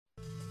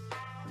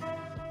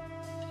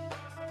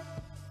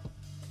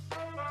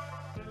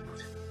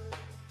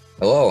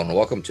Hello and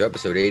welcome to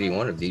episode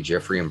 81 of the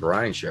Jeffrey and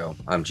Brian Show.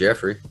 I'm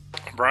Jeffrey.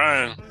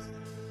 Brian.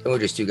 And we're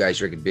just two guys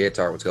drinking beer,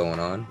 talk what's going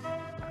on.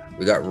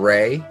 We got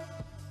Ray,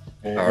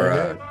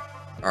 our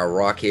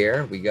rock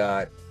here. We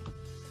got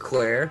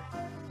Claire,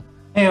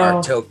 Hey,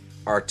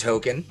 our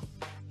token.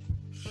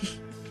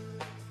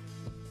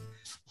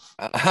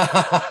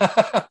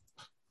 I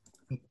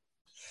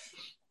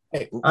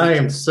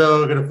am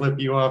so gonna flip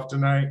you off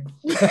tonight.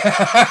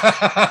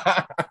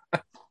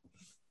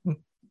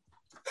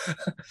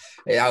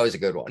 Hey, that was a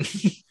good one.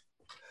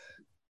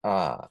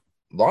 A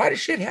lot of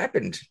shit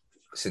happened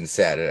since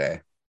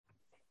Saturday.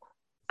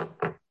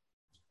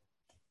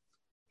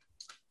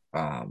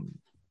 A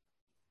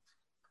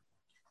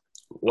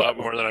lot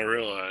more than I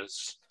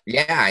realized.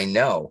 Yeah, I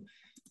know.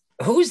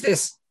 Who's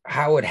this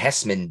Howard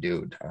Hessman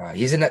dude?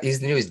 He's the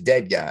newest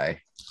dead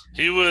guy.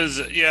 He was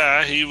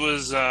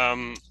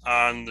on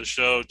the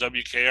show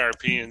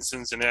WKRP in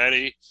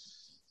Cincinnati.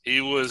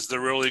 He was the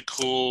really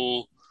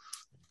cool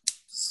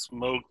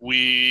smoke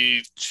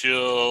weed,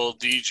 chill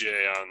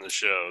DJ on the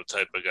show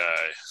type of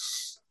guy.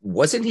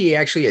 Wasn't he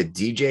actually a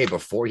DJ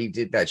before he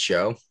did that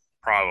show?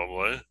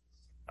 Probably.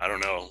 I don't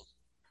know.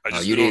 I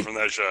just you knew did from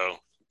that show.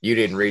 You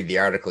didn't read the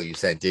article you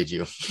sent, did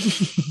you?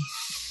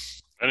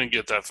 I didn't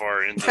get that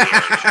far into the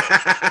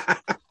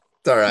article.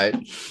 It's all right.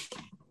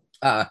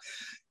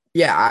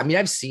 Yeah, I mean,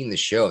 I've seen the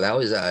show. That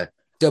was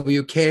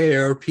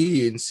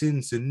WKRP in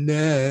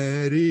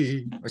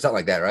Cincinnati or something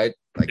like that, right?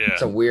 Like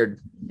some weird.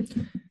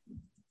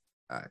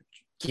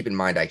 Keep in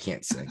mind, I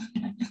can't sing.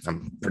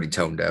 I'm pretty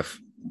tone deaf.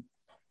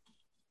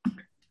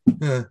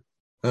 Yeah.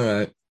 All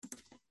right.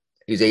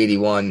 He's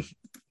 81.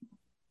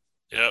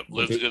 Yep,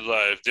 lived a good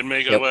life. Didn't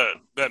make it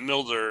Bette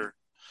Midler,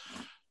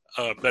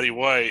 Betty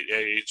White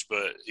age,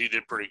 but he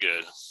did pretty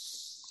good.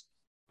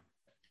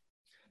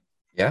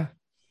 Yeah.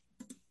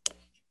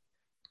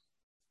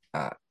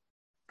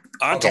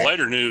 On to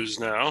lighter news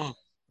now.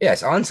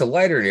 Yes, on to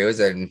lighter news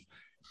and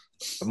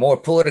more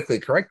politically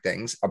correct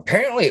things.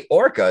 Apparently,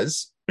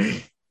 orcas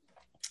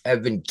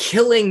have been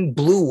killing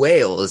blue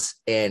whales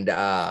and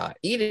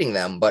eating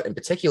them, but in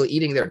particular,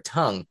 eating their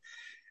tongue.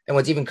 And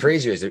what's even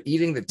crazier is they're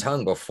eating the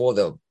tongue before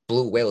the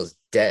blue whale is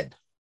dead.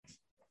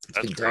 It's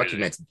been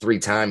documented 3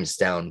 times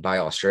down by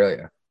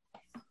Australia.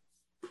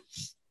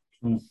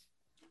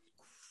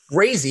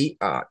 Crazy.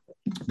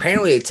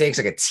 Apparently, it takes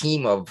like a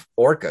team of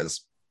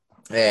orcas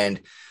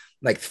and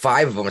like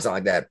 5 of them or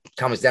something like that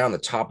comes down on the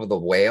top of the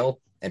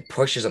whale and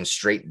pushes them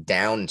straight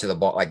down into the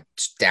ball, like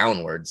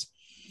downwards.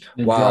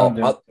 While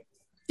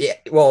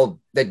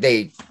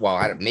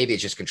maybe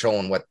it's just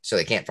controlling so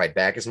they can't fight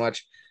back as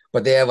much.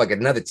 But they have like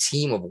another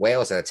team of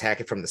whales that attack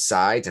it from the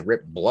sides and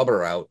rip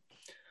blubber out,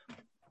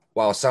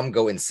 while some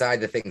go inside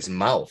the thing's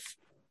mouth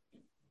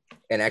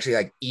and actually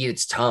like eat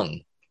its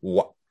tongue.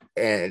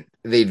 And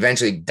they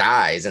eventually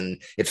dies,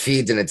 and it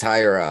feeds an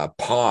entire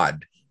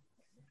pod.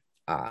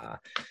 And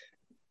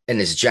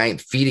this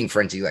giant feeding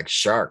frenzy like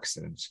sharks.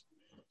 And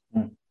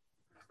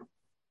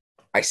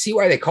I see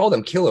why they call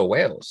them killer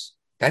whales.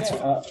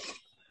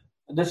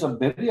 There's a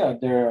video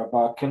out there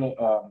about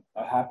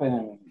happened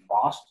in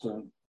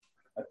Boston,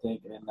 I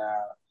think, and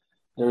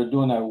they were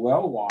doing a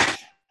whale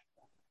watch,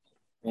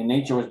 and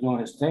nature was doing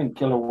his thing.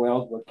 Killer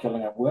whales were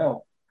killing a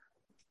whale,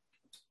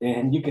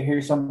 and you could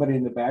hear somebody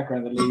in the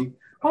background, the lady,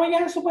 "Oh my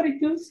God, somebody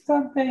do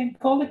something!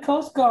 Call the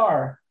Coast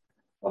Guard!"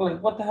 Well,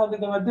 like, what the hell are they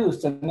gonna do?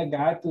 Send the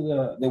guy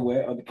to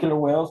the killer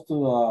whales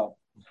to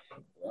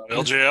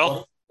whale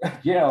jail?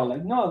 Yeah,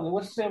 like no,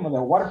 what's the name of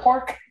the water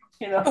park?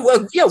 You know?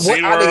 Well, yeah,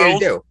 what are they gonna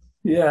do?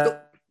 Yeah.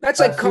 That's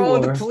like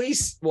calling the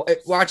police,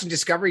 watching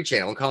Discovery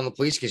Channel and calling the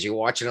police because you're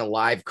watching a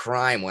live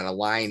crime when a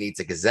lion eats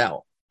a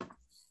gazelle.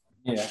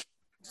 Yeah.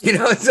 You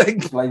know, it's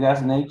like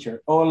that's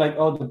nature.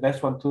 The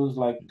best one too is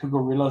like 2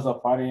 gorillas are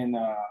fighting in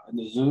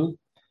the zoo.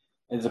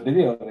 There's a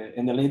video of it.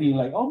 And the lady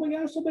like, "Oh my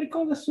God, somebody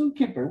call the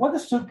zookeeper." What the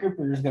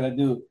zookeeper is going to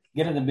do?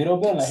 Get in the middle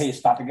of it? Like, "Hey,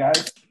 stop it,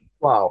 guys."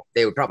 Well,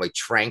 they would probably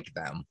trank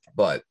them,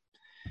 but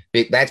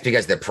that's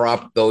because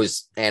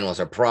those animals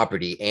are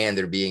property and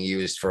they're being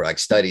used for like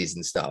studies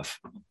and stuff.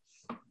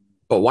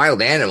 But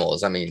wild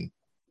animals, I mean,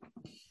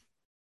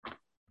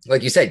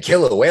 like you said,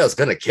 killer whale is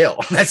gonna kill.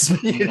 That's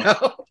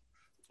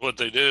what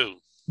they do.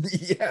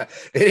 Yeah,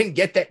 they didn't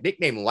get that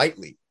nickname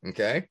lightly.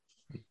 Okay.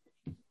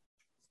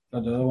 The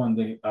other one,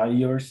 you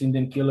ever seen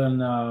them killing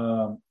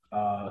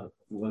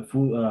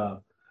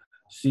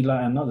sea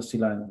lion? Not the sea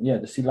lion. Yeah,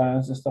 the sea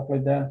lions and stuff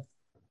like that.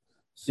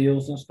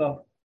 Seals and stuff.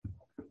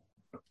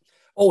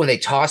 Oh, and they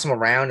toss them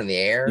around in the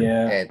air.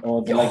 Yeah.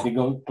 They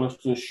go close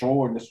to the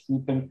shore and they're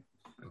swooping.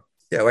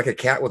 Yeah, like a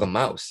cat with a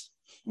mouse.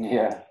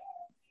 Yeah.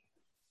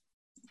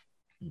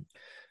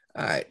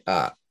 All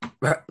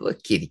right.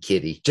 Look,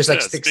 kitty. Just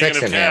like Stick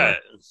Sex and Hammer.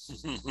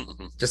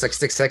 Just like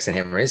Stick Sex and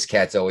Hammer. His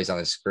cat's always on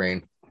the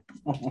screen.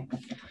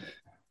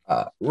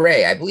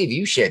 Ray, I believe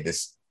you shared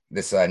this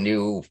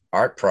new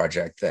art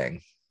project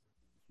thing.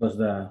 What's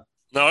that?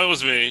 No, it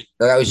was me.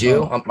 No, that was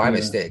you? My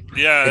mistake.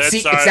 Yeah.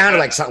 It sounded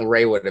like something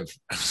Ray would have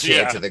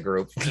shared to the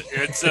group.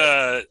 It's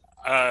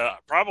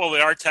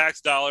probably our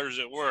tax dollars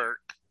at work.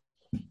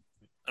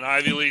 an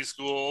Ivy League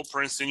school,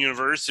 Princeton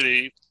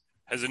University,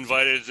 has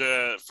invited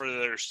for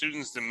their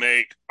students to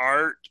make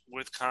art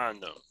with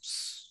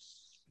condoms.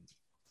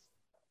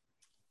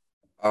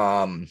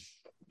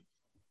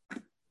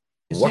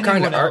 What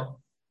kind of art?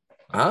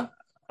 Huh?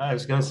 I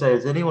was gonna say,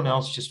 is anyone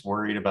else just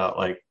worried about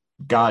like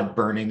God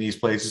burning these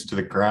places to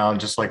the ground,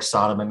 just like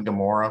Sodom and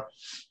Gomorrah?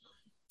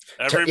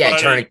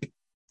 Everybody,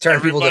 turn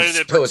people that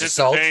to pillars of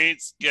salt.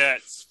 participates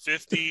gets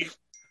 50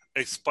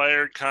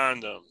 expired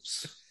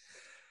condoms.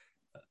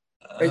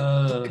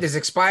 Does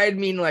expired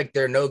mean like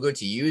they're no good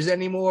to use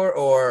anymore,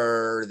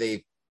 or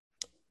they've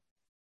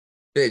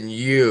been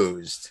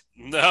used?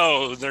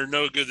 No, they're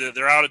no good.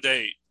 They're out of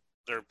date.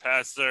 They're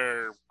past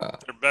their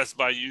best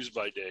by use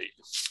by date.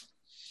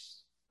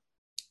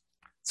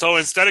 So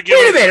instead of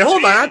giving, wait a minute,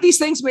 hold on, aren't these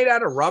things made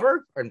out of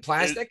rubber and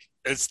plastic?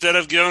 Instead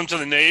of giving them to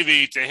the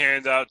Navy to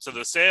hand out to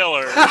the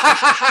sailors,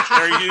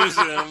 they're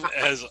using them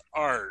as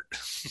art.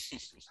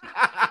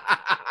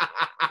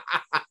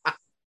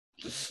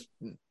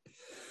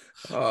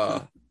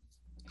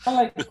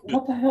 Like,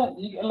 what the hell?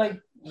 Like,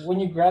 when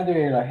you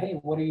graduate, like, hey,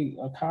 what are you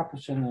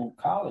accomplishing in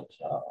college?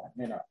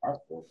 An art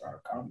book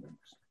or condoms.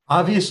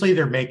 Obviously,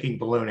 they're making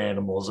balloon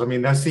animals. I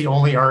mean, that's the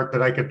only art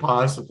that I could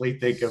possibly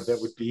think of that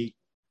would be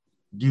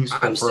useful.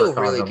 I'm still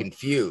really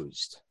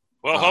confused.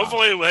 Well,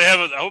 hopefully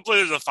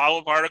there's a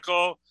follow-up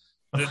article.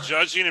 The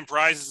judging and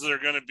prizes are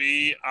going to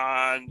be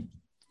on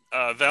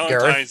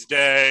Valentine's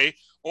Day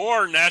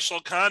or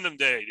National Condom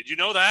Day. Did you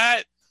know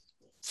that?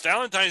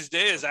 Valentine's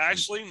Day is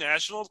actually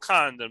National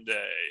Condom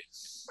Day.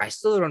 I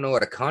still don't know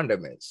what a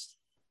condom is.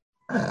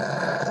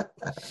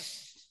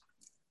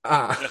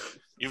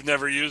 You've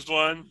never used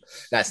one?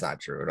 That's not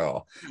true at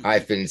all.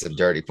 I've been in some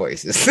dirty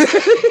places.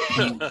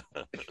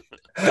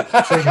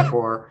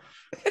 Singapore.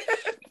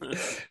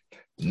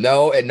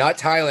 No, and not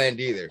Thailand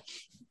either.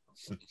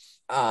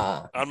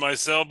 On my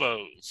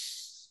sailboat.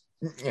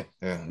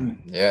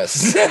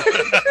 Yes.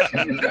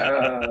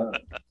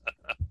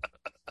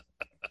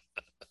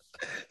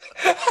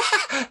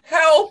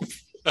 Help!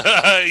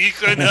 He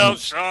couldn't help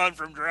Sean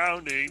from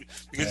drowning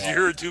because you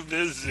were too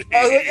busy.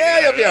 I was like, yeah,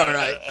 you'll be all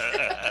right.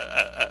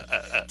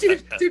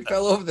 Dude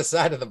fell over the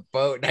side of the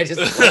boat, and I just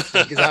pushed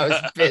him because I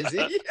was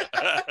busy.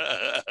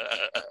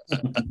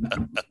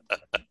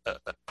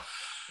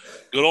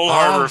 Good old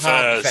Harbor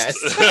Fest.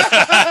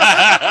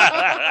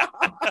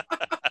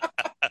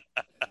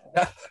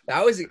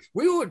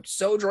 We were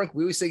so drunk,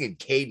 we were singing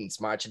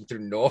Cadence marching through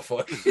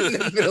Norfolk in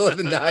the middle of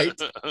the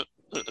night.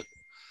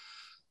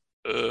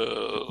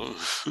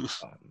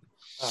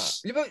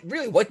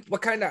 Really,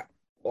 what kind of,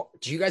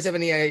 do you guys have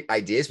any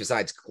ideas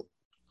besides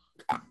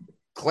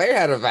Claire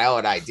had a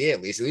valid idea?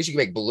 At least you can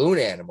make balloon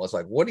animals.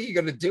 Like, what are you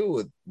gonna do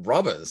with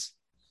rubbers?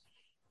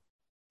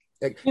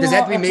 Like, does that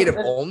have to be made of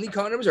only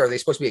condoms, or are they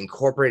supposed to be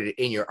incorporated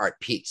in your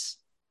art piece?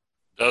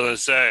 Doesn't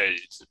say.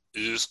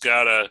 You just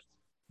gotta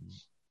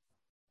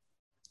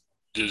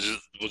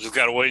we'll just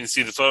gotta wait and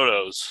see the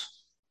photos.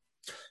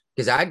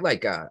 Because I'd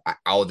like then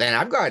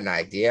I've got an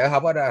idea. How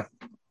about a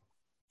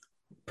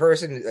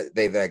person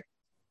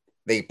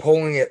they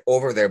pulling it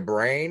over their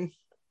brain,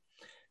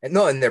 and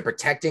they're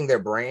protecting their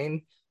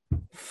brain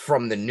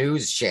from the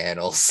news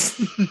channels.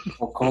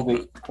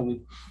 Kobe.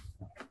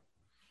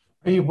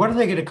 I mean, what are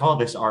they going to call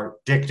this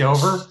art? Dicked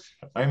over?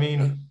 I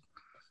mean,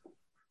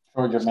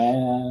 Georgia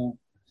man.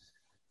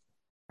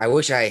 I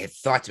wish I had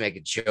thought to make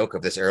a joke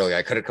of this earlier.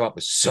 I could have come up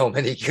with so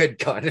many good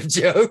kind of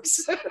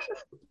jokes.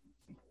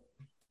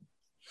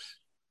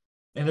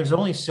 And there's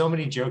only so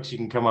many jokes you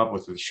can come up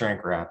with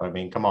shrink wrap. I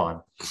mean, come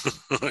on.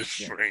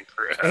 Shrink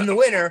wrap. And the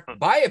winner,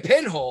 buy a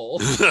pinhole.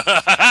 Like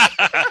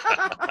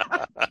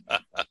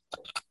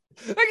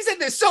I said,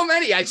 there's so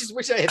many. I just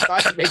wish I had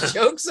thought to make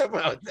jokes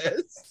about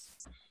this.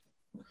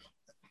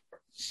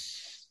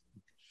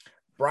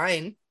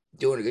 Brian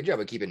doing a good job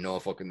of keeping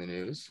Norfolk in the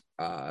news.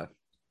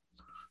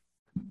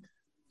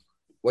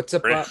 What's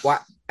up?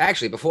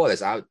 Actually, before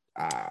this, I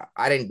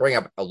didn't bring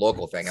up a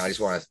local thing. I just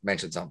want to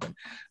mention something.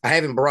 I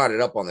haven't brought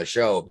it up on the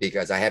show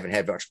because I haven't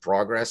had much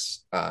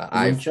progress.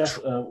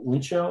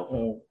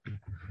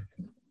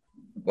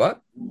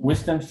 What?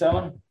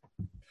 Winston-Salem?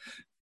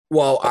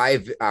 Well,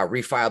 I've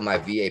refiled my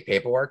VA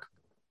paperwork,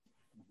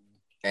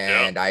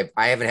 and I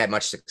haven't had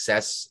much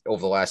success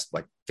over the last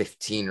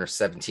 15 or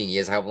 17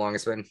 years, however long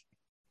it's been.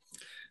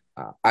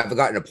 I've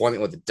got an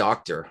appointment with a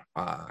doctor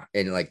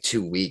in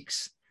 2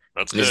 weeks.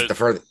 That's good.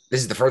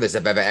 This is the furthest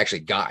I've ever actually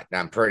got. And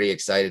I'm pretty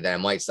excited that I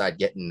might start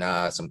getting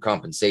some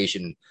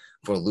compensation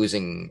for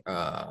losing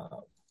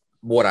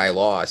what I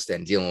lost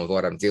and dealing with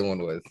what I'm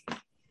dealing with.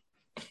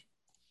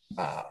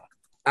 I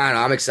don't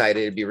know. I'm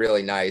excited. It'd be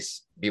really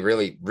nice. Be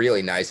really,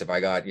 really nice if I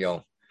got,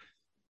 a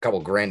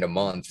couple grand a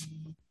month.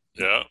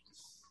 Yeah.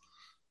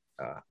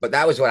 But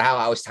that was how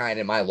I was tying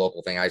in my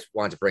local thing. I just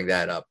wanted to bring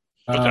that up.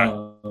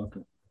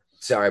 Okay.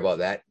 Sorry about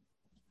that.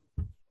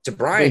 To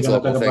Brian's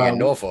local thing in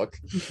Norfolk.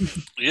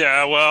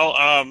 Yeah, well,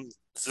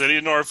 City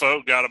of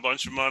Norfolk got a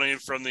bunch of money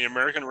from the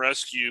American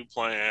Rescue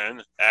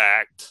Plan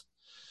Act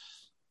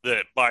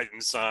that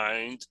Biden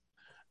signed,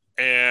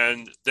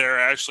 and they're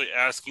actually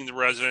asking the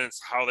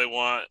residents how they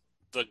want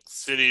the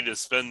city to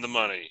spend the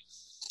money.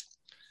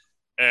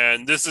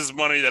 And this is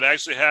money that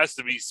actually has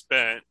to be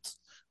spent,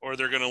 or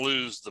they're going to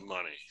lose the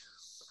money.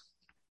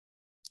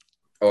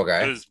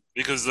 Okay.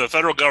 Because the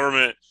federal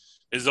government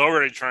is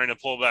already trying to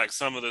pull back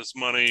some of this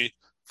money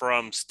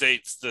from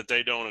states that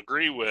they don't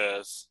agree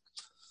with,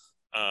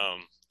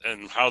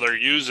 and how they're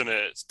using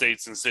it,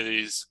 states and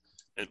cities.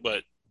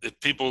 But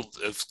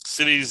if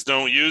cities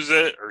don't use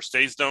it or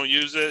states don't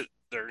use it,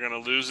 they're going to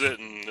lose it,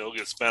 and it'll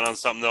get spent on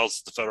something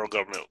else the federal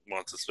government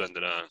wants to spend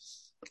it on.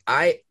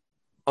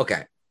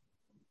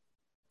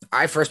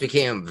 I first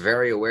became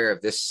very aware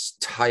of this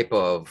type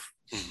of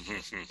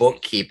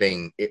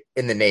bookkeeping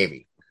in the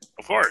Navy.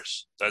 Of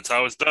course, that's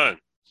how it's done.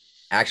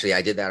 Actually,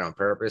 I did that on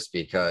purpose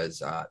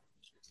because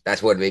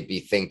that's what made me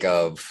think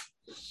of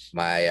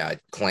my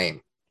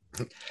claim.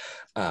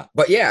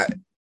 But yeah,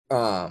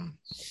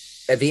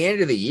 at the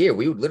end of the year,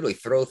 we would literally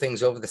throw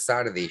things over the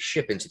side of the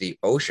ship into the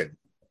ocean.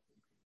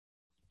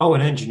 Oh,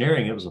 in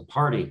engineering, it was a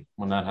party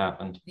when that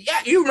happened.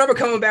 Yeah, you remember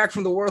coming back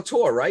from the world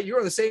tour, right? You were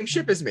on the same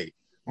ship as me.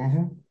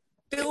 Mm-hmm.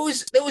 There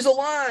was a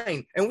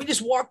line, and we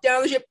just walked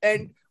down the ship,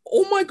 and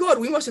oh my God,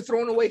 we must have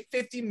thrown away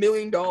 $50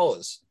 million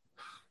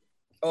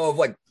of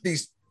like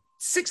these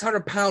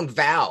 600-pound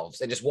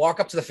valves, and just walk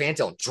up to the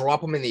fantail and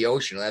drop them in the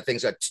ocean. And that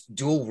thing's got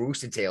dual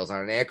roosted tails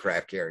on an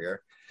aircraft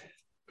carrier.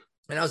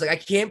 And I was like, I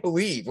can't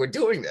believe we're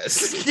doing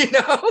this, you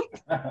know?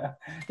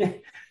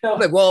 No,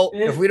 like, well,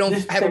 if we don't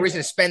have a reason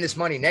to spend this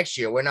money next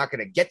year, we're not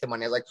going to get the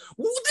money. Like,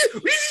 we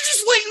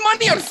just lighting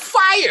money on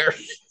fire.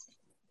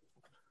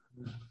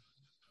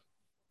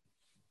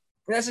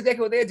 And that's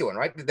exactly what they're doing,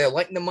 right? They're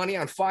lighting the money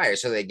on fire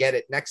so they get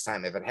it next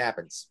time if it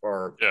happens.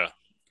 Or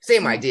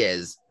same idea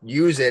is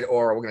use it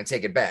or we're going to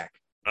take it back.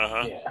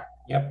 Yeah.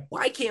 Yep.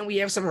 Why can't we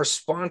have some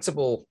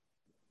responsible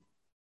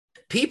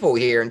people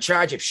here in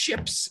charge of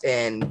ships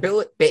and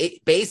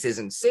bases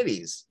and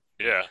cities?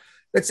 Yeah.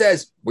 That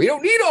says, we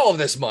don't need all of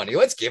this money.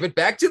 Let's give it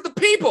back to the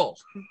people.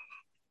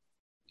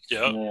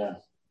 Yep. Yeah.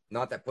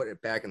 Not that putting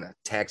it back in the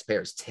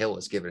taxpayer's till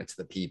is giving it to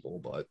the people,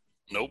 but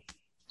Nope.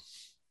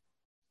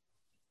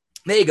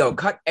 there you go.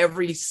 Cut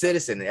every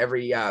citizen,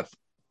 every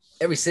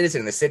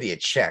citizen in the city a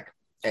check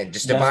and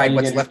just divide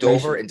what's left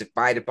over and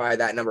divide it by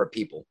that number of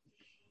people.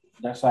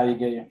 That's how you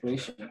get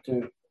inflation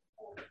too.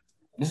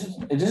 This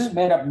is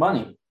made up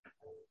money.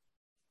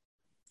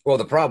 Well,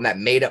 the problem that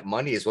made up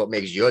money is what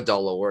makes your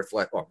dollar worth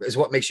less. Is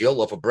what makes your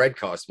loaf of bread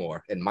cost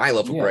more, and my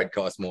loaf of bread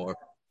costs more.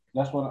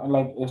 That's what I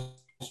like.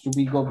 Should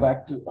we go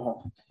back to?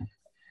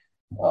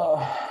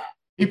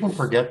 People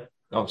forget.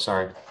 Oh,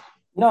 sorry.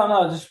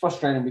 No, it's just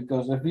frustrating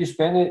because if you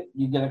spend it,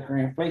 you get a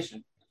current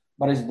inflation,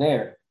 but it's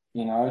there.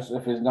 You know,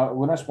 if it's not,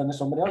 we're not spending,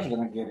 somebody else is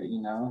gonna get it.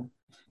 You know,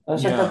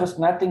 it's like there's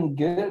nothing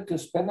good to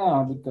spend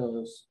on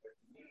because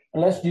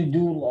unless you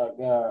do like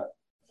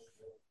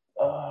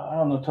I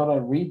don't know, total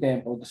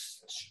revamp of the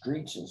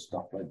streets and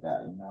stuff like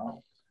that. You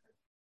know,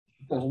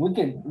 because we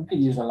could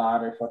use a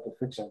lot of fucking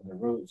fix up the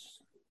roads.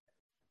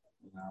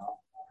 You know,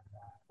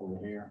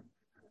 over here.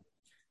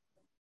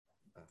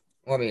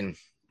 Well, I mean,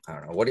 I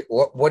don't know.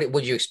 What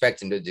would you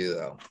expect him to do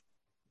though?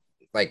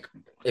 Like,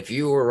 if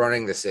you were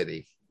running the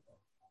city,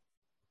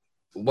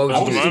 what would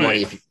you do with the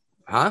money?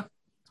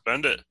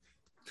 Spend it.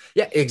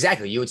 Yeah,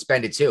 exactly. You would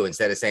spend it too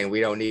instead of saying we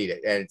don't need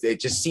it. And it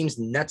just seems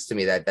nuts to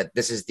me that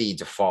this is the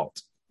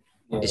default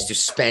is to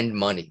spend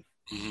money.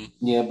 Mm-hmm.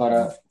 Yeah,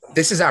 but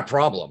this is our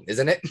problem,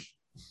 isn't it?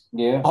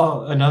 Yeah.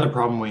 Oh, another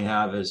problem we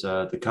have is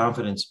the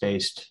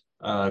confidence-based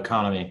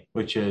economy,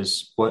 which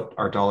is what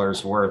our dollar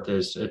is worth.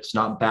 Is it's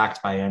not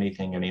backed by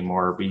anything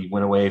anymore. We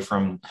went away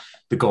from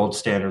the gold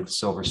standard, the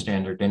silver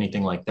standard,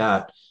 anything like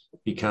that,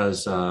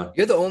 because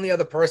you're the only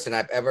other person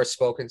I've ever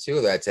spoken to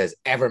that has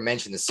ever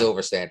mentioned the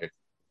silver standard.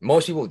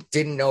 Most people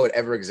didn't know it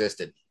ever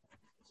existed.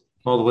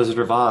 Well, the Wizard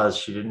of Oz,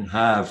 she didn't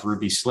have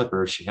ruby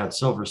slippers; she had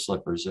silver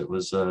slippers. It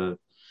was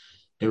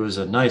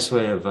a nice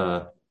way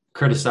of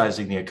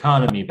criticizing the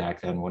economy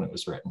back then when it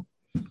was written.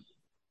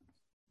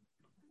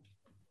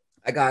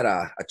 I got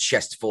a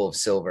chest full of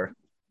silver.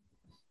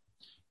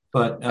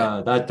 But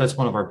that's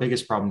one of our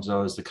biggest problems,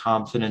 though, is the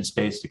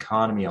confidence-based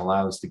economy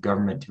allows the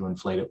government to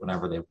inflate it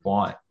whenever they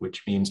want,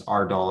 which means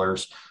our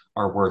dollars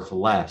are worth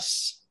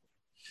less.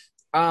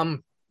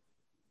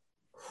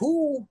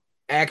 Who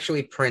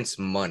actually prints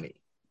money?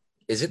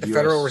 Is it the US.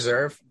 Federal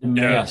Reserve?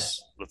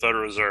 Yes. The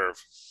Federal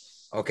Reserve.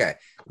 Okay.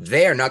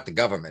 They are not the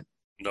government.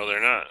 No,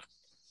 they're not.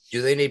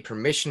 Do they need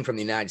permission from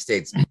the United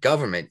States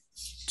government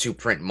to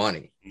print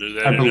money? No,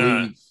 they do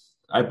not.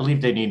 I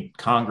believe they need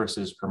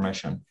Congress's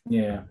permission.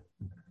 Yeah.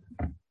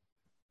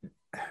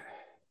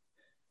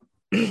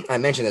 I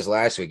mentioned this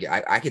last week.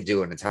 I could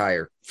do an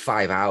entire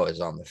 5 hours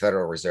on the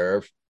Federal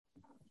Reserve.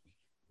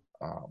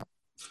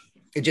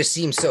 It just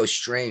seems so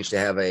strange to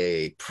have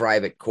a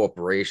private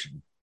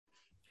corporation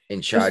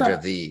in charge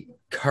of the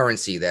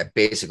currency that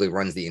basically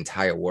runs the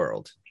entire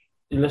world.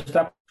 Let's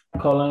stop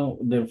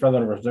calling the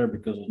Federal Reserve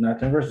because it's not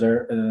the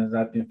Reserve and it's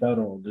not the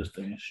Federal. This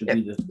thing should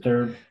be the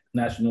third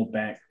national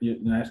bank,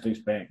 United States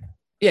Bank.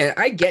 Yeah,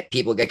 I get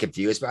people get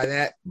confused by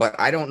that, but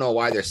I don't know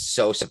why they're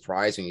so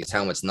surprised when you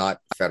tell them it's not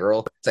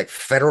federal. It's like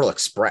Federal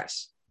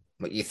Express.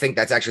 But you think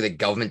that's actually the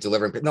government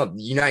delivering? No,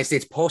 the United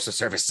States Postal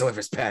Service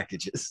delivers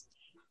packages.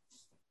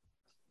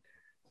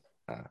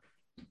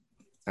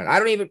 And I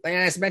don't even, and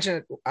as I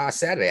mentioned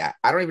Saturday,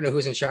 I don't even know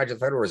who's in charge of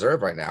the Federal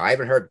Reserve right now. I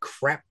haven't heard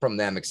crap from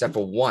them except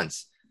for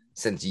once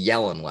since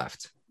Yellen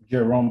left.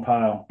 Jerome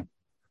Powell.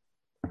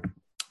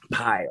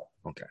 Pile.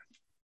 Okay.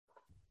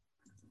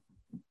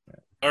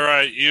 All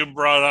right, you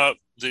brought up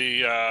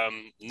the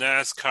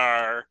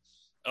NASCAR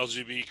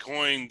LGB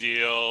coin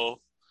deal,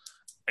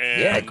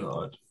 and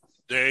God.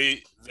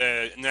 the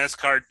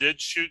NASCAR did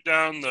shoot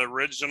down the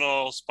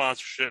original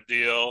sponsorship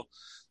deal.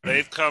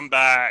 They've come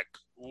back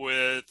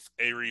with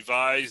a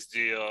revised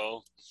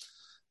deal,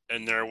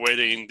 and they're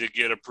waiting to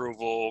get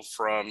approval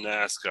from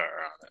NASCAR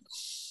on it.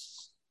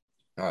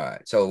 All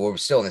right. So we're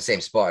still in the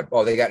same spot.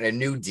 Oh, they got a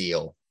new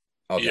deal.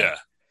 Okay. Yeah.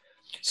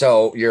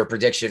 So your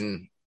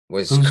prediction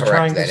was Who's correct.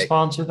 trying to That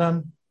sponsor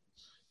them?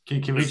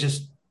 Can we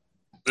just?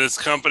 This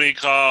company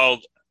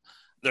called,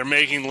 they're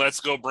making Let's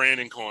Go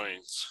Brandon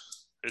coins.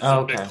 It's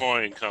a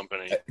Bitcoin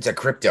company. It's a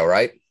crypto,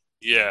 right?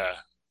 Yeah.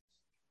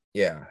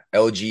 Yeah.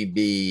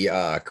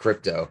 LGB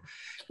crypto.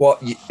 Well,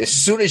 as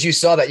soon as you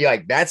saw that, you're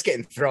like, that's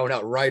getting thrown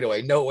out right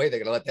away. No way they're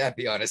going to let that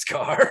be on his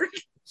card.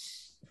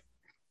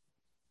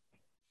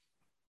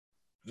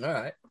 All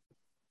right.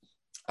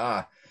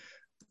 All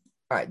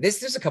right.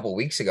 This is a couple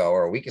weeks ago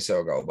or a week or so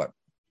ago, but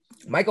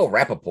Michael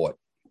Rappaport,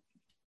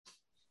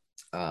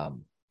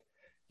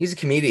 he's a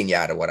comedian,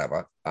 yada,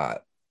 whatever.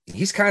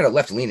 He's kind of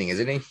left leaning,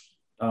 isn't he?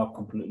 Oh,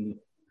 completely.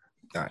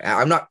 All right.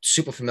 I'm not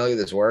super familiar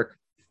with his work.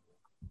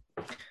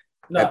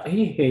 No,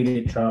 he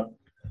hated Trump.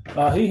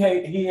 He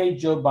hate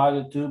Joe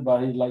Biden too,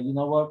 but he's like, you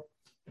know what?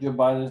 Joe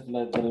Biden's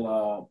like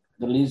the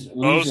least.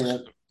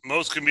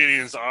 Most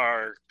comedians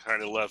are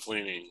kind of left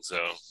leaning, so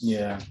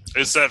yeah.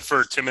 Except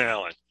for Tim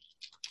Allen,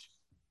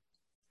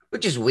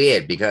 which is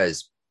weird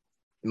because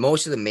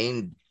most of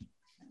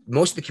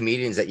the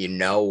comedians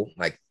that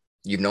like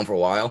you've known for a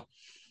while,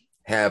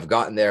 have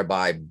gotten there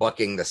by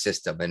bucking the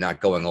system and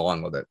not going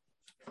along with it.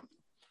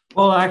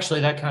 Well,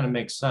 actually, that kind of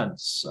makes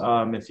sense.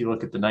 If you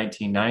look at the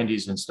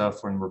 1990s and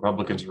stuff, when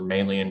Republicans were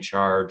mainly in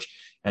charge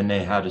and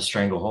they had a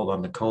stranglehold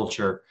on the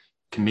culture,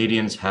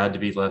 comedians had to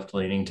be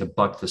left-leaning to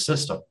buck the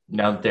system.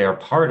 Now that they are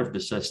part of the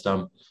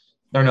system,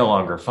 they're no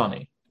longer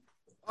funny.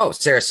 Oh,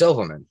 Sarah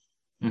Silverman.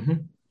 Mm-hmm.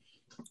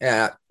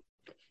 Yeah.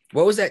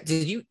 What was that?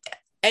 Did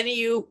any of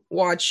you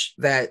watch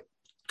that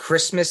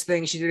Christmas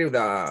thing she did with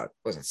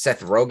was it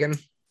Seth Rogen?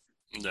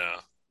 No.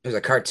 It was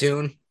a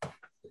cartoon.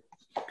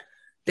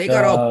 They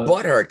got all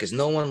butthurt because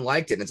no one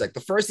liked it. And it's like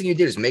the first thing you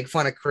did is make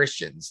fun of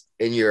Christians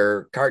in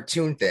your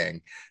cartoon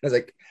thing. And it's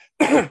like,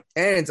 and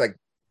it's like,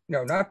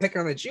 not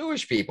picking on the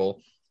Jewish people,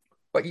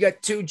 but you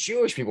got two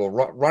Jewish people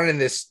running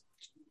this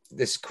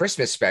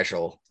Christmas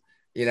special,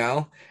 and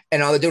all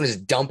they're doing is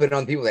dumping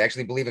on people that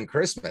actually believe in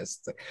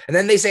Christmas. And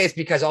then they say it's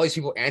because all these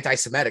people are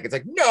anti-Semitic. It's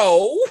like,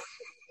 no,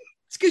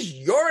 it's because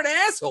you're an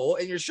asshole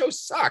and your show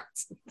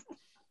sucked.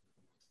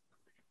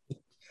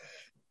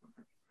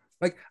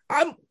 Like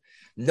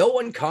no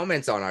one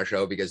comments on our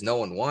show because no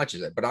one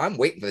watches it, but I'm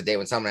waiting for the day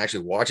when someone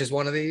actually watches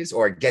one of these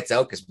or it gets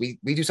out because we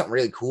do something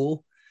really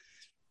cool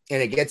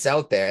and it gets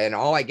out there and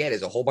all I get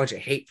is a whole bunch of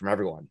hate from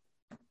everyone.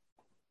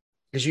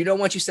 Because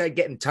once you start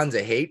getting tons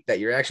of hate that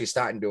you're actually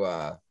starting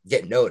to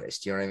get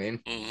noticed. You know what I mean?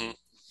 Mm-hmm.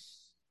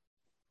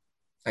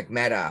 Like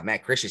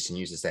Matt Christensen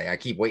used to say, I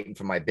keep waiting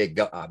for my big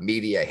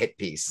media hit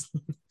piece.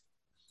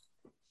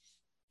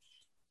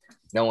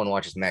 No one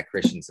watches Matt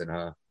Christensen,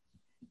 huh?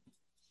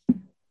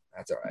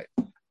 That's all right.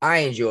 I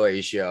enjoy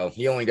his show.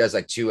 He only does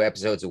like 2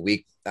 episodes a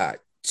week,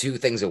 2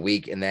 things a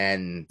week, and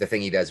then the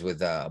thing he does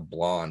with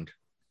Blonde.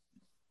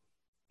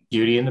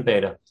 Beauty and the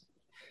Beta.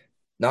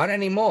 Not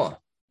anymore.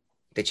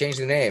 They changed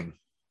the name.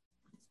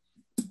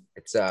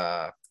 It's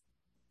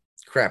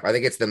crap. I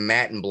think it's the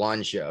Matt and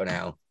Blonde show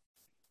now.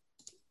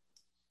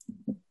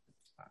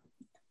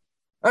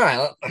 All right.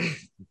 Well,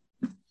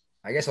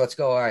 I guess let's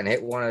go and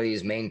hit one of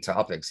these main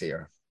topics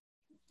here.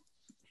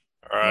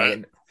 All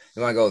right.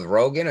 You want to go with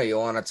Rogan, or you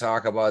want to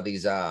talk about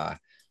these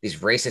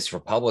racist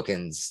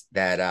Republicans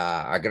that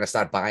are going to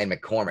start buying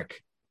McCormick?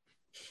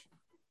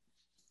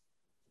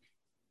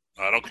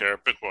 I don't care.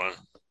 Pick one.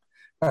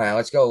 All right,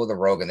 let's go with the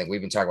Rogan thing.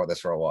 We've been talking about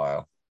this for a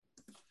while.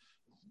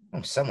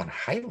 Oh, someone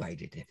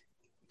highlighted it.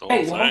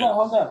 Hey,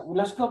 hold on.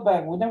 Let's go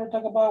back. We never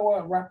talk about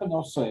what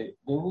Rapinoe say,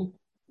 did we?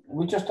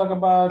 We just talk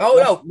about. Oh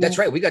no, that's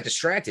right. We got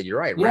distracted. You're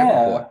right.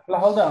 Yeah.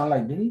 Hold on.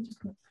 Like, did he just?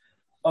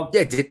 Oh.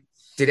 Yeah.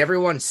 Did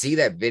everyone see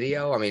that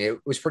video? I mean, it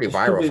was pretty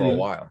viral for a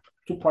while.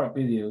 2-part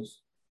videos.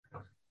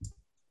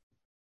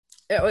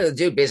 Yeah, well, the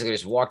dude basically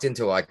just walked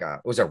into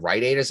was a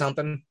Rite Aid or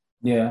something?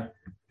 Yeah.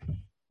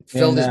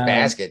 Filled his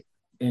basket.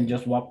 And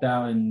just walked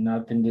out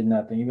and did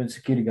nothing. Even the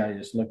security guy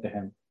just looked at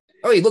him.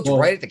 Oh, he looked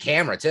right at the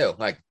camera too.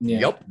 Like,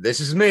 Yep, this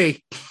is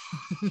me.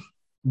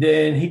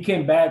 Then he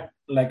came back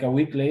like a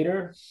week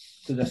later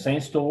to the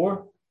same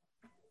store.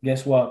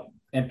 Guess what?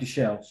 Empty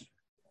shelves.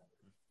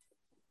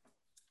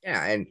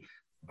 Yeah, and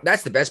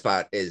that's the best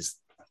part is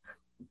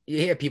you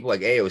hear people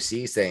like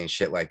AOC saying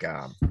shit like,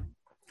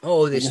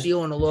 oh, they're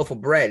stealing a loaf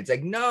of bread. It's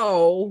like,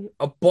 no,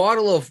 a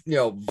bottle of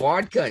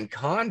vodka and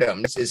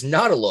condoms is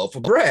not a loaf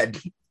of bread.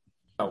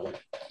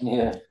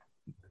 Yeah.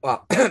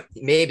 Well,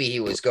 maybe he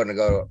was going to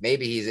go.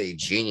 Maybe he's a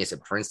genius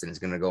at Princeton. Is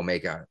going to go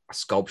make a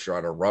sculpture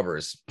out of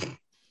rubbers.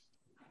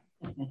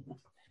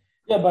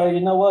 Yeah, but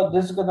you know what?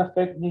 This is going to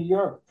affect New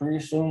York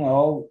pretty soon.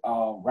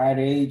 All Rite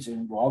Aids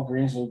and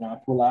Walgreens are going to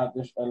pull out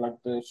this like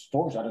the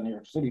stores out of New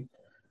York City,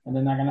 and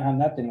they're not going to have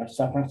nothing like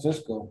San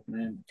Francisco.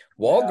 And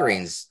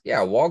Walgreens,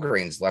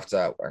 Walgreens left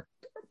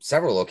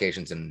several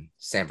locations in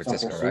San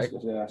Francisco, right?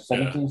 Yeah,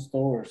 17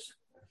 stores.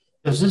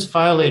 Does this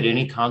violate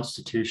any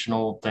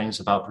constitutional things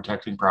about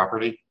protecting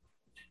property?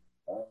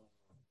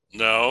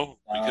 No,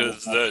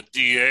 because the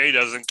DA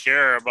doesn't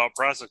care about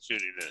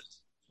prosecuting it.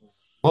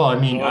 Well, I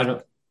mean,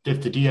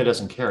 if the DA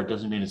doesn't care, it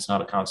doesn't mean it's not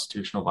a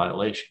constitutional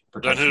violation.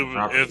 Then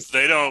if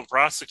they don't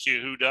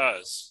prosecute, who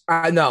does?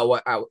 No,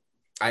 what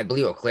I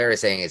believe what Claire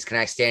is saying is, can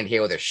I stand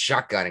here with a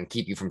shotgun and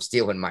keep you from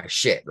stealing my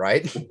shit,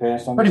 right?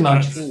 Pretty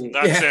much.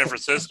 Not San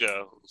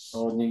Francisco.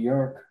 Or New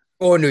York.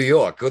 Or New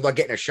York. Good luck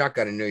getting a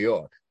shotgun in New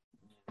York.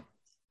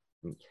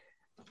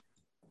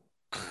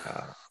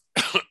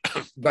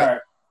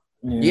 But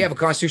you have a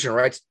constitutional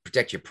right to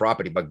protect your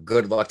property, but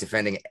good luck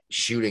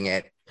shooting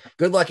it.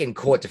 Good luck in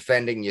court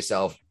defending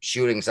yourself,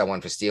 shooting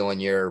someone for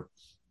stealing your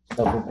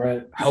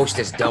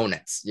Hostess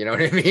donuts. You know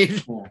what I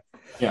mean?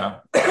 Yeah.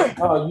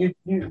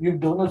 Your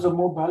donuts are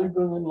more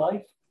valuable in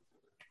life.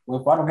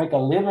 Well, if I don't make a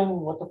living,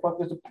 what the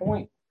fuck is the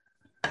point?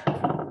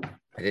 I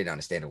didn't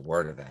understand a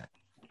word of that.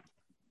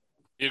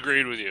 He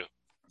agreed with you.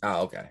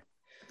 Oh, okay.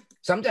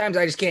 Sometimes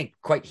I just can't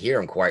quite hear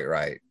him quite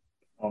right.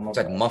 It's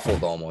like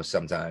muffled almost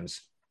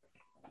sometimes.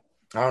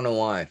 I don't know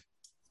why.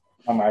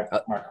 My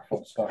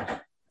microphone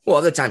stuck. Well,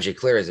 other times you're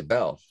clear as a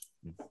bell.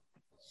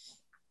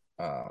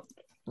 Joe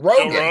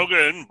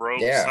Rogan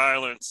broke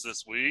silence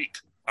this week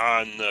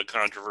on the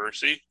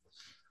controversy.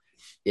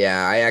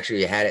 Yeah, I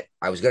actually had it.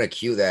 I was going to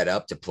cue that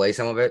up to play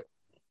some of it.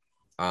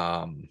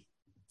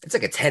 It's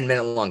like a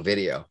 10-minute long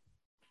video.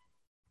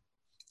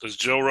 Does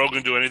Joe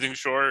Rogan do anything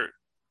short?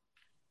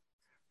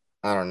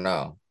 I don't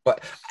know.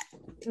 But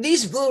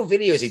these little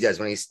videos he does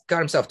when he's got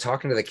himself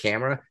talking to the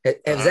camera,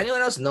 has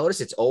anyone else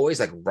noticed it's always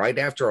like right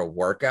after a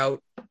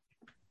workout?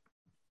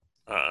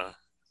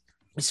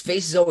 His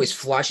face is always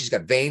flush. He's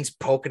got veins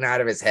poking out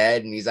of his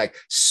head and he's like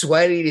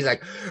sweaty. He's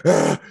like,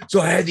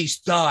 so I had these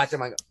thoughts. I'm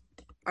like,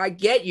 I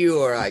get you.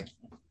 Or like,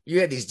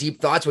 you had these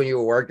deep thoughts when you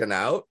were working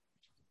out.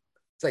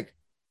 It's like,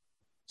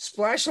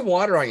 splash some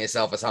water on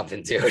yourself or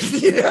something, dude.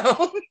 You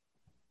know?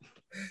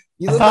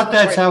 I thought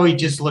that's how he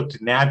just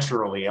looked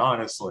naturally,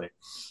 honestly.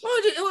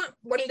 Well,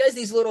 when he does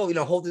these little,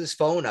 holding his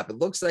phone up, it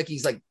looks like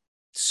he's like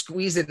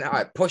squeezing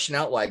out, pushing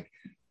out like,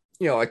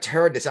 a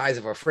turd the size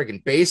of a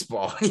freaking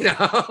baseball, like,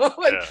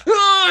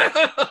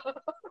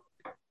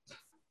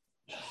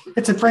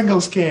 It's a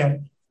Pringles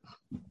can.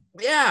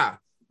 Yeah.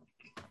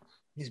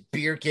 These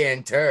beer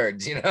can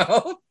turds,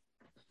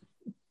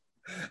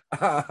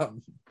 But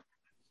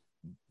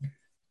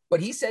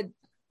he said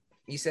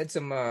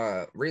some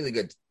really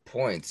good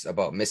points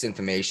about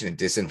misinformation and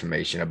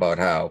disinformation, about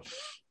how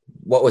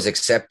what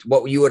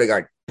you would have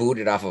got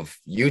booted off of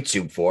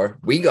YouTube for.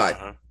 We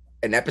got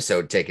an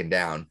episode taken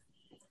down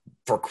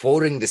for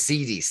quoting the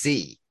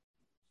CDC.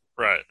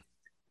 Right.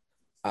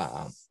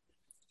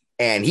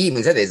 And he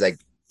even said this, like,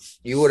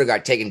 you would have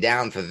got taken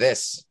down for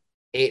this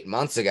 8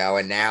 months ago,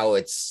 and now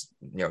it's,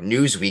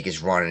 Newsweek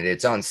is running it.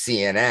 It's on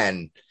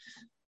CNN.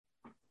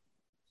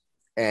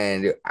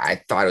 And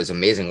I thought it was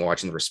amazing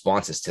watching the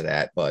responses to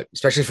that, but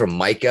especially from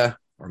Mika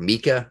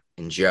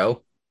and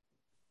Joe.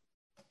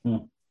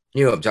 You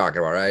know what I'm talking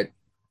about, right?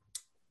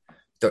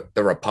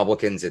 The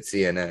Republicans at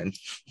CNN.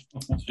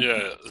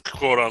 Yeah,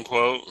 quote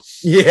unquote.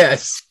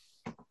 Yes.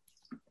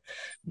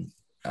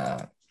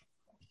 Well,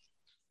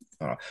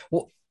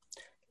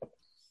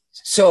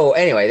 so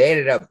anyway, they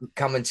ended up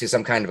coming to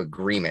some kind of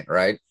agreement,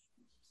 right?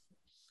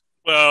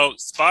 Well,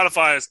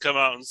 Spotify has come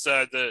out and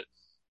said that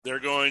they're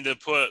going to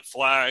put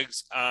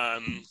flags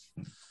on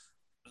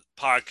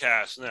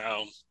podcasts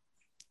now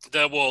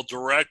that will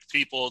direct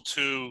people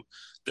to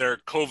their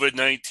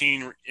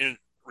COVID-19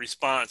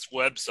 response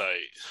website.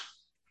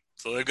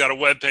 So they've got a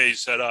webpage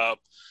set up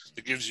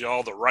that gives you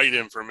all the right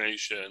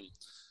information.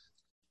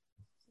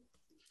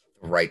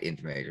 Right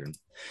information.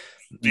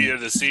 Via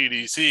the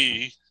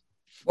CDC.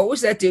 What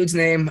was that dude's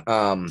name?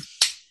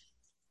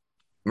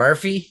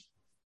 Murphy?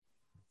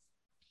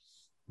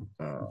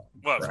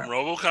 What, from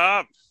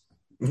RoboCop?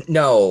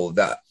 No,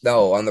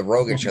 on the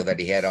Rogan show that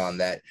he had on,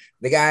 that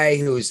the guy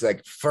who's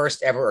like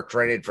first ever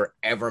accredited for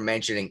ever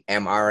mentioning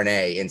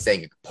mRNA and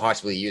saying it could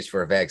possibly be used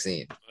for a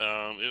vaccine.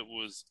 It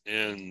was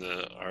in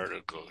the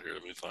article here.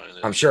 Let me find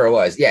it. I'm sure it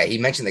was. Yeah, he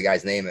mentioned the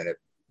guy's name in it.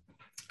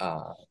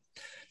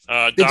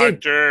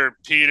 Dr.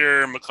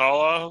 Peter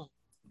McCullough?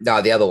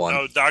 No, the other one.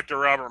 No, Dr.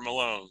 Robert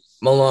Malone.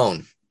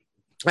 Malone.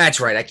 That's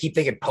right. I keep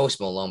thinking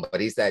Post Malone,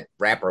 but he's that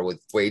rapper with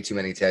way too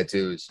many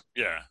tattoos.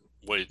 Yeah,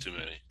 way too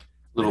many.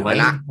 Little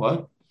Wayne?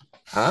 What?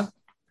 Huh?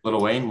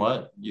 Lil Wayne,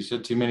 what? You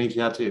said too many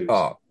tattoos.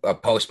 Oh,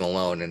 Post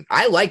Malone, and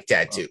I like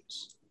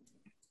tattoos.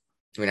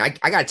 I mean, I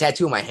got a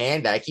tattoo in my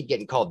hand that I keep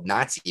getting called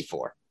Nazi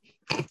for.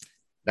 And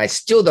I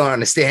still don't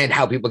understand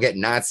how people get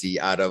Nazi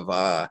out of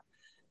a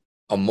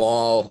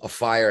maul, a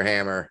fire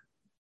hammer,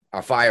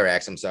 a fire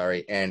axe, I'm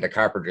sorry, and a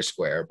carpenter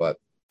square, but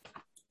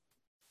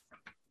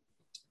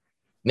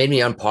made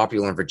me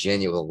unpopular in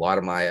Virginia with a lot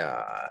of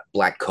my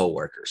black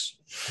coworkers.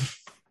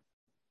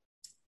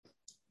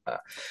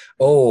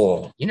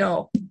 You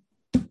know,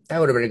 that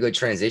would have been a good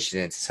transition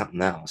into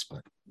something else,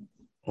 but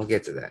we'll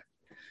get to that.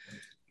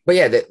 But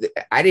yeah,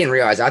 I didn't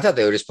realize. I thought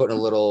they were just putting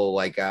a little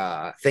like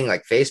thing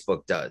like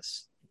Facebook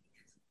does.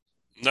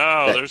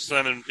 No, they're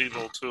sending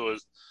people to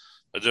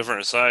a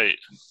different site.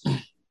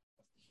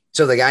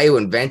 So the guy who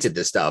invented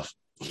this stuff,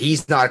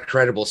 he's not a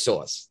credible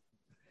source.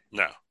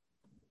 No.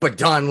 But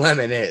Don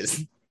Lemon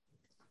is.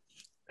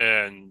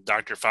 And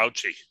Dr.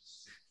 Fauci.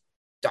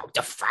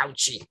 Dr.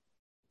 Fauci.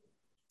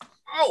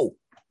 Oh.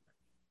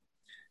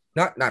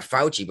 Not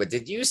Fauci, but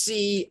did you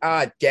see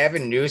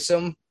Gavin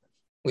Newsom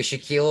with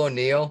Shaquille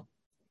O'Neal?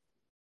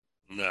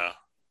 No.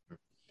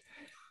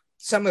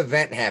 Some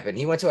event happened.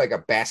 He went to like a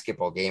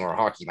basketball game or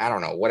hockey. I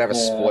don't know, whatever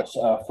sport.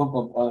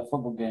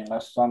 Football game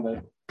last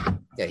Sunday.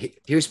 Yeah,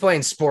 he was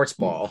playing sports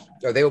ball,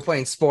 or they were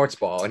playing sports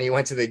ball, and he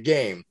went to the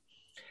game,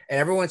 and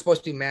everyone's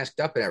supposed to be masked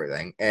up and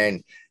everything.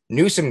 And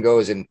Newsom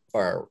goes and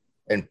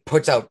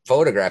puts out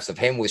photographs of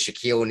him with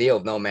Shaquille O'Neal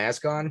with no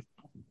mask on.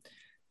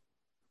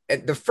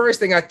 And the first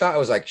thing I thought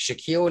was like,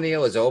 Shaquille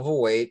O'Neal is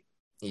overweight.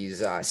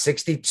 He's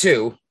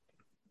 62.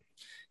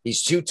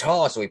 He's too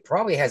tall, so he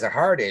probably has a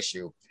heart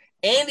issue.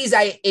 And he's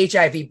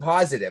HIV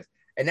positive.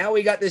 And now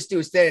we got this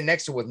dude standing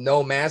next to him with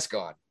no mask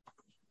on.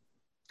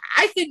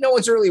 I think no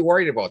one's really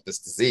worried about this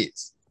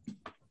disease.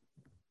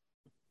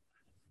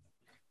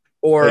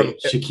 Or wait,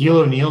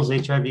 Shaquille O'Neal's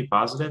HIV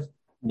positive?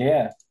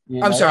 Yeah.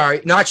 I'm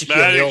sorry, not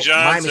Shaquille O'Neal.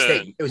 My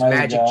mistake. It was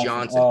Magic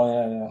Johnson.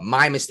 Oh, yeah.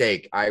 My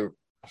mistake. It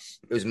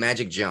was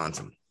Magic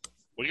Johnson.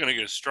 We're gonna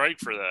get a strike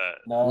for that.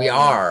 No, we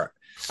are.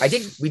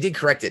 We did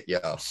correct it,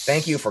 yo.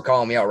 Thank you for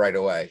calling me out right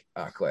away,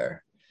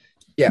 Claire.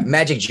 Yeah,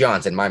 Magic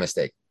Johnson, my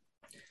mistake.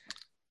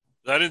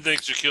 I didn't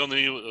think Shaquille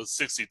O'Neal was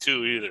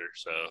 62 either,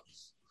 so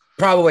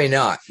probably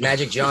not.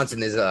 Magic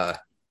Johnson is a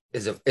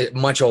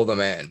much older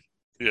man.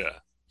 Yeah.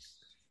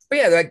 But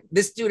yeah, like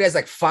this dude has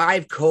like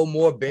 5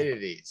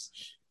 comorbidities.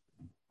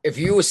 If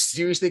you were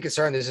seriously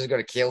concerned this is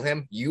going to kill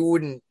him, you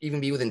wouldn't even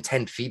be within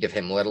 10 feet of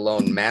him, let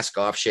alone mask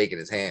off, shaking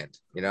his hand,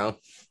 you know?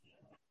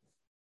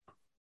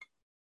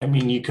 I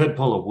mean, you could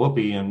pull a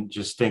whoopee and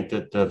just think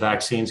that the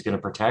vaccine's going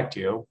to protect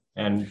you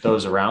and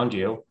those around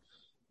you.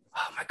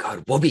 Oh my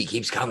God, Whoopi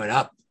keeps coming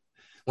up.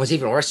 What's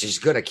even worse, she's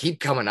going to keep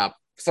coming up.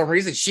 For some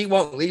reason, she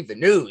won't leave the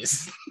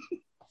news.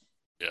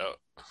 Yeah.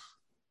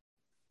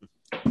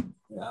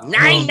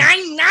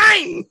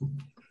 999.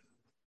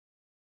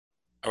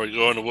 Are we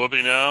going to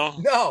Whoopi now?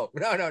 No.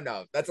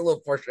 That's a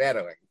little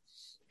foreshadowing.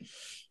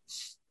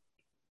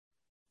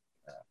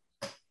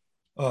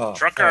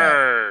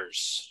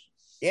 Truckers.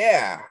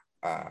 Yeah.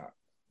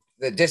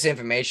 The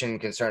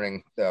disinformation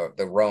concerning the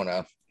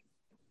Rona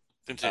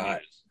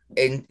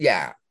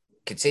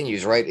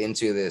continues right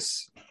into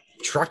this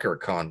trucker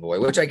convoy,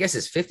 which I guess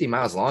is 50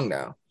 miles long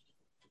now.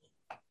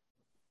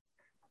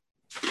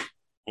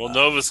 Well,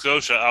 Nova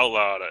Scotia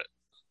outlawed it.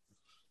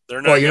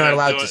 They're not. Well, you're not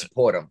allowed to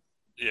support them.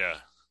 Yeah.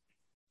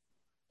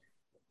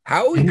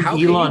 How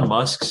Elon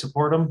Musk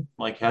support them?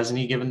 Like, hasn't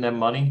he given them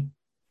money?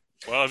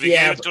 Well, if he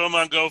gave it to him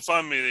on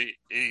GoFundMe,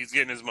 he's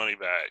getting his money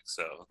back.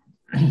 So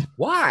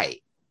why?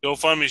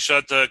 GoFundMe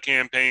shut the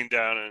campaign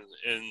down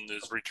and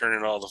is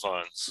returning all the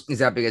funds. Is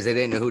that because they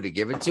didn't know who to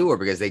give it to, or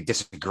because they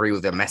disagree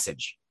with the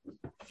message?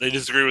 They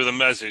disagree with the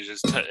message.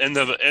 And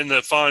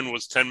the fund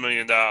was $10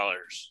 million. There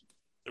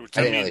were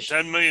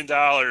 $10 million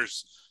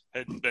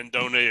had been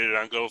donated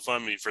on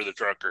GoFundMe for the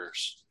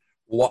truckers.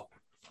 What?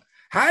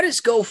 How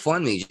does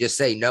GoFundMe just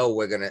say no?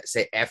 We're gonna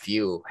say F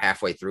you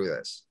halfway through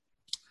this.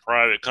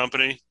 Private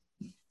company,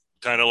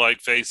 kind of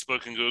like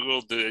Facebook and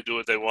Google. Do they do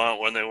what they want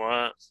when they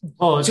want?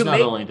 Well, it's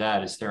not only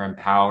that; it's they're in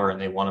power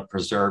and they want to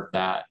preserve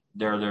that.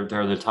 They're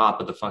the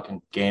top of the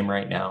fucking game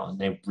right now, and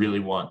they really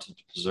want to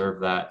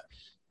preserve that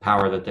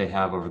power that they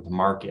have over the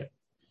market.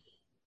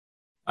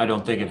 I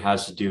don't think it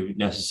has to do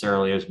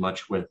necessarily as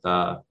much with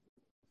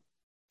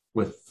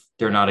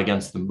they're not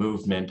against the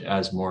movement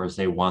as more as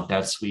they want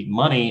that sweet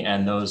money,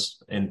 and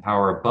those in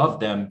power above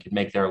them can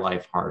make their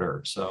life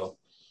harder. So,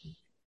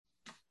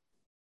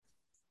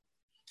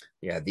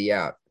 yeah,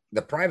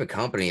 the private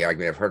company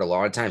argument I've heard a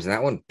lot of times, and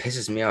that one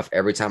pisses me off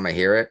every time I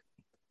hear it.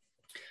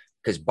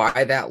 Because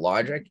by that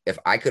logic, if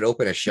I could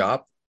open a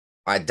shop,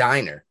 a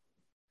diner,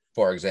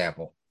 for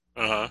example,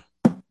 and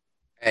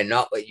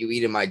not let you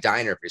eat in my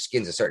diner if your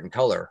skin's a certain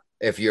color,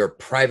 if your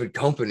private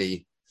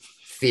company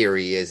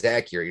theory is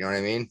accurate, you know what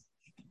I mean?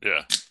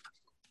 Yeah.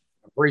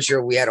 I'm pretty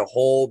sure we had a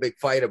whole big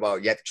fight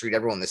about you have to treat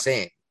everyone the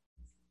same.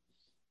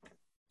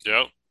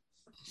 Yep.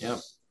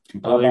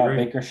 Completely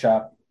agree. Baker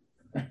shop.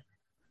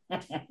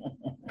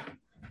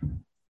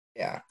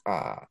 Yeah.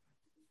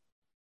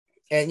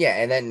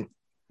 And then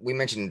we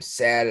mentioned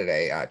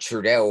Saturday,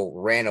 Trudeau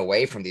ran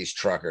away from these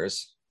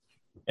truckers.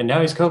 And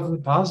now he's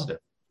COVID positive.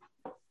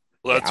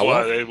 Well, that's Yeah,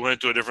 why they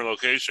went to a different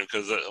location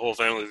because the whole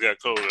family's got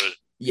COVID.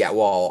 Yeah,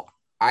 well,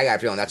 I got a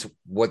feeling that's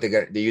what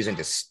they're using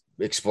to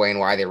explain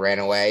why they ran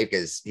away,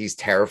 because he's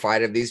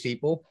terrified of these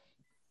people.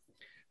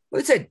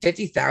 What said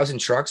 50,000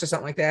 trucks or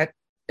something like that,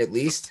 at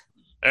least.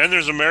 And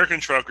there's American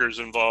truckers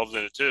involved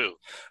in it too.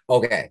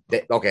 Okay,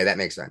 that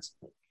makes sense.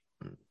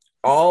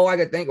 All I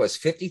could think was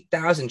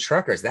 50,000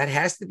 truckers. That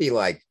has to be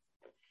like,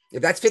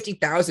 if that's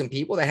 50,000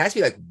 people, that has to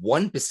be like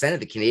 1% of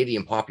the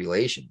Canadian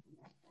population.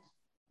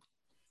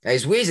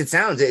 As weird as it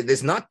sounds,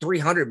 there's not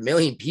 300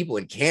 million people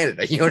in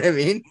Canada. You know what I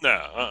mean?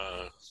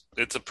 No,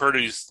 it's a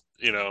pretty,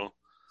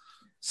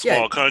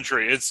 small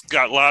country. It's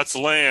got lots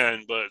of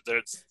land, but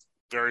it's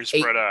very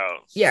spread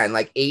out. Yeah, and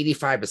like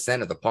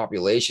 85% of the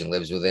population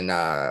lives within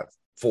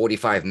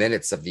 45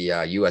 minutes of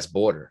the U.S.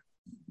 border.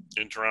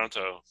 In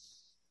Toronto.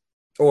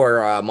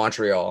 Or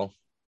Montreal.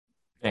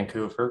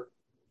 Vancouver.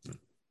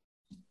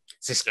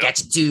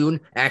 Saskatchewan.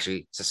 Yep.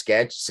 Actually,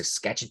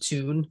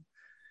 Saskatchewan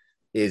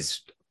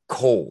is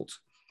cold.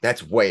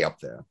 That's way up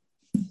there.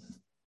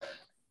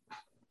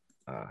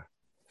 I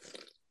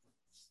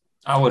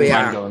wouldn't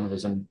mind going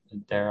visiting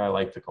there. I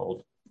like the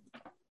cold.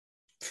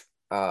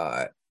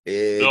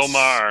 Bill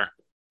Maher.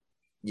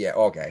 Yeah,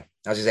 okay.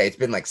 I was gonna say it's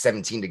been like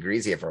 17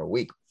 degrees here for a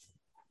week.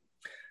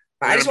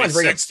 I just want to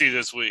bring 60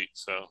 this week.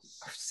 So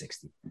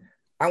 60.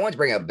 I want to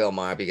bring up Bill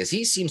Maher because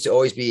he seems to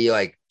always be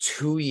like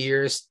 2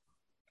 years,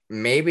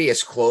 maybe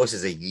as close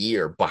as a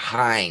year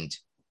behind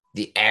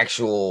the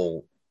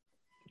actual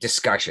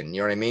discussion.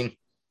 You know what I mean?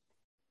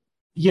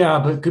 Yeah,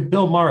 but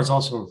Bill Maher is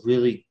also a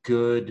really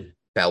good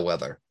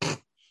bellwether.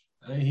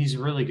 He's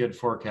a really good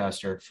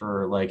forecaster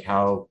for like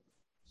how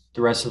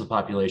the rest of the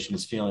population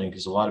is feeling,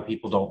 because a lot of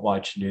people don't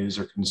watch news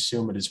or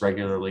consume it as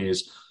regularly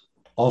as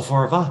all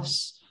four of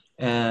us.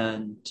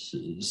 And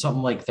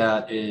something like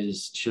that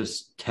is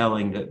just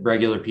telling that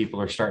regular people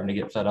are starting to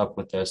get fed up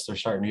with this. They're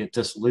starting to get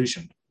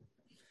disillusioned.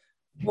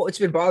 Well, it's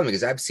been bothering me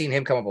because I've seen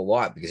him come up a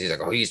lot because he's like,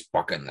 oh, he's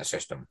fucking the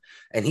system.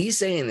 And he's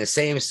saying the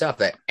same stuff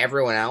that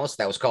everyone else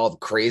that was called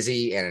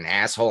crazy and an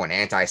asshole and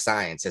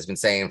anti-science has been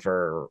saying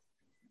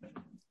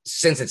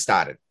since it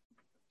started.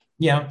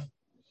 Yeah.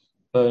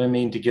 But I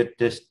mean, to get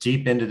this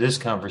deep into this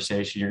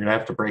conversation, you're going to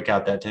have to break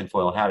out that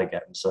tinfoil hat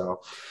again.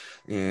 So,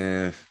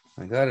 yeah,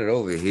 I got it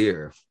over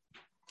here.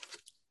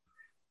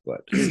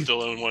 But it's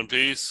still in one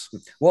piece.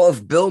 Well,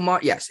 if Bill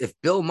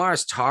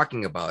Maher's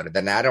talking about it,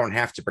 then I don't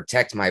have to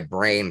protect my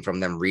brain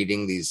from them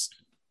reading these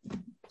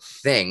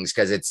things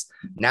because it's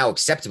now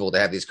acceptable to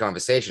have these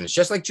conversations.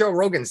 Just like Joe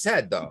Rogan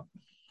said, though.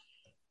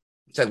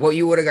 It's like what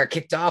you would have got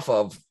kicked off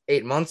of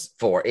 8 months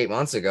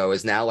ago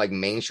is now like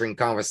mainstream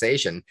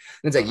conversation. And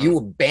it's like you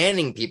were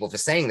banning people for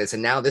saying this,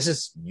 and now this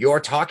is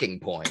your talking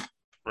point.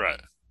 Right.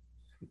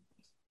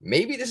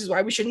 Maybe this is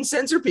why we shouldn't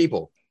censor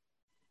people.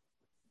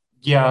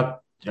 Yeah,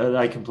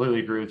 I completely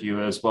agree with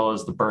you, as well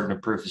as the burden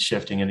of proof is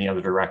shifting in the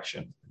other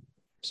direction.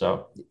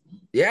 So,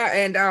 yeah.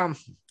 And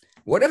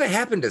whatever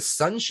happened to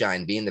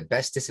sunshine being the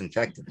best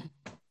disinfectant?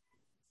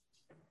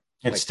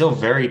 It's still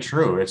very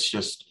true. It's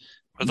just,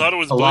 I thought it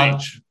was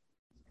bleach.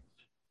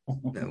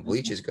 No,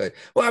 bleach is good.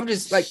 Well, I'm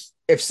just like,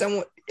 if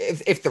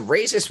the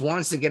racist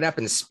wants to get up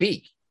and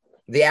speak,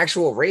 the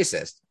actual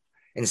racist,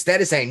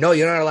 instead of saying, no,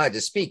 you're not allowed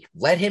to speak,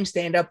 let him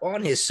stand up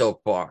on his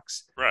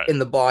soapbox in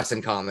the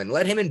Boston Common.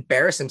 Let him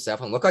embarrass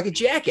himself and look like a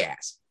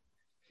jackass.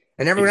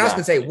 And everyone else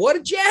can say, what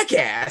a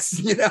jackass,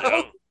 you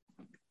know?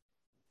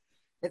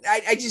 Yeah.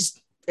 I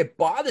just, it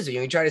bothers me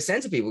when you try to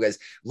censor people, because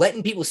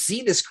letting people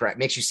see this crap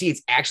makes you see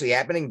it's actually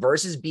happening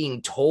versus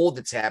being told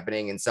it's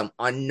happening in some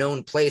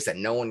unknown place that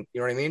no one,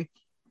 you know what I mean?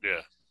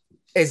 Yeah.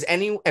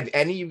 Have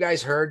any of you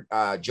guys heard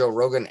Joe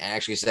Rogan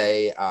actually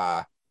say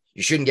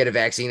you shouldn't get a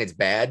vaccine, it's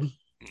bad?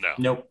 No.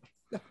 Nope.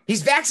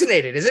 He's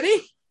vaccinated, isn't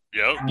he?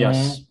 Yep.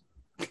 Yes.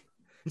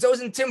 And so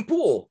isn't Tim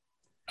Pool.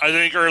 I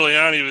think early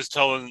on he was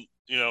telling,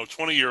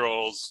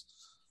 20-year-olds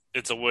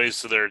it's a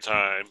waste of their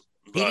time.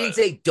 He didn't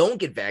say don't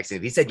get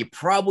vaccinated. He said you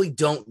probably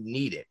don't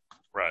need it.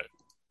 Right.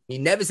 He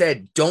never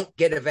said don't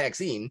get a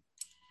vaccine.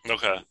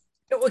 Okay.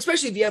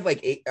 Especially if you have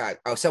like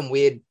some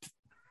weird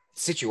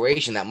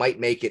situation that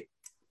might make it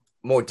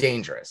more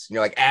dangerous,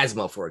 like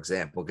asthma, for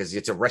example, because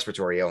it's a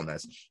respiratory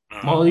illness.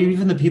 Well,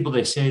 even the people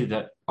they say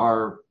that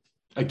are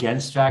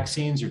against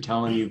vaccines are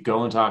telling you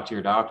go and talk to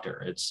your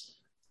doctor. It's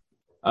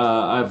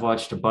I've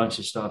watched a bunch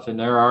of stuff, and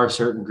there are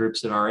certain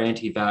groups that are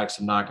anti-vax.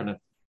 I'm not going to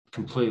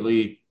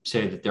completely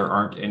say that there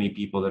aren't any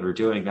people that are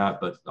doing that,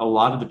 but a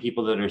lot of the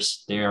people that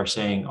are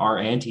saying are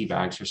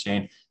anti-vax are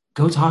saying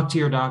go talk to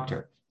your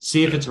doctor,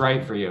 see if it's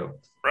right for you.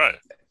 Right.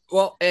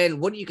 Well, and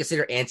what do you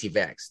consider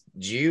anti-vax?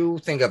 Do you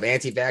think of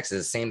anti-vax as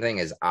the same thing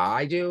as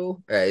I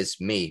do?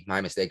 It's my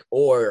mistake,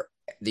 or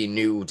the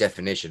new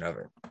definition of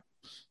it?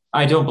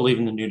 I don't believe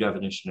in the new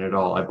definition at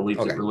all. I believe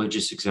that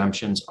religious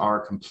exemptions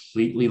are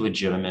completely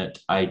legitimate.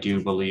 I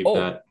do believe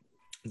that.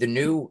 The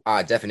new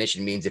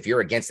definition means if you're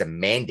against a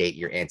mandate,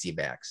 you're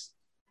anti-vax.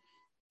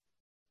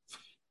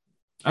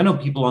 I know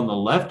people on the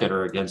left that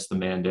are against the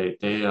mandate.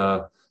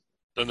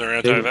 Then they're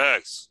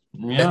anti-vax.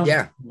 Yeah,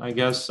 Yeah. I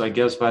guess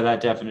by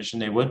that definition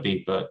they would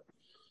be, but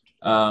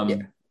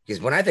Yeah.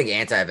 Because when I think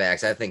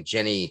anti-vax, I think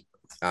Jenny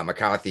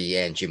McCarthy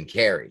and Jim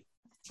Carrey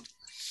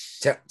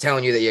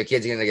telling you that your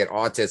kid's going to get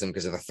autism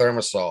because of the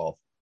thimerosal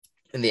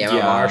in the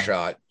MMR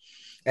shot.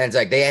 And it's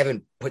like they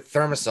haven't put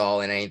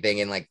thimerosal in anything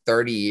in like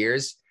 30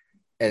 years.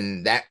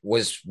 And that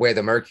was where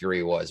the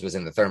mercury was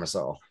in the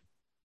thimerosal.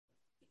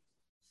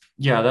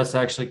 Yeah, that's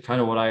actually kind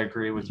of what I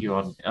agree with you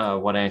on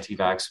what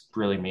anti-vax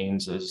really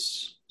means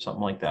is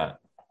something like that.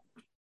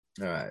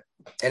 All right.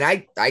 And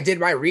I did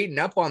my reading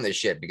up on this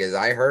shit because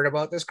I heard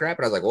about this crap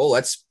and I was like, well,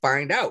 let's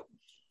find out.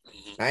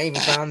 I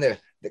even found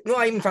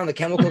the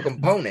chemical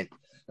component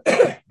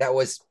that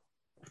was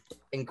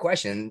in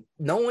question.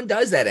 No one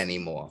does that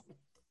anymore.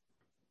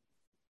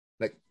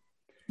 Like,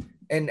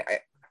 and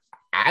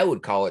I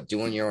would call it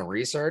doing your own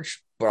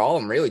research, but all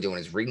I'm really doing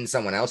is reading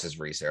someone else's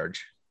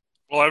research.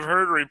 Well, I've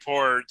heard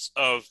reports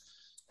of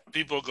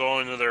people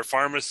going to their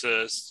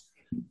pharmacist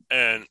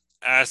and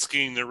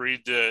asking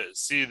to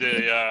see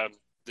the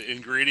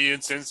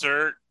ingredients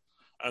insert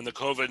on the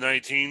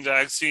COVID-19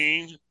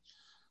 vaccine,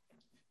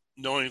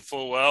 knowing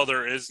full well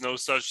there is no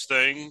such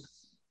thing.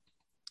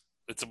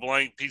 It's a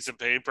blank piece of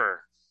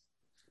paper.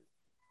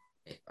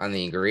 On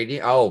the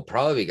ingredient? Oh,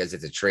 probably because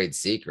it's a trade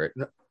secret.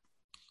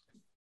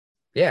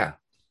 Yeah.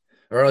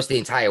 Or else the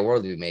entire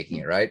world would be making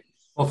it, right?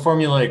 Well,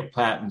 formulaic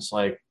patents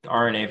like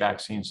RNA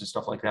vaccines and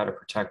stuff like that are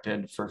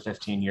protected for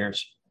 15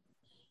 years.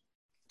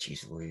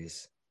 Jeez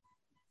Louise.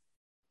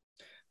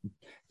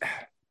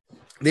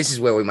 This is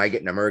where we might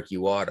get into murky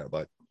water,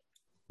 but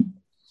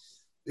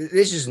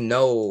there's just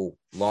no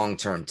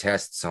long-term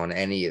tests on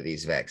any of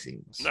these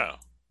vaccines. No.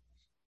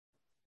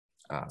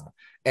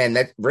 And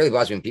that really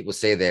bothers me when people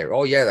say that,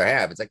 oh, yeah, they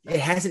have. It's like, it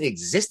hasn't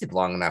existed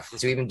long enough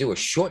to even do a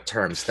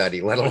short-term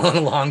study, let alone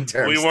a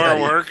long-term We study.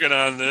 weren't working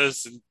on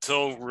this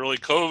until really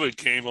COVID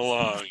came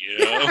along, you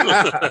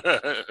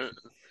know?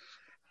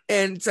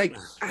 And it's like,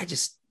 I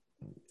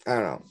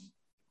don't know.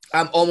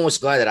 I'm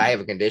almost glad that I have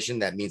a condition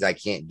that means I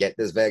can't get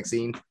this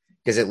vaccine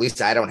because at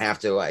least I don't have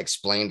to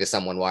explain to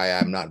someone why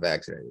I'm not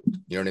vaccinated.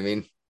 You know what I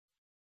mean?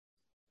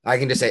 I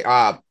can just say,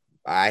 I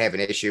have an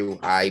issue.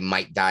 I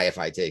might die if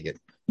I take it.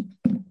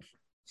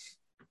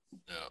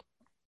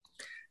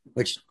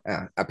 Which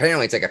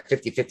apparently it's like a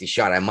 50-50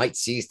 shot. I might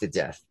seize to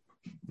death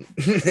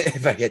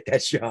if I get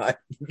that shot.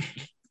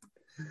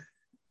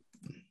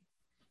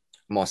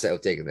 I'm all set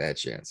with taking that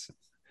chance.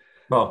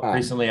 Well,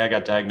 recently I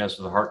got diagnosed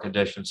with a heart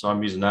condition, so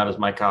I'm using that as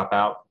my cop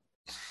out.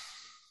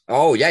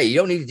 Oh, yeah. You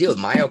don't need to deal with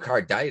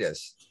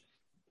myocarditis.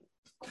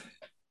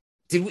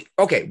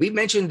 We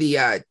mentioned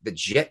the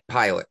jet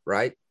pilot,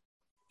 right?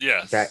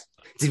 Yes.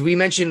 Did we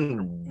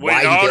mention we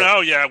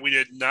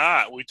did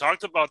not. We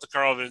talked about the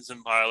Carl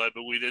Vinson pilot,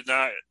 but we did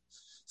not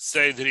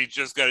say that he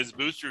just got his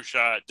booster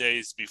shot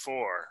days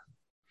before.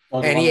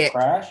 Oh, and he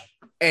crashed?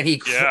 And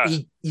he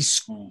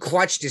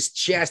clutched his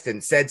chest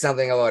and said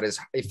something about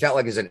it felt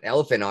like there's an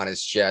elephant on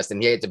his chest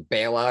and he had to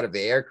bail out of the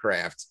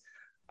aircraft.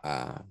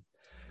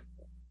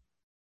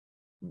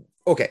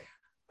 Okay.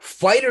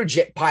 Fighter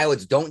jet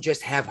pilots don't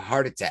just have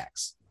heart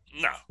attacks.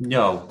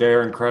 No,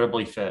 they're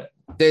incredibly fit.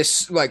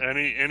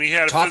 And he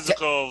had a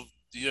physical,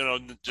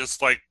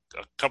 just like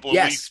a couple of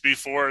weeks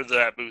before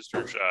that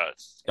booster shot.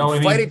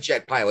 Fighter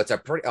jet pilots are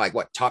pretty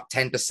top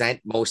 10%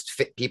 most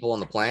fit people on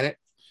the planet.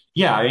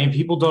 Yeah, I mean,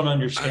 people don't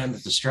understand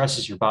the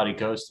stresses your body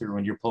goes through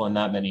when you're pulling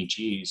that many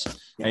G's.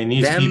 I mean,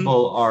 these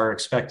people are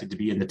expected to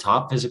be in the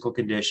top physical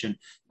condition.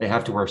 They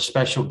have to wear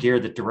special gear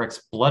that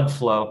directs blood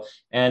flow,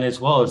 and as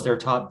well as their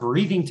top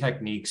breathing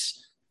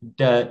techniques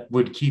that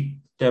would keep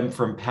them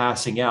from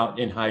passing out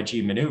in high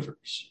G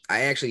maneuvers.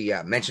 I actually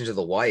mentioned to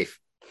the wife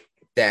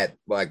that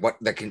what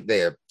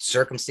the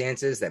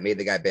circumstances that made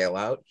the guy bail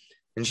out,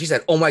 and she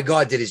said, "Oh my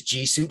God, did his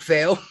G suit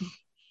fail?"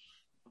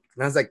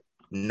 And I was like,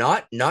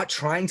 Not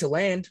trying to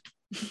land,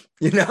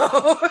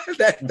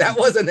 that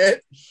wasn't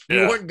it.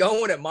 You weren't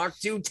going at Mach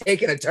 2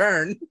 taking a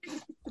turn.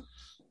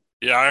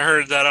 Yeah, I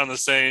heard that on the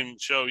same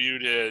show you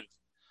did,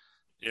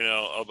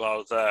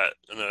 about that.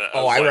 And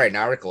I write an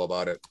article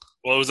about it.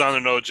 Well, it was on the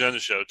No Agenda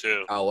show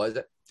too. Oh, was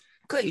it?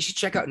 Good. You should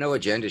check out No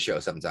Agenda show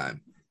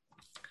sometime.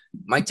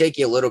 Might take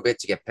you a little bit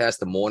to get past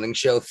the morning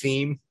show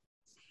theme,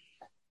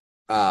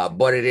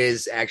 but it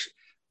is actually.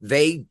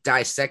 They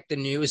dissect the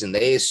news and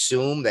they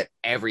assume that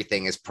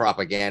everything is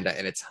propaganda,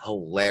 and it's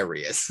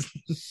hilarious.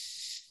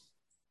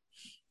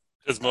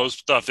 Because most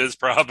stuff is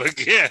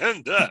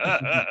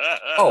propaganda.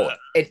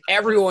 And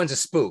everyone's a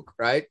spook,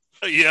 right?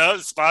 Yeah,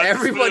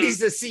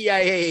 everybody's a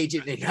CIA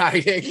agent in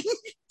hiding.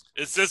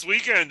 It's this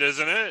weekend,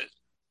 isn't it?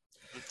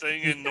 The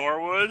thing in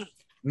Norwood.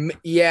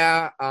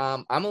 Yeah,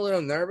 I'm a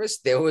little nervous.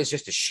 There was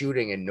just a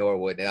shooting in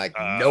Norwood, and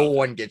no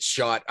one gets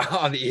shot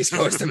on the East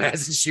Coast of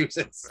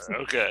Massachusetts.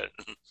 Okay.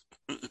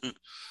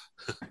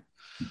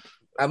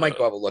 I might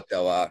go have a look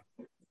though.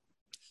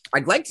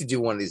 I'd like to do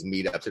one of these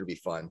meetups. It'd be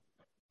fun.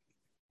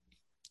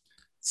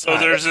 So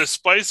there's a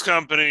spice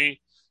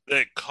company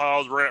that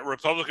called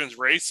Republicans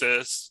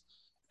racist,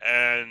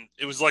 and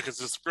it was like a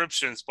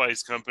subscription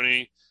spice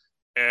company.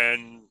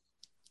 And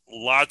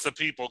lots of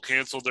people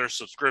canceled their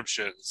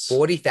subscriptions.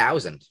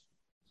 40,000.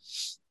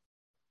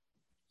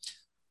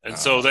 And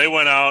so they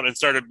went out and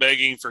started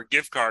begging for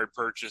gift card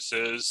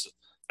purchases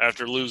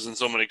after losing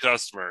so many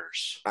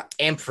customers.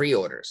 And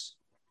pre-orders.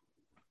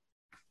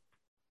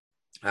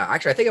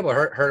 Actually, I think I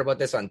heard about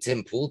this on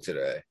Tim Pool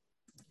today.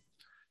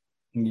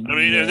 I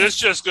mean, and this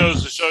just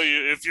goes to show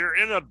you, if you're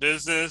in a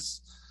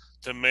business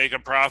to make a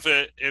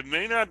profit, it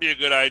may not be a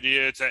good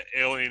idea to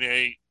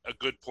alienate a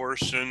good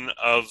portion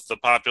of the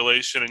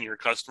population in your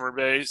customer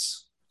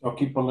base. Or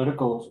keep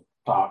political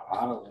talk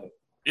out of it.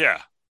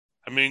 Yeah.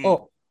 I mean...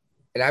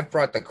 And I've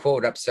brought the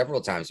quote up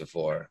several times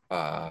before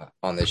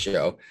on this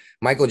show.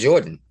 Michael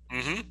Jordan.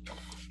 Mm-hmm.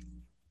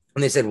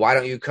 And they said, why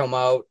don't you come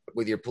out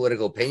with your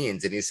political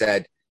opinions? And he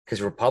said,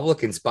 because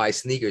Republicans buy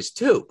sneakers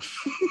too.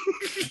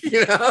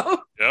 You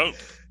know? Yep.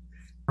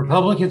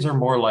 Republicans are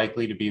more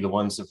likely to be the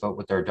ones that vote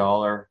with their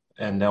dollar,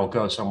 and they'll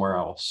go somewhere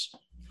else.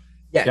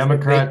 Yes,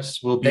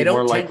 Democrats will be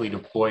more likely to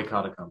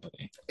boycott a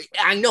company.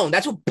 I know.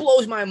 That's what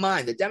blows my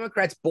mind. The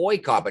Democrats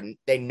boycott, but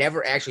they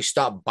never actually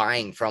stop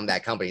buying from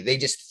that company. They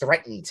just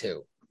threaten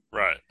to.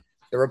 Right.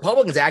 The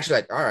Republicans actually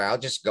like, all right, I'll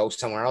just go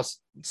somewhere else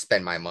and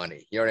spend my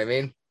money. You know what I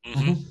mean?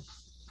 Mm-hmm.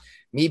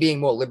 Me being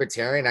more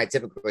libertarian, I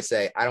typically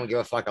say, I don't give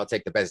a fuck. I'll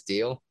take the best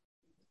deal.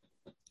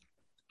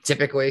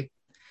 Typically.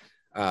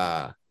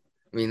 I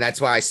mean,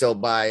 that's why I still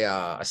buy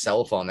a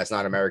cell phone that's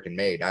not American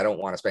made. I don't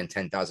want to spend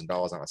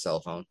 $10,000 on a cell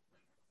phone.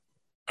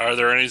 Are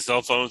there any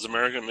cell phones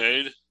American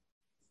made?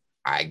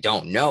 I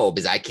don't know,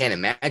 because I can't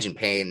imagine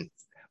paying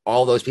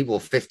all those people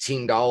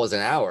 $15 an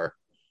hour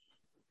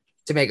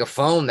to make a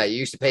phone that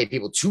used to pay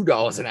people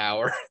 $2 an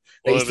hour.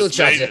 They still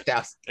charge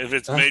 $1,000. If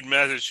it's made in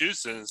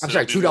Massachusetts, I'm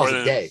sorry,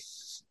 $2 a day.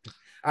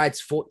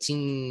 It's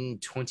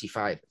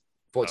 $14.25.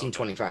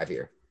 $14.25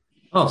 here.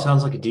 Oh,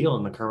 sounds like a deal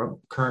in the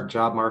current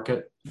job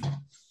market.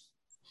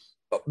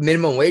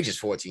 Minimum wage is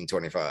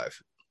 $14.25.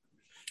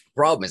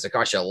 Problem is, it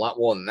costs you a lot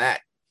more than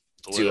that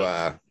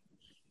to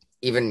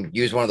even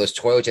use one of those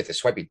toilets you have to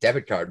swipe your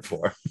debit card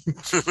for.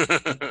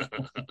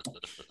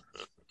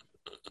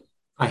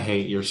 I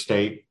hate your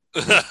state.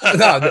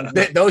 No,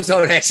 those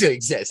don't actually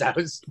exist.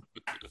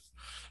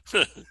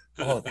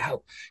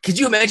 Could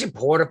you imagine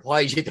porta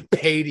potties you have to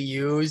pay to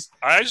use?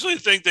 I actually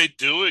think they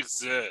do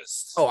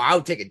exist. Oh, I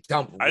would take a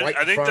dump.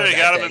 I think they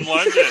got them in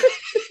London.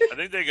 I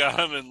think they got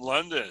them in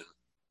London.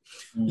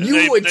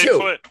 You would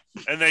too.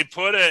 They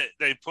put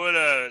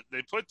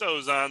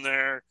those on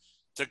there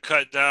to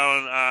cut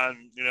down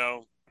on,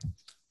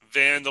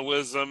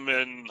 vandalism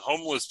and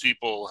homeless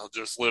people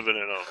just living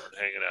in them and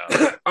hanging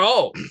out.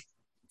 Oh,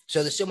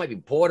 so there still might be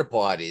porta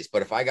potties,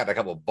 but if I got a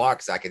couple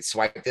bucks, I could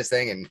swipe this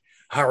thing and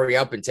hurry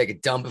up and take a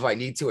dump if I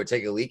need to, or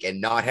take a leak and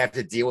not have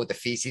to deal with the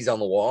feces on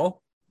the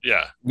wall.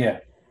 Yeah. Yeah.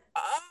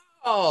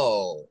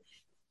 Oh,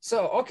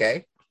 so,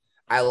 okay.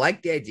 I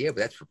like the idea, but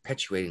that's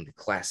perpetuating the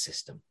class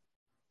system.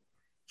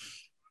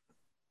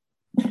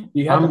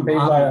 You have to pay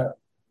by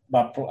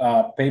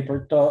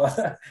paper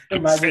to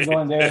imagine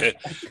going there.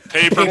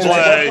 Paper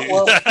play.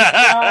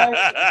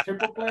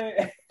 Triple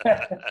play.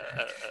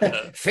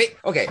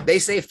 Okay, they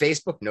say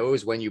Facebook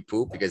knows when you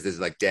poop because there's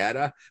like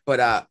data,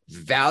 but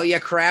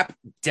Valia Crap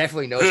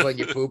definitely knows when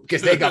you poop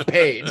because they got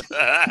paid.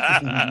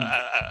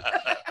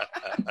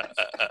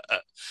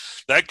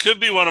 That could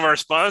be one of our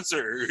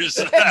sponsors.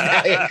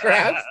 Valia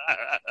Crap.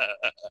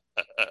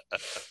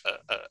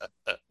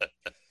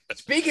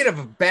 Speaking of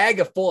a bag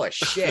of full of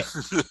shit,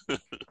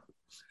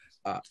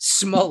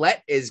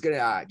 Smollett is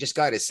gonna just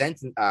got his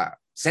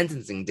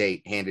sentencing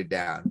date handed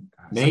down.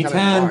 May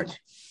 10th.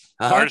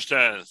 March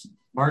 10th.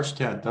 March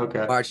 10th.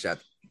 Okay. March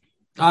 10th.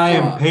 I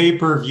am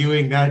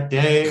pay-per-viewing that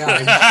day.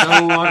 I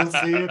so want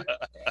to see it.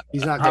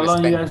 He's not. How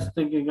long do you guys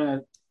think you're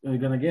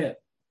gonna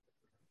get?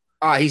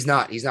 He's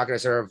not. He's not gonna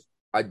serve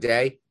a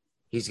day.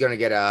 He's gonna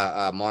get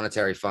a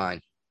monetary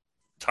fine.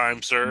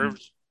 Time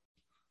served.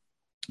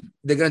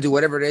 They're gonna do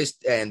whatever it is,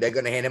 and they're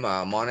gonna hand him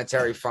a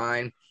monetary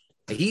fine.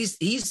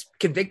 He's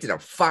convicted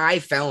of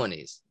 5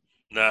 felonies.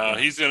 No,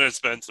 he's gonna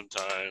spend some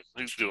time.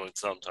 He's doing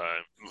some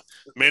time.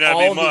 May not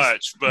be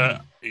much,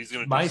 but he's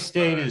gonna. My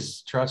state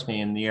is, trust me,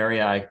 in the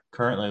area I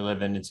currently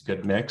live in, it's a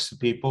good mix of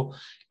people,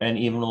 and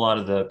even a lot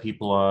of the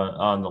people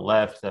on the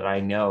left that I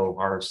know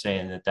are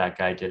saying that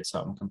guy did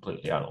something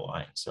completely out of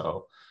line.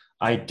 So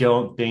I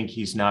don't think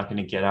he's not going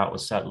to get out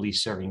with at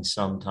least serving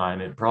some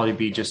time. It'd probably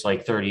be just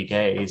like 30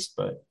 days,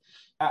 but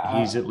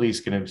he's at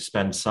least going to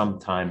spend some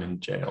time in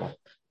jail.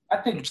 I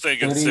think I'm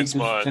thinking 6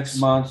 months. 6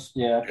 months.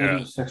 Yeah, I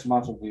think 6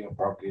 months would be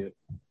appropriate.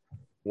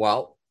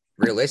 Well,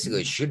 realistically,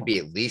 it should be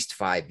at least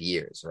 5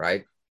 years,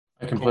 right?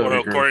 I completely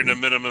agree. According to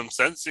minimum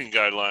sentencing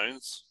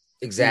guidelines.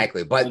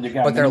 Exactly, but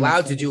they're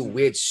allowed to do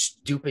weird,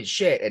 stupid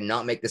shit and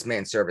not make this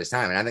man serve his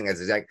time. And I think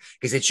that's exactly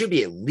because it should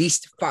be at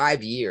least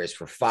 5 years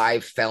for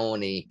 5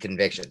 felony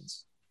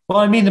convictions. Well,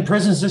 I mean, the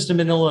prison system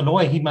in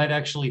Illinois, he might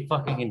actually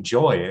fucking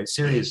enjoy it.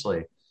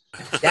 Seriously.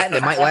 That they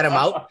might let him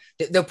out.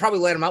 They'll probably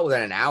let him out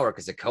within an hour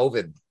because of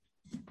COVID.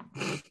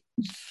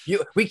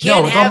 We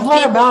can't have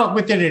let him out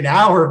within an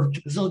hour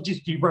because he'll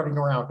just be running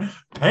around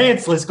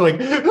pantsless going,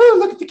 oh,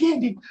 look at the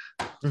candy.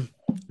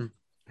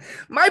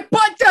 My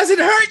butt doesn't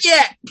hurt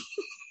yet.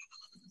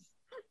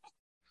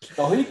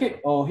 So he could.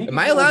 Oh, he. Am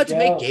I allowed to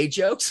make gay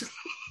jokes?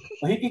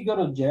 He could go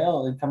to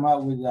jail and come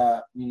out with,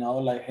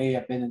 like, hey,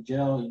 I've been in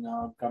jail.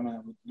 I'm coming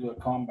and do a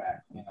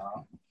comeback. Like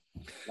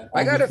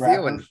I got a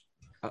feeling. rappers.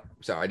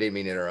 Sorry, I didn't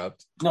mean to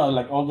interrupt. No,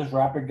 like all this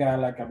rapper got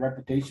like a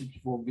reputation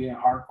for being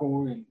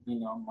hardcore, and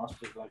must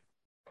have like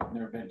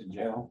never been to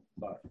jail.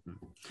 But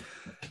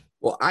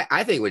Well,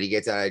 I think when he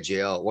gets out of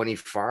jail, when he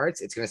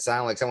farts, it's gonna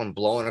sound like someone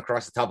blowing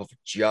across the top of a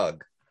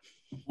jug.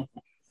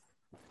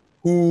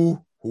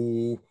 Hoo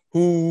hoo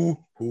hoo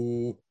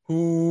hoo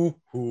hoo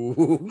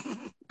hoo.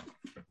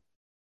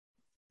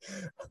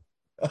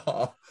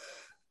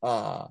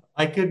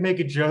 I could make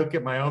a joke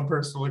at my own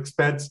personal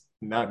expense.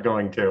 Not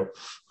going to.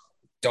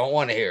 Don't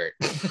want to hear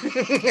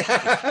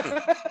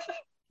it.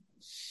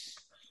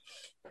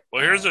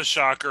 Well, here's a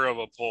shocker of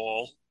a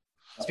poll.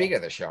 Speaking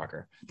of the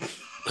shocker,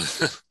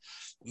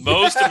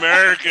 most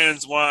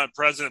Americans want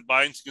President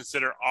Biden to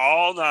consider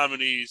all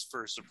nominees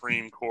for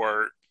Supreme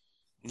Court,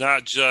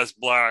 not just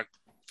black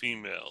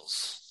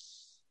females.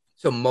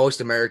 so most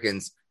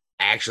Americans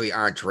actually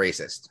aren't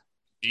racist.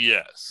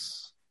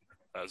 Yes,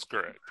 that's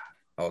correct.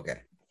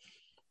 Okay.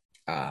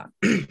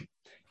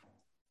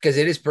 Because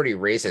it is pretty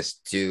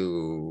racist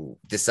to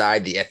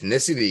decide the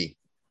ethnicity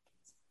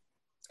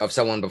of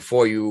someone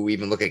before you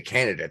even look at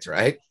candidates,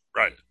 right?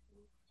 Right.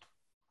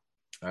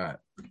 All right.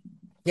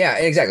 Yeah,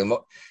 exactly.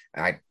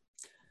 I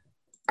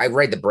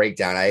read the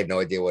breakdown. I have no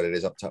idea what it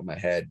is up top of my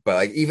head, but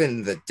like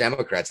even the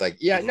Democrats, like,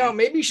 yeah, no,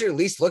 maybe you should at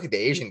least look at the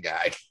Asian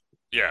guy,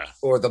 Yeah.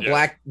 or the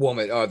black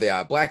woman, or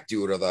the black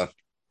dude, or the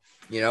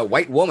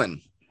white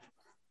woman.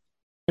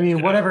 I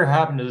mean, whatever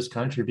happened to this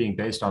country being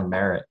based on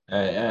merit?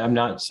 I'm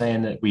not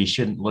saying that we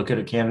shouldn't look at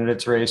a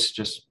candidate's race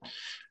just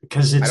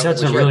because it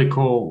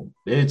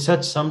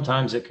sets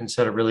sometimes it can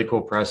set a really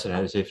cool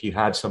precedent if you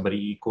had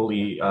somebody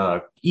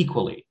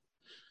equally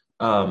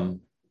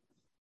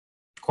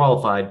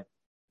qualified.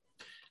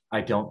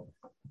 I don't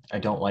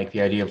like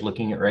the idea of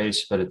looking at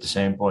race, but at the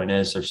same point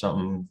there's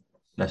something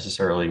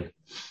necessarily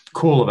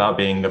cool about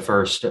being the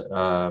first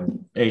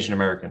Asian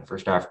American,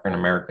 first African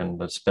American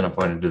that's been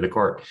appointed to the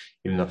court,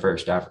 even though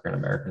first African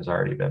American's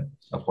already been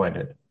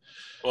appointed.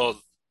 Well,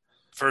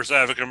 first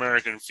African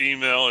American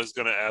female is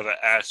going to have an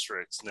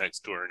asterisk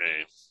next to her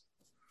name.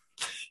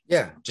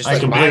 Yeah, just I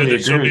like completely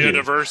agree She'll with be a you.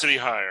 diversity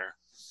hire.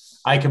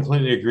 I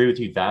completely agree with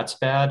you. That's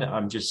bad.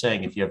 I'm just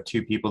saying if you have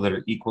two people that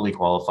are equally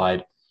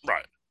qualified,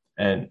 Right.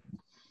 and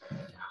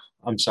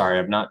I'm sorry,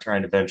 I'm not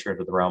trying to venture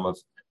into the realm of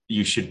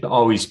you should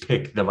always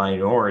pick the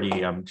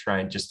minority. I'm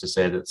trying just to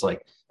say that it's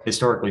like,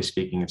 historically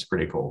speaking, it's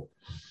pretty cool.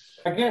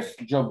 I guess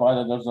Joe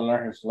Biden doesn't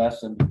learn his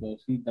lesson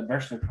because he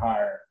diversity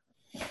hire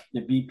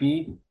the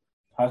VP.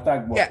 How's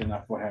that working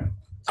out for him?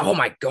 Oh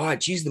my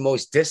God, she's the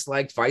most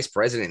disliked vice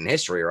president in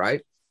history,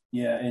 right?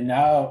 Yeah, and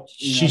now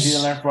he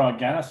learned from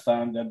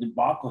Afghanistan, the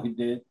debacle he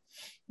did.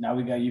 Now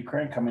we got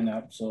Ukraine coming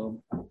up,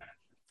 so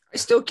I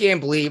still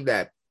can't believe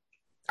that.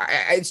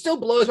 It still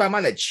blows my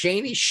mind that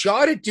Cheney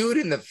shot a dude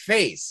in the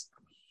face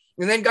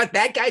and then got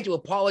that guy to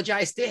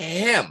apologize to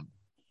him.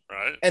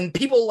 Right. And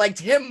people liked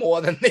him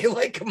more than they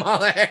like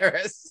Kamala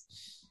Harris.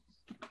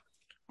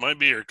 Might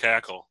be her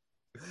cackle.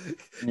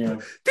 yeah.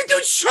 The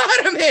dude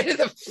shot him in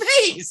the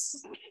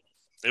face.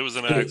 It was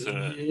an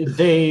accident.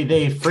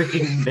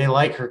 They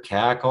like her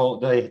cackle.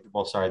 They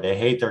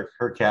hate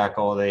her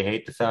cackle. They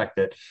hate the fact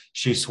that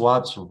she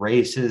swaps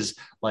races,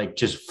 like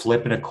just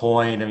flipping a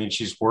coin. I mean,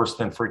 she's worse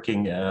than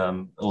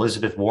freaking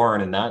Elizabeth Warren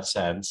in that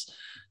sense.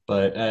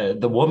 But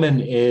the woman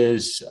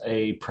is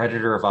a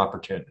predator of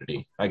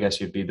opportunity, I guess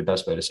would be the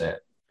best way to say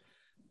it.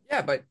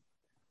 Yeah, but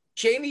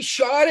Cheney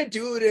shot a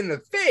dude in the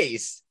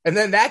face, and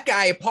then that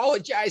guy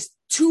apologized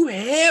to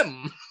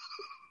him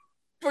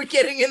for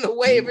getting in the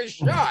way of a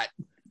shot.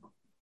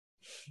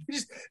 It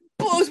just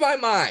blows my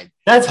mind.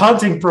 That's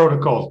hunting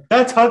protocol.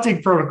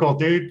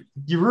 Dude.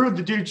 You ruined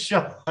the dude's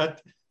shot.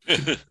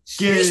 You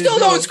still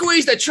don't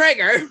squeeze the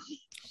trigger.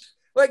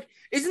 Like,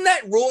 isn't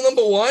that rule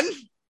number one?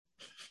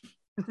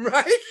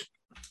 Right?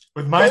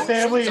 With my Don't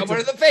family, shoot someone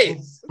in the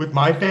face. With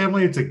my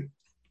family, it's a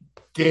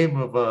game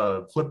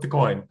of flip the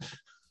coin.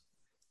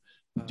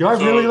 Do I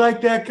really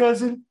like that,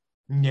 cousin?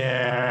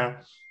 Yeah.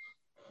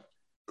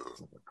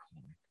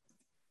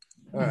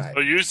 All right. So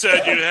you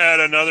said you had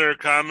another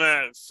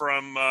comment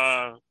from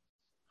The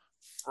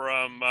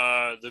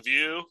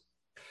View?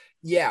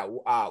 Yeah,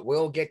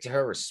 we'll get to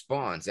her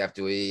response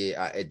after we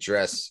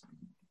address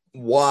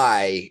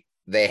why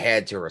they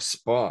had to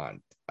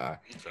respond. Okay.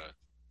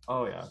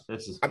 Oh yeah,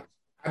 this is.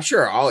 I'm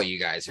sure all of you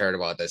guys heard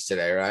about this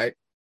today, right?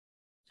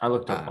 I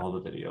looked up all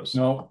the videos.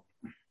 No.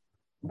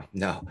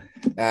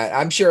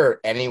 I'm sure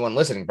anyone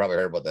listening probably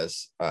heard about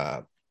this.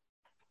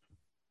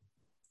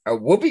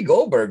 Whoopi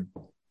Goldberg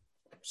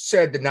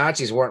said the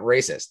Nazis weren't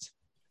racist.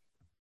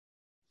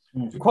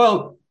 To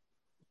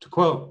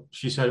quote,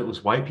 she said it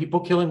was white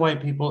people killing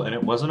white people, and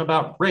it wasn't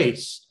about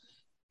race.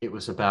 It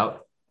was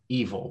about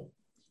evil.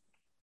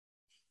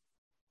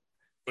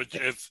 But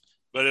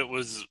it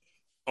was.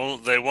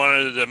 They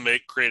wanted to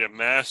create a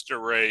master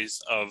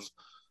race of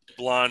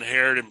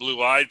blonde-haired and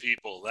blue-eyed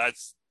people.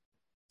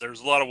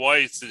 There's a lot of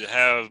whites that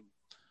have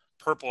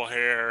purple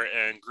hair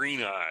and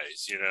green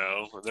eyes.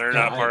 They're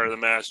not part of the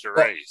master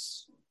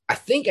race. I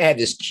think I have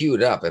this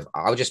queued up. If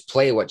I'll just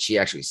play what she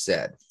actually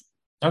said.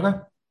 Okay.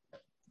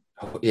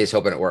 He's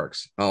hoping it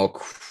works. Oh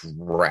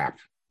crap!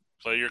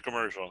 Play your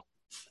commercial.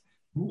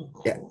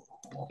 Yeah.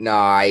 No,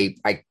 I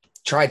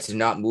tried to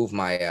not move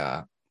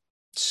my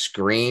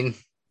screen,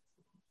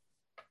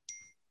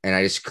 and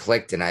I just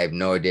clicked, and I have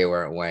no idea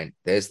where it went.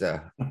 There's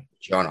the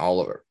John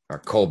Oliver or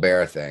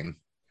Colbert thing.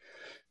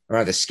 I'm gonna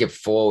have to skip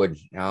forward.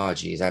 Oh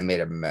geez, I made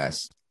a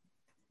mess.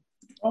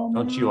 Oh,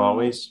 Don't you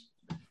always?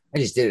 I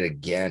just did it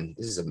again.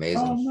 This is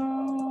amazing.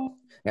 Oh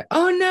no!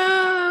 Oh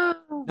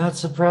no! Not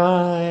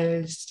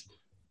surprised.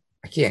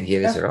 I can't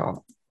hear this at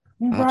all.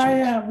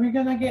 Brian, we're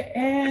gonna get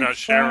in. You're not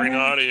sharing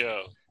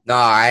audio. No,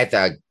 I had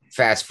to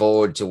fast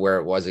forward to where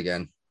it was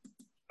again.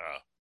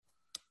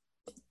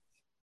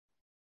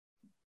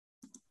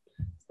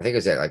 I think it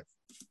was at like.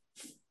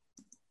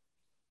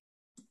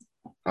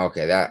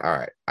 Okay, that all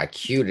right. I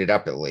queued it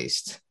up at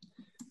least.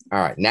 All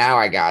right, now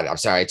I got it. I'm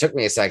sorry, it took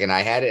me a second.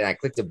 I had it and I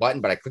clicked the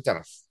button, but I clicked on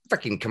a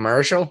freaking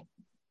commercial,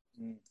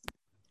 and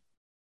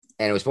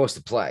it was supposed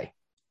to play.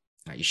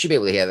 Right, you should be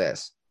able to hear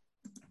this.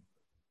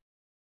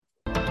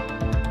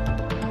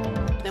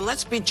 And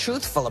let's be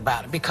truthful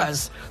about it,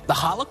 because the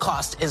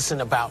Holocaust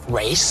isn't about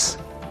race.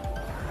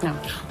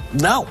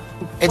 No,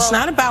 it's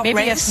not about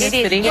race.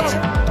 Ethnicity.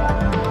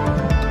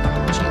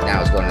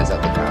 Now it's going to this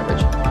other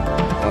garbage.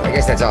 Well, I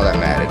guess that's all that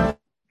mattered.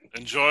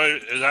 And Joy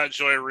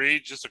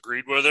Reid just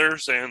agreed with her,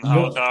 saying the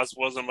Holocaust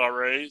wasn't about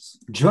race?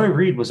 Joy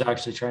Reid was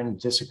actually trying to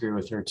disagree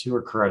with her, to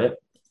her credit.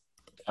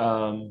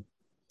 Or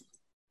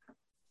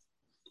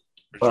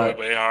Joy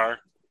Behar,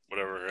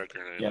 whatever her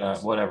name is. Yeah,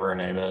 whatever her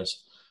name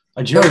is.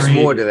 There's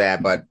more to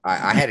that, but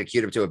I had it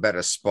queued up to a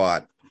better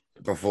spot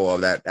before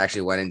that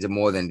actually went into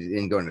more than it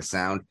didn't go into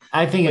sound.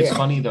 I think it's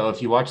funny, though.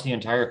 If you watch the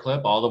entire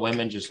clip, all the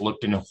women just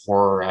looked in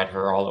horror at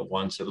her all at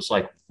once. It was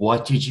like,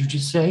 what did you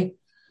just say?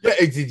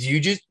 Did you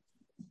just...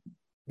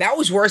 That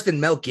was worse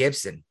than Mel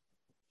Gibson.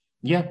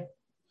 Yeah.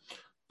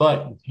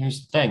 But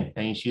here's the thing. I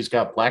mean, she's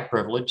got black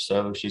privilege,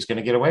 so she's going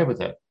to get away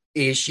with it.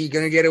 Is she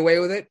going to get away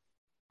with it?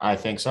 I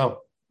think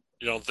so.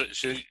 You don't think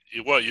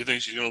you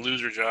think she's going to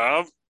lose her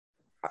job?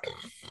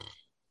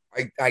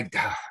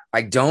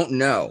 I don't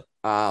know.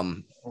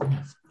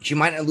 She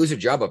might not lose her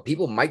job, but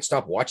people might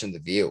stop watching The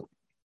View.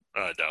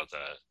 I doubt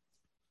that.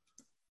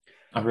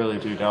 I really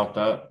do doubt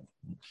that.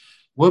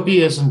 Whoopi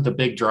isn't the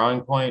big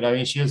drawing point. I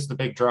mean, she is the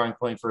big drawing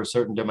point for a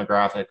certain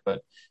demographic,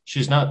 but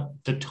she's not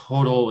the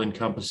total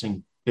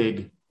encompassing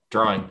big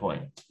drawing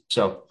point.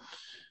 So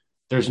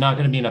there's not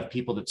going to be enough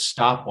people that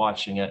stop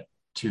watching it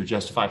to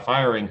justify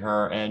firing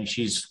her. And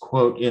she's,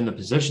 quote, in the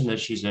position that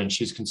she's in,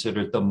 she's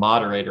considered the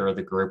moderator of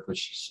the group,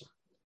 which is a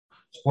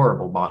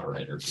horrible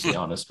moderator, to be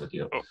honest with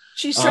you.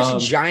 She's such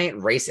a giant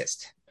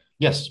racist.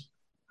 Yes,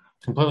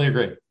 completely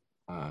agree.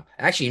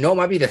 Actually, you know what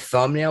might be the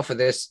thumbnail for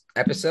this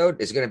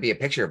episode? Is going to be a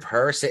picture of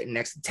her sitting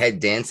next to Ted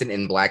Danson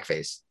in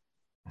blackface.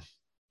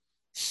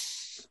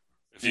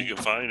 If you can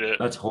find it.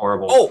 That's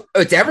horrible. Oh,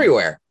 it's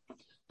everywhere.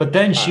 But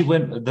then she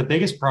went, the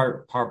biggest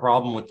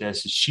problem with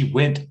this is she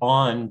went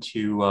on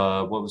to,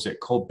 what was it,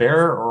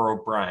 Colbert or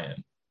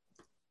O'Brien?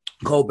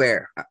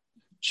 Colbert.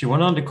 She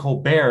went on to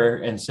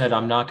Colbert and said,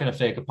 I'm not going to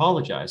fake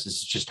apologize. This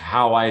is just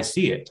how I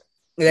see it.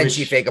 And then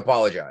she fake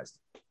apologized.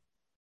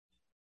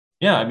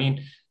 Yeah, I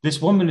mean, this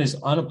woman is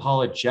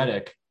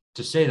unapologetic,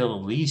 to say the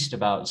least,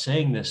 about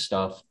saying this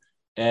stuff.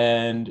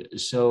 And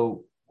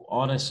so,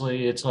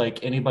 honestly, it's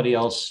like anybody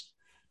else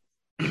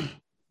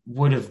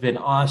would have been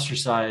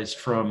ostracized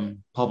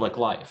from public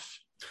life.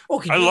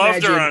 Oh, I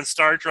loved her on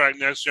Star Trek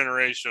Next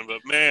Generation,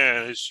 but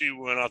man, she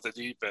went off the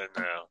deep end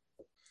now.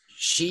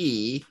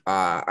 She,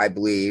 I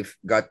believe,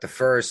 got the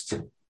first,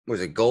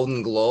 was it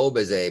Golden Globe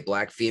as a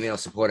black female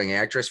supporting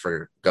actress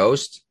for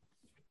Ghost?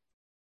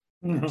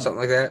 Something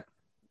like that.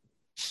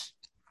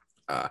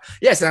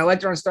 Yes, and I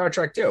liked her on Star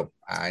Trek too.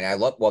 I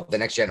love the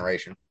Next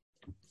Generation.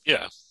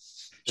 Yeah,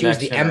 she was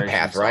the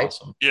empath, right?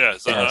 Awesome.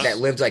 Yes, that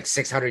lived like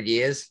 600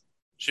 years.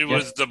 She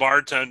was the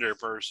bartender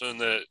person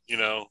that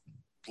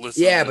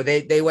listened. Yeah, but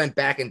they went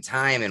back in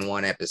time in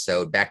one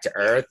episode, back to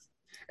Earth,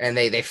 and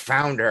they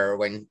found her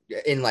when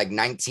in like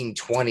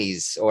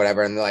 1920s or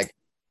whatever, and they're like,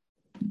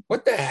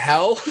 "What the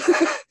hell?"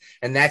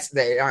 And I don't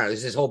know.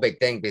 There's this whole big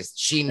thing because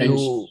she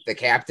knew the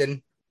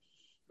captain.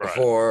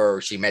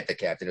 Before she met the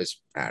captain, it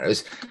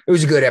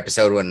was a good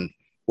episode when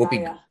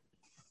Whoopi. Gaia.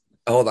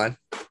 Hold on,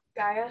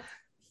 Gaia.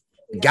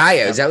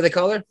 Gaia, is that what they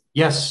call her?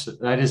 Yes,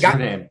 that is her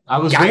name. I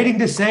was waiting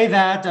to say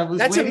that.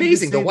 That's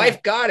amazing. The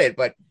wife got it,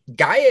 but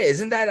Gaia,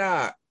 isn't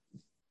that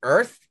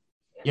Earth?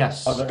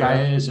 Yes,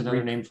 Gaia is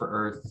another name for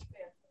Earth.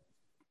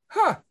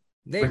 Huh?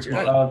 Nature.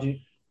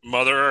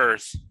 Mother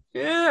Earth.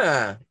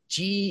 Yeah,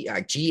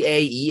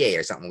 Gaea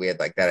or something weird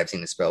like that. I've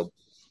seen it spelled.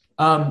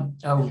 One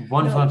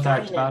fun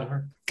fact about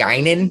her.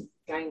 Guinan.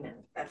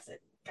 That's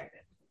it. Guinan.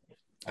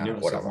 I knew it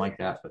was something like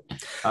that, but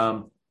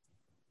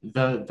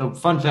The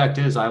fun fact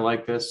is I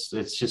like this.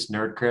 It's just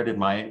nerd cred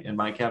in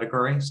my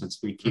category, since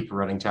we keep a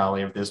running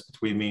tally of this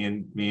between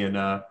me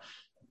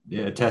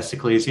and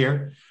Testicles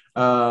here.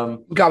 You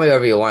call me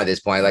whatever you want at this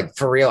point. Like,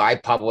 for real, I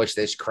publish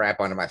this crap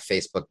onto my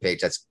Facebook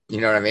page. That's,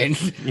 you know what I mean?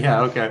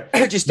 Yeah, okay.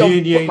 Just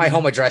don't put my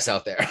home address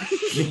out there.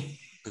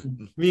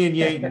 Me and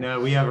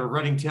Yaten, we have a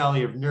running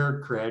tally of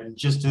nerd cred.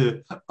 Just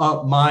to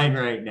up mine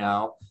right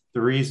now,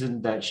 the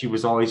reason that she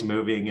was always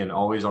moving and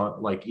always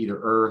on like either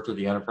Earth or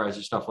the Enterprise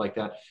or stuff like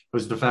that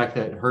was the fact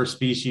that her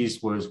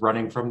species was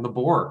running from the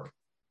Borg.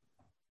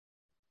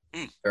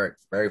 Very,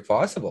 very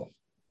possible.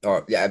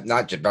 Or, yeah,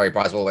 not just very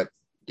possible, but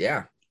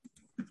yeah.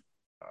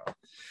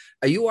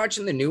 Are you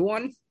watching the new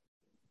one?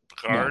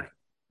 Picard?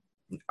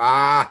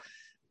 I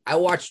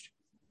watched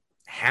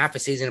half a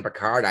season of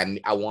Picard.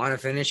 I want to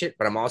finish it,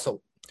 but I'm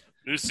also...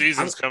 New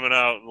season's coming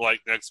out like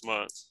next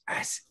month.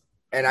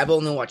 And I've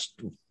only watched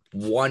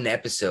one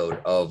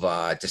episode of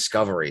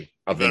Discovery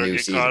of the new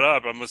season. Caught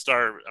up. I'm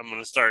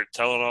gonna start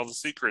telling all the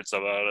secrets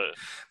about it.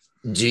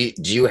 Do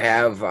you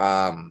have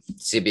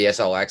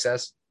CBS All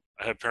Access?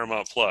 I have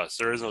Paramount Plus.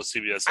 There is no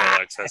CBS All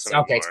Access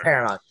anymore. Okay, it's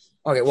Paramount.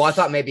 Okay, well, I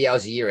thought maybe I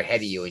was a year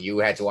ahead of you and you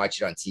had to watch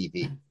it on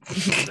TV.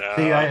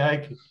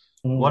 No. See,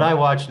 what I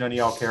watch, none of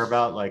y'all care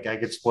about. Like, I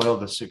get spoiled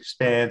The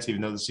Expanse,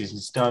 even though the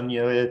season's done.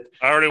 I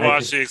already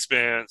watched The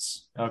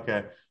Expanse.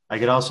 Okay. I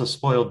could also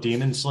spoil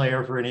Demon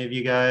Slayer for any of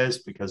you guys,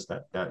 because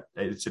that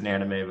it's an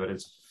anime, but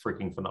it's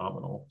freaking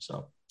phenomenal.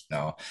 So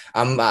no,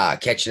 I'm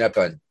catching up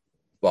on.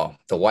 Well,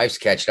 the wife's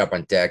catching up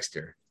on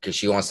Dexter because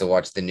she wants to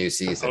watch the new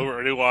season. I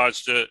already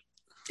watched it.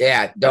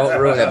 Yeah, don't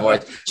ruin that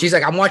voice. She's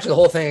like, I'm watching the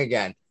whole thing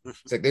again.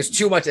 It's like there's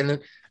too much, and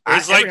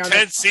there's like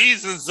 10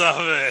 seasons of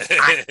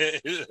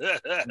it.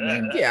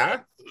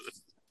 Yeah.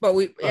 But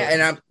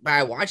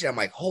I watch it. I'm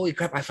like, holy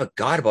crap! I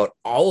forgot about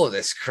all of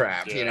this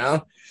crap. Yeah. You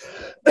know.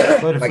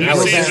 But like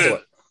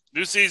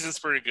new season's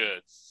pretty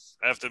good.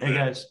 I have to admit. Hey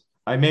guys,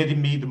 I made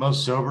me the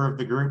most sober of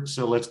the group,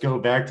 so let's go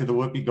back to the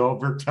Whoopi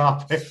Goldberg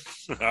topic.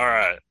 All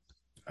right.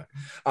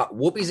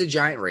 Whoopi's a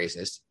giant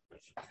racist.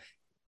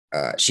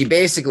 She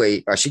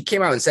basically she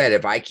came out and said,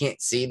 if I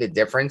can't see the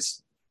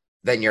difference,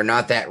 then you're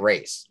not that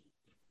race.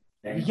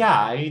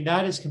 Yeah,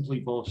 that is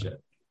complete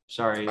bullshit.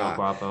 Sorry,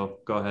 Guapo.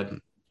 Go ahead.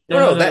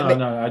 No,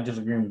 I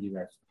disagree with you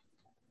guys.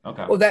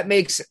 Okay. Well, that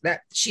makes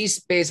that she's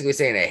basically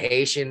saying a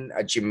Haitian,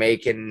 a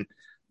Jamaican,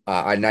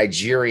 a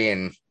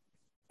Nigerian,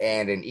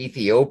 and an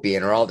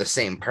Ethiopian are all the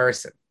same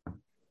person.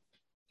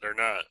 They're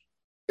not.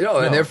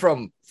 And they're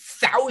from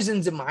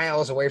thousands of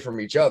miles away from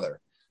each other.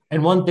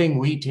 And one thing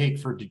we take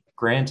for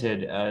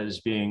granted as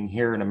being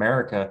here in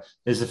America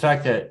is the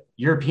fact that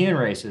European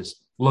races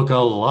look a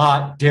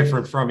lot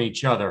different from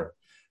each other.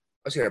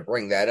 I was going to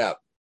bring that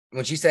up.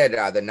 When she said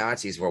the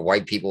Nazis were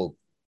white people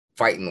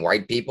fighting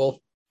white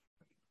people,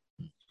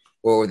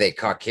 or were they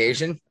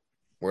Caucasian?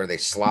 Were they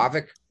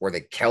Slavic? Were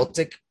they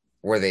Celtic?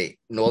 Were they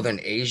Northern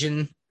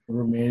Asian?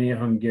 Romania,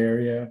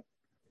 Hungary.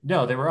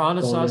 No, they were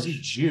Anasazi,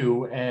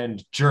 Jew,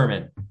 and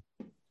German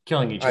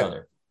killing each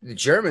other. The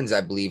Germans,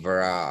 I believe,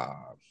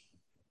 are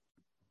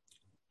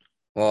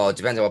well, it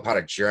depends on what part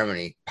of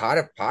Germany.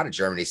 Part of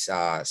Germany's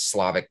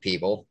Slavic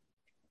people.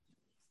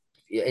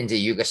 Into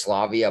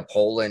Yugoslavia,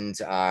 Poland,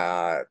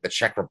 the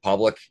Czech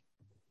Republic.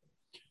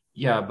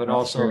 Yeah, but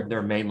also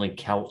they're mainly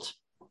Celt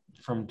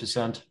from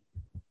descent.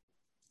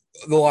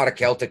 A lot of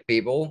Celtic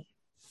people,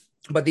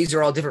 but these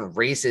are all different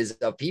races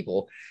of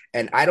people,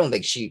 and I don't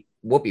think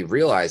Whoopi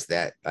realized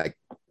that. Like,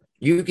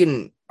 you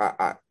can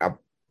a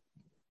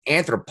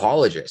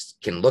anthropologist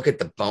can look at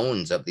the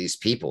bones of these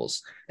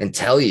peoples and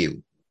tell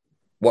you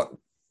what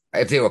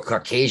if they were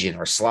Caucasian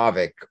or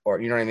Slavic,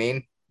 or you know what I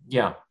mean?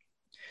 Yeah,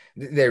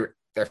 they're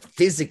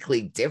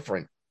physically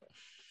different,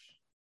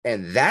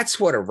 and that's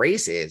what a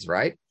race is,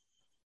 right?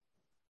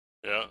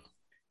 Yeah.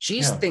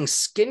 She thinks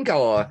skin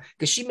color,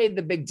 because she made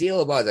the big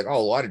deal about it, like,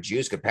 oh, a lot of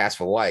Jews could pass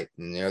for white,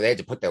 and they had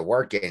to put their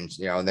work in.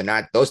 And they're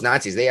not those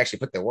Nazis; they actually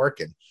put their work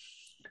in.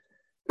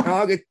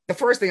 The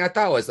first thing I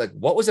thought was like,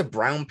 what was a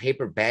brown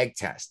paper bag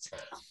test?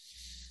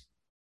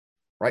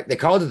 Right? They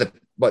called it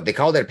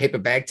a paper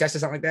bag test or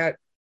something like that.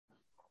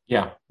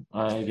 Yeah,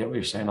 I get what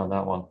you're saying on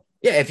that one.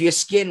 Yeah, if your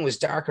skin was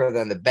darker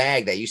than the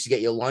bag that used to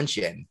get your lunch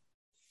in,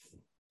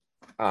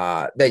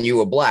 then you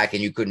were black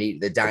and you couldn't eat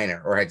at the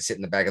diner or had to sit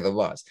in the back of the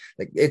bus.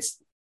 Like,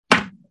 it's.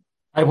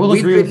 I will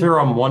agree with her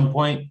on one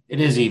point.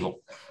 It is evil.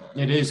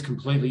 It is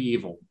completely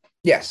evil.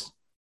 Yes.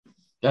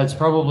 That's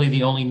probably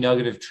the only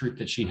nugget of truth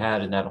that she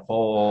had in that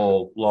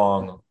whole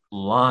long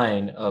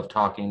line of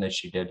talking that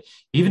she did.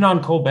 Even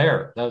on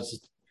Colbert, that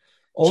was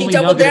only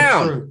nugget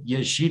of truth.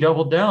 Yeah, she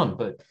doubled down,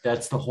 but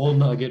that's the whole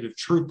nugget of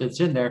truth that's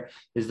in there,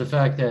 is the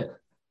fact that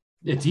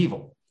it's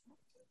evil.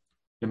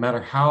 No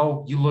matter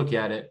how you look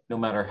at it, no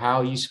matter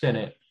how you spin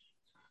it,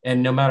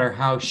 and no matter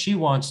how she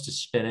wants to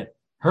spin it,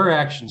 her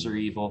actions are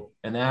evil,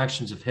 and the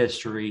actions of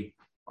history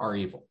are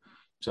evil.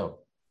 So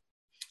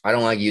I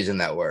don't like using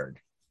that word.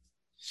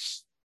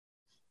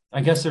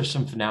 I guess there's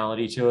some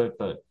finality to it,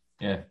 but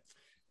yeah.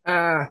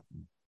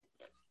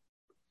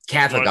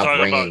 Catholic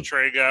upbringing. Talk about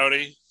Trey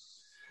Gowdy?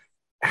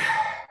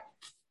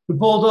 The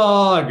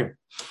Bulldog.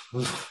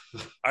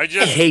 I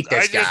hate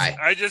this guy.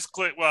 I just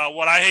clicked. Well,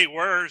 what I hate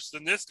worse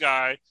than this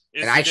guy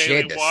is And I the shared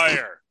Daily this.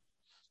 Wire.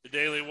 The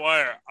Daily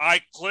Wire.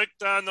 I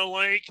clicked on the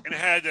link and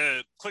had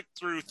to click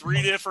through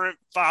 3 different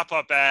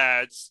pop-up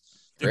ads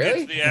to get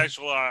Really? to the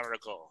actual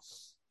article.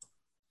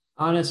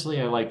 Honestly,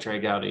 I like Trey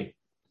Gowdy.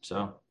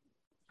 So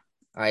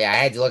Oh yeah, I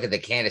had to look at the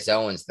Candace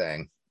Owens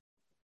thing.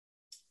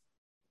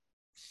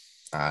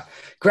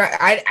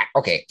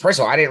 Okay. First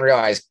of all, I didn't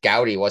realize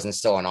Gowdy wasn't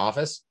still in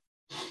office.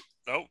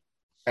 Nope.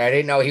 I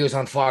didn't know he was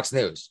on Fox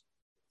News.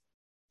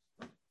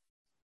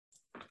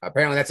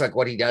 Apparently, that's like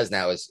what he does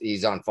now is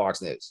he's on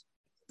Fox News.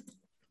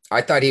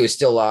 I thought he was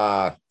still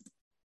A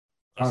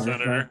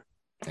senator.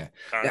 Yeah.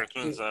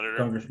 Congressman, senator.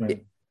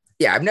 Congressman.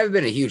 Yeah, I've never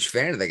been a huge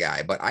fan of the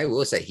guy, but I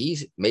will say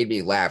he's made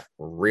me laugh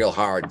real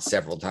hard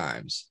several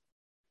times.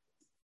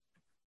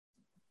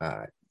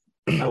 I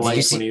did like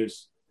you see- when he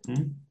was.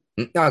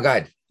 No, go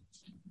ahead.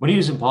 When he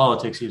was in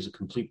politics, he was a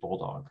complete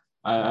bulldog.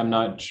 I'm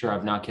not sure.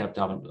 I've not kept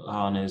up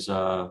on his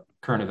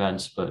current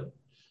events, but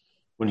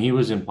when he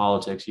was in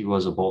politics, he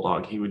was a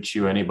bulldog. He would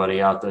chew anybody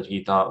out that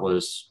he thought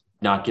was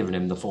not giving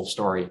him the full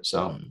story.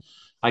 So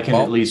I can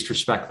at least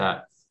respect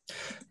that.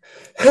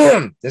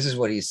 This is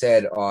what he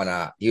said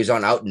on he was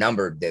on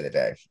Outnumbered the other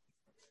day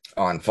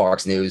on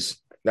Fox News.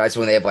 That's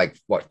when they have like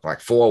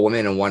 4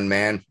 women and 1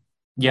 man.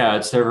 Yeah,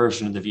 it's their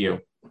version of The View.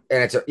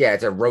 And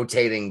it's a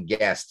rotating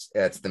guest.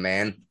 That's the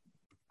man.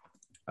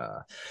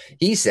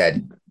 He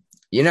said,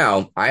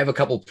 I have a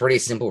couple pretty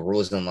simple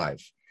rules in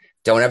life.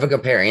 Don't ever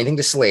compare anything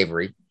to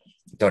slavery.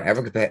 Don't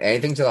ever compare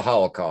anything to the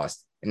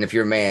Holocaust. And if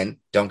you're a man,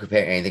 don't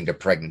compare anything to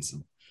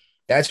pregnancy.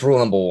 That's rule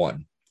number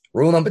 1.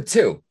 Rule number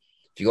 2,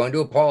 if you're going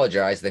to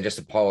apologize, then just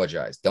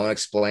apologize. Don't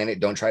explain it.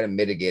 Don't try to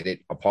mitigate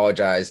it.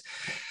 Apologize.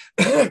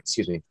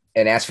 Excuse me.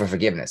 And ask for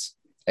forgiveness.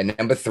 And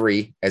number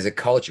 3, as a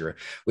culture,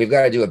 we've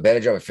got to do a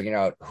better job of figuring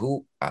out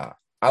who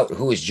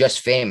is just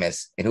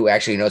famous and who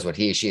actually knows what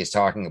he or she is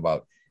talking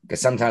about. Because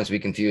sometimes we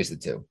confuse the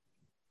two.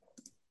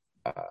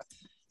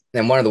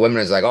 And one of the women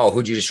is like, "Oh,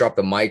 who'd you just drop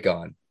the mic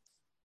on?"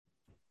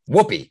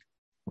 Whoopi,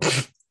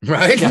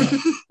 right?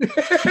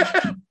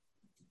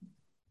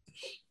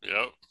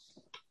 Yep.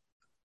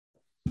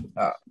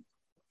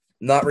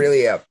 Not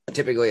really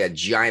typically a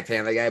giant fan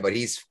of the guy, but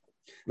he's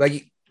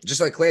like,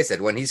 just like Clay said,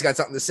 when he's got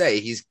something to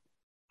say,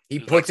 he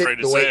puts it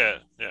the way.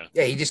 It. Yeah.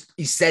 Yeah,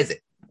 he says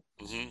it.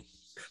 Mm-hmm.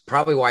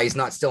 Probably why he's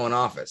not still in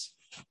office.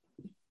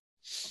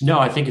 No,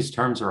 I think his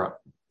terms are up.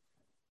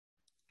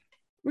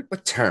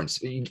 What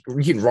terms? You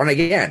can run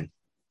again.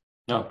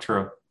 No,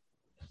 true.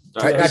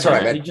 That's what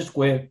I meant. He just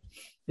quit.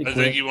 I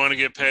think you want to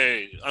get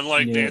paid.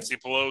 Unlike Nancy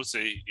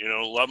Pelosi,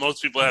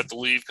 most people have to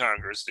leave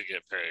Congress to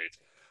get paid.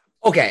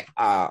 Okay.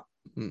 I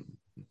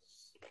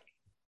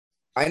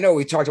know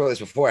we talked about this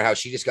before, how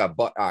she just got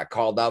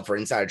called out for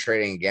insider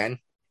trading again.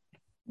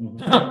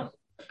 Mm-hmm.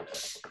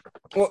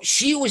 Well,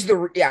 she was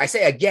I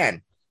say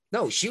again.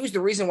 No, she was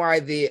the reason why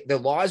the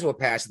laws were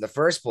passed in the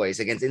first place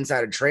against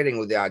insider trading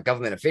with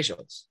government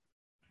officials.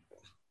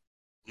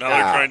 Now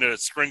they're trying to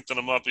strengthen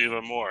them up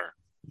even more.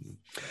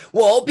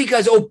 Well,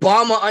 because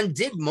Obama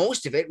undid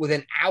most of it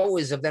within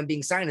hours of them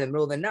being signed in the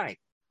middle of the night.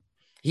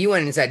 He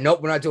went and said,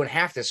 "Nope, we're not doing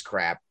half this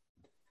crap."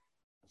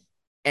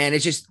 And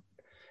it's just,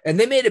 and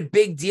they made a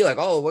big deal, like,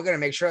 "Oh, we're going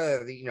to make sure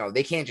that,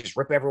 they can't just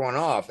rip everyone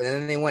off." And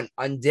then they went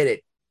and undid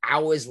it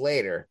hours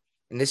later.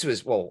 And this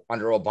was,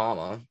 under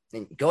Obama.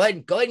 And go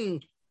ahead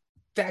and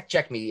fact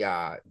check me.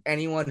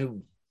 Anyone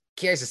who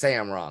cares to say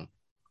I'm wrong.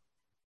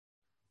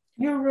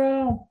 You're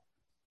wrong.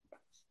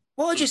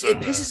 Well, it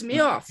pisses me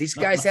off. These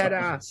guys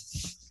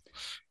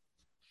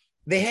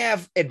they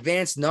have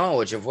advanced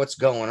knowledge of what's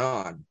going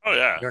on. Oh,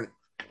 yeah.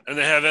 And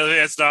they have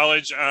advanced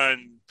knowledge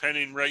on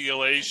pending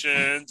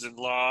regulations and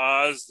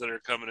laws that are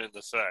coming into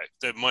effect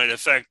that might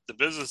affect the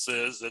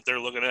businesses that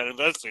they're looking at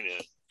investing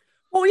in.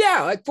 Well,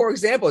 yeah. Like, for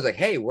example, it's like,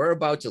 hey, we're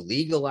about to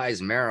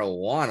legalize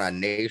marijuana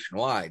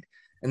nationwide.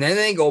 And then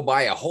they go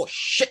buy a whole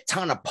shit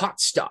ton of pot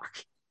stock,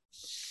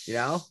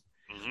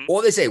 Mm-hmm.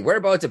 Or they say, we're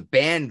about to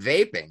ban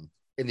vaping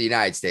in the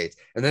United States.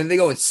 And then they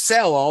go and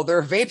sell all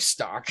their vape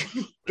stock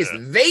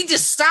because they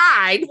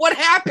decide what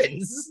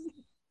happens.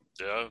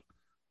 Yeah.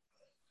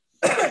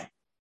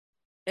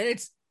 And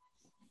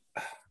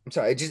I'm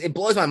sorry, it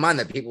blows my mind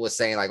that people are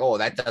saying like, "Oh,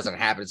 that doesn't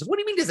happen." So what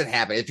do you mean doesn't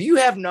happen? If you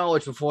have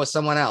knowledge before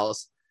someone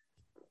else,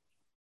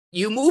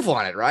 you move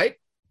on it, right?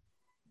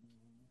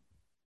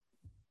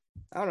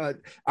 I don't know.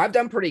 I've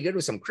done pretty good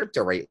with some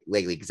crypto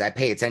lately because I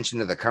pay attention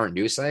to the current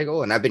news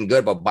cycle, and I've been good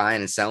about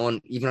buying and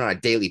selling even on a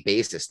daily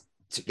basis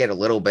to get a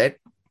little bit.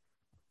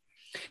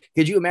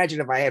 Could you imagine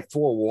if I had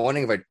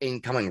forewarning of an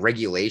incoming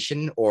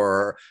regulation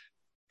or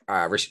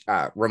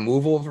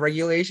removal of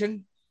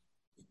regulation?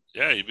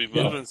 Yeah, you'd be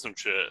moving some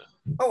shit.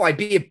 Oh, I'd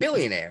be a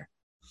billionaire.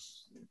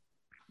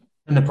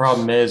 And the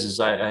problem is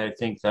I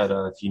think that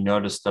if you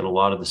notice that a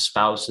lot of the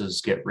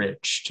spouses get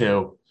rich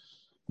too,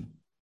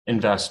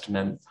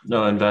 investing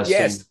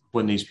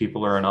when these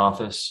people are in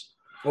office.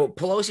 Well,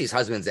 Pelosi's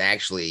husband's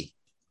actually,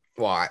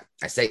 I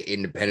say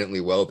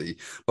independently wealthy,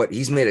 but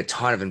he's made a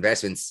ton of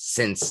investments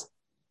since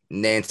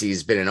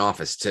Nancy's been in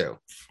office too.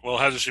 Well,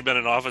 hasn't she been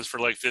in office for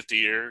like 50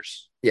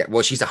 years? Yeah,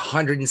 well, she's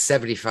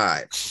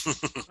 175.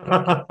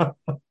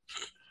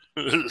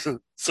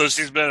 So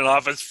she's been in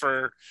office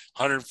for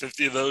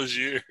 150 of those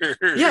years.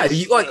 Yeah,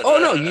 oh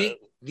no,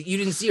 you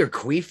didn't see her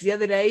queef the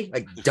other day?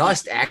 Like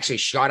dust actually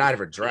shot out of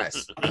her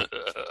dress.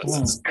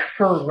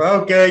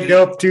 Okay,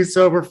 nope, too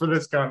sober for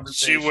this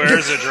conversation. She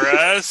wears a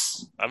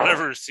dress? I've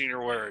never seen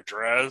her wear a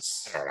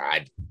dress. All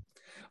right.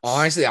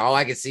 Honestly, all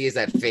I can see is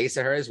that face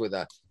of hers with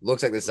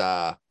looks like this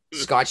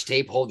Scotch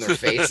tape holding her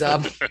face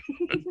up.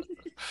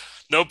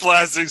 No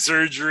plastic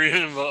surgery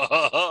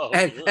involved.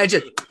 And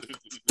just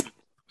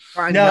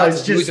no,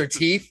 it's lose just her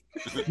teeth.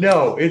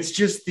 No, it's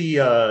just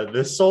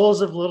the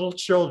souls of little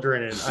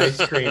children and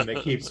ice cream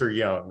that keeps her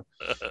young.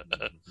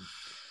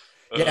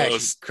 Yeah,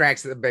 she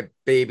cracks the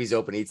babies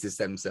open, eats the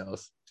stem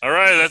cells. All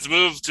right, let's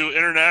move to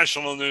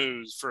international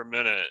news for a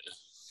minute.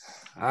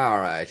 All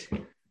right.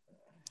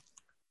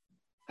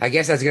 I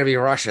guess that's gonna be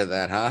Russia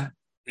then, huh?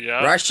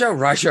 Yeah. Russia.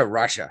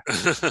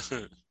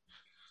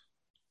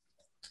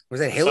 Was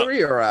it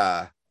Hillary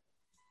or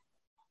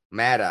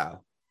Maddow?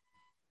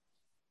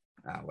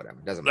 Whatever.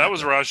 Doesn't matter. That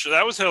was Russia.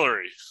 That was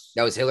Hillary.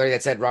 That was Hillary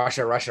that said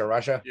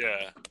Russia.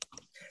 Yeah.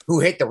 Who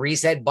hit the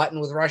reset button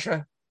with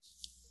Russia?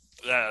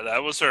 Yeah,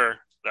 that was her.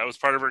 That was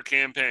part of her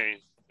campaign.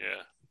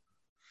 Yeah.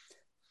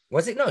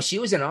 Was it? No, she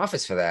was in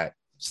office for that.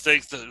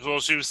 Well,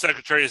 she was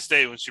Secretary of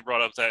State when she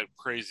brought up that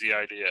crazy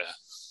idea.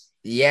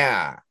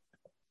 Yeah.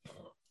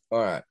 All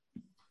right.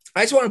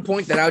 I just want to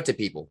point that out to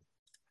people.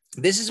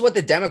 This is what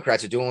the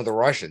Democrats are doing with the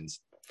Russians.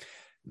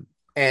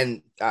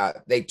 And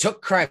they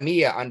took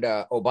Crimea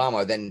under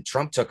Obama. Then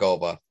Trump took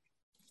over.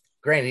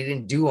 Granted, he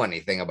didn't do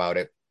anything about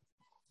it.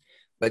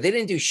 But they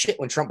didn't do shit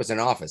when Trump was in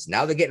office.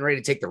 Now they're getting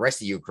ready to take the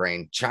rest of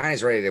Ukraine.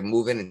 China's ready to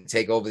move in and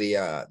take over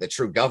the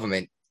true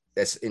government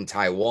that's in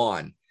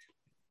Taiwan.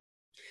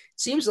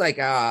 Seems like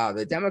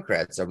the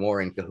Democrats are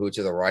more in cahoots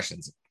with the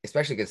Russians,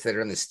 especially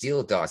considering the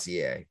Steele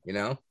dossier, you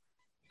know?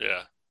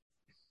 Yeah.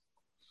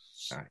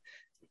 All right.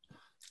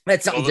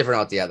 That's something different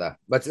altogether.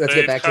 Let's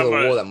get back to the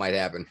war that might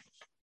happen.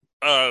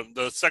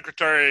 The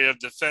Secretary of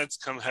Defense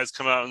has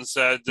come out and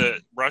said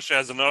that Russia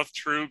has enough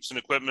troops and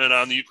equipment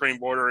on the Ukraine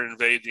border to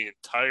invade the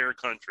entire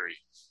country.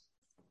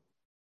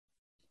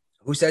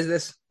 Who says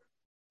this?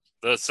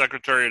 The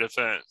Secretary of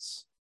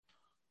Defense,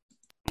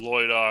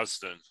 Lloyd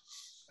Austin.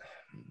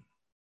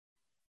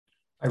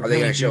 Are they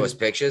going to show us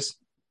pictures?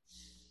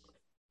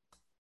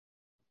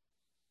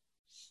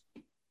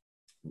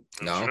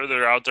 I'm sure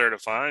they're out there to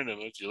find them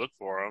if you look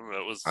for them.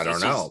 I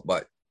don't know,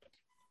 but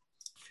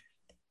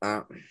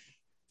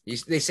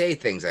they say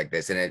things like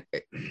this, and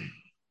it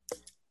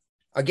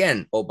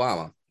again,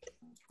 Obama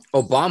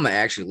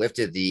actually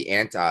lifted the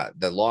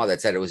law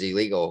that said it was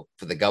illegal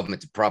for the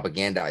government to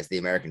propagandize the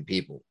American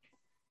people.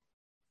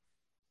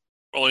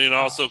 Well, he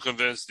also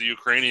convinced the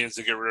Ukrainians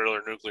to get rid of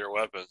their nuclear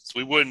weapons.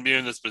 We wouldn't be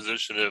in this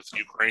position if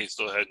Ukraine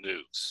still had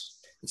nukes.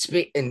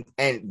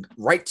 And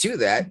right to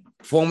that,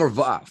 former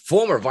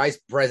Vice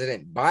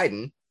President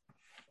Biden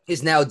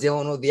is now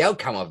dealing with the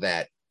outcome of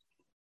that,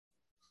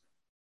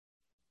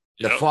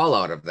 the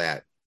fallout of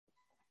that.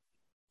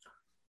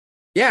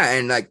 Yeah,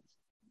 and like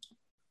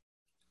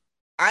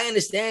I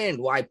understand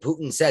why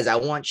Putin says I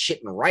want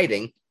shit in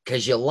writing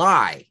because you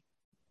lie.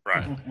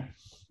 Right.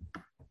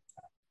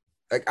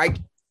 Like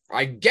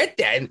I get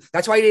that, and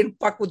that's why he didn't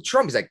fuck with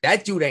Trump. He's like,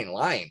 that dude ain't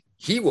lying.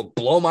 He will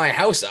blow my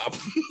house up,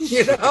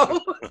 you know.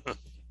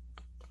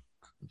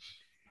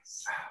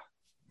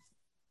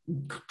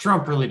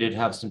 Trump really did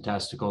have some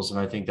testicles, and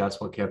I think that's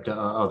what kept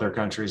other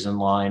countries in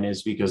line,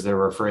 is because they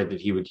were afraid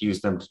that he would use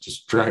them to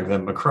just drag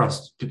them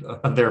across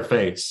their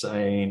face.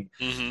 I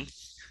mean,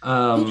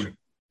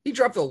 he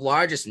dropped the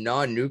largest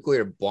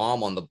non-nuclear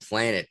bomb on the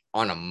planet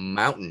on a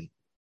mountain.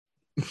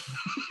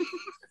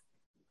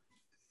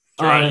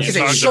 Right, he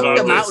shook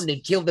the mountain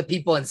and killed the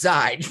people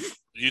inside.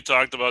 You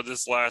talked about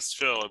this last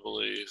show, I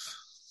believe.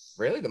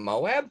 Really, the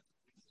Moab?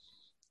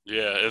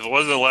 Yeah, if it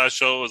wasn't the last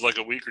show, it was like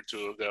a week or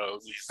two ago.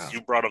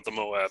 You brought up the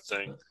Moab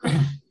thing.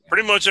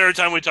 Pretty much every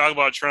time we talk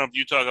about Trump,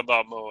 you talk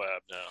about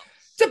Moab now.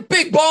 It's a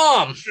big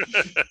bomb.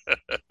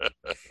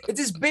 It's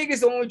as big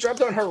as the one we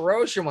dropped on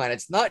Hiroshima.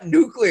 It's not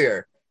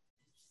nuclear.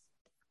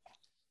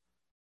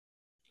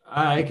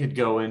 I could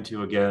go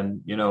into,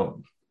 again,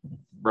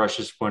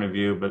 Russia's point of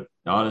view, but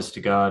honest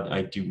to God,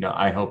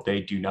 I hope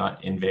they do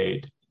not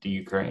invade the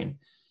Ukraine,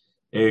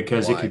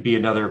 because it could be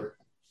another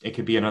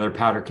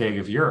powder keg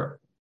of Europe.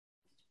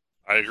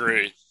 I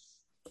agree.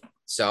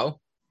 So?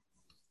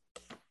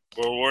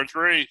 World War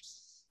III.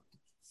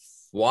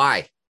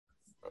 Why?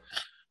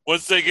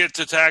 Once they get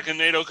to attacking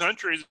NATO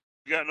countries,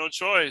 you got no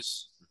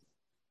choice.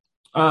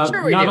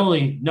 Not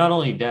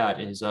only that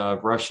is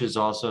Russia's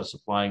also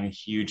supplying a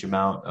huge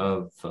amount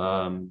of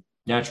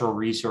natural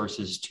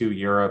resources to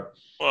Europe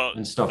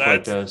and stuff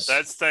like this.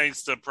 That's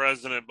thanks to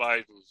President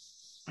Biden.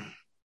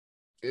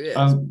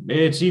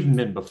 It's even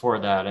been before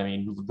that. I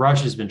mean,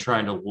 Russia's been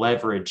trying to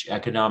leverage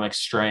economic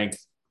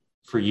strength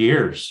for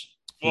years.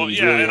 Well,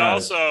 really and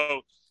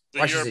also the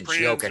Russia's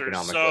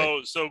Europeans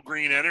are so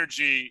green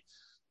energy.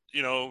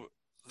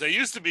 they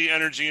used to be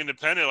energy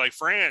independent. Like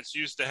France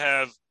used to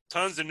have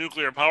tons of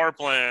nuclear power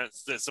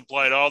plants that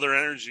supplied all their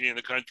energy in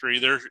the country.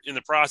 They're in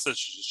the process of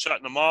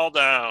shutting them all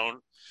down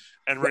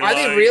and Are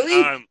they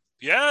really?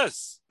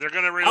 Yes, they're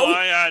going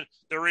to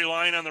they're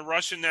relying on the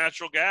Russian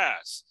natural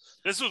gas.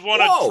 This was one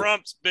Whoa. of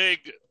Trump's big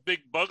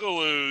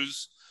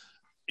bugaloos,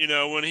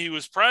 when he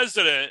was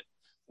president,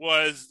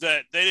 was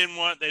that they didn't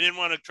want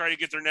to try to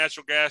get their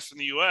natural gas from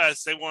the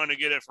U.S. They wanted to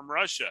get it from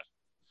Russia.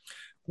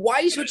 Why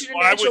are you switching to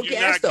natural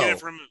gas, though? Why would you not get it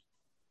from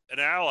an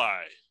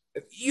ally?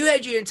 You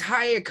had your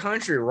entire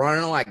country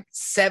running like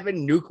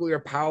 7 nuclear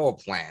power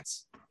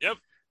plants. Yep.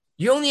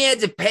 You only had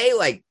to pay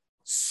like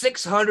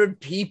 600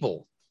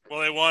 people.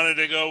 Well, they wanted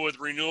to go with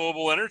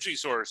renewable energy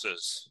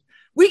sources.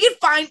 We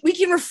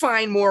can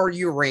refine more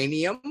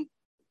uranium.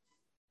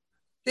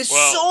 There's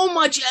so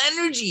much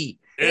energy.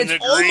 And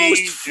it's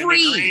almost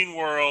free. In the green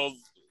world,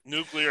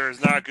 nuclear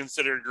is not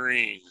considered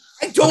green.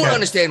 I don't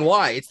understand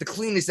why. It's the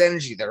cleanest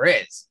energy there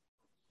is.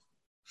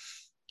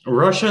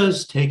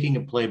 Russia's taking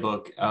a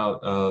playbook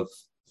out of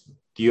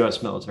the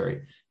U.S.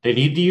 military. They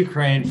need the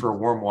Ukraine for a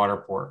warm water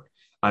port.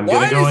 I'm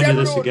going to go into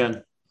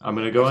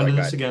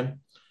this again.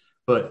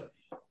 But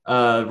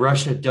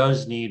Russia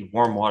does need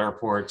warm water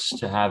ports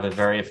to have a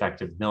very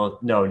effective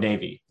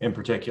Navy in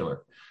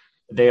particular.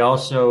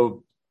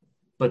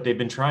 But they've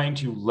been trying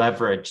to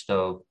leverage,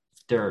 though,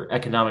 their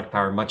economic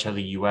power, much how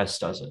the U.S.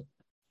 does it,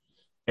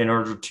 in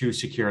order to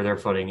secure their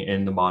footing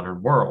in the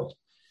modern world.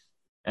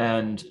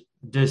 And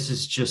this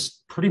is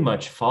just pretty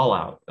much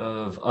fallout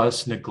of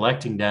us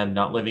neglecting them,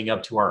 not living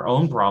up to our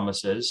own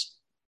promises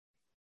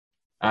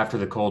after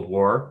the Cold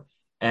War.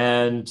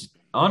 And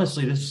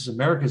honestly, this is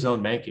America's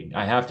own making.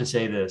 I have to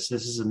say this.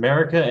 This is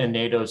America and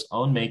NATO's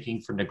own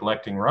making for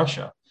neglecting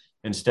Russia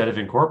instead of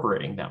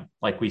incorporating them,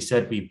 like we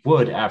said we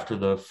would after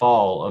the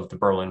fall of the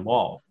Berlin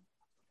Wall.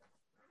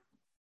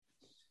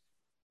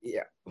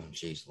 Yeah. Oh,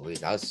 geez, Louise.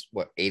 That was,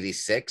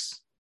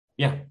 86?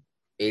 Yeah.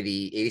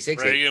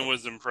 86? Reagan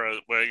was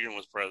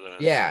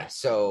president. Yeah.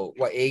 So,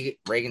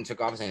 Reagan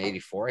took office in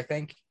 84, I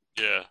think?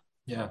 Yeah.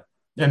 Yeah.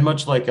 And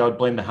much like I would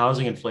blame the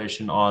housing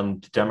inflation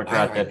on the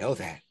Democrat. I know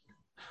that.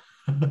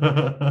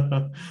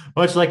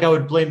 Much like I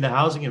would blame the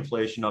housing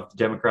inflation off the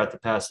Democrat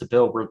that passed the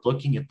bill, we're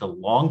looking at the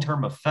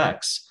long-term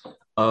effects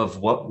of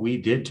what we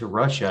did to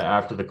Russia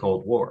after the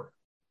Cold War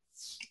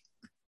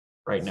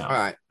right now. All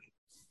right.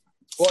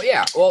 Well,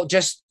 yeah. Well,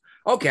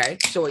 okay.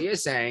 So what you're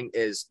saying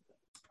is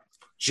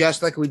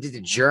just like we did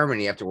to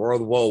Germany after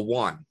World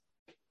War I.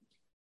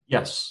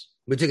 Yes.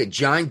 We took a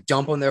giant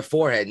dump on their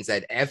forehead and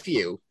said, F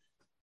you.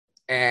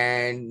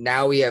 And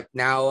now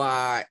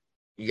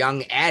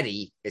young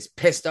Eddie is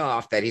pissed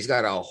off that he's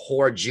got a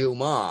whore Jew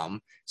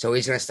mom, so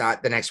he's going to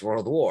start the next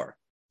World War.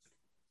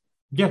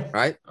 Yeah,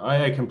 right.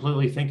 I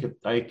completely think of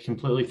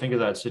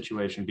that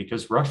situation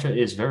because Russia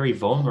is very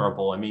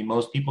vulnerable. I mean,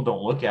 most people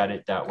don't look at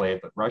it that way,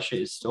 but Russia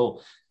is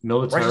still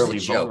militarily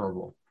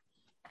vulnerable.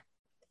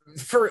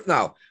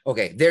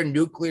 They're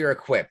nuclear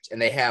equipped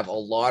and they have a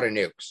lot of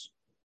nukes.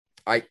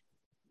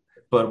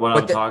 But what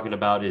I'm talking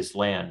about is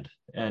land.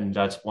 And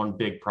that's one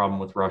big problem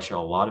with Russia. A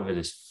lot of it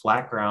is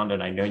flat ground.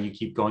 And I know you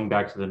keep going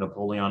back to the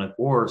Napoleonic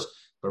Wars,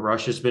 but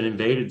Russia's been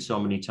invaded so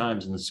many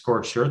times. And the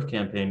Scorched Earth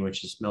campaign,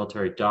 which is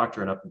military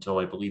doctrine up until,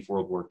 I believe,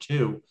 World War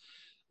II,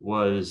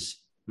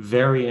 was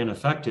very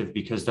ineffective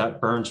because that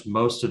burns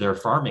most of their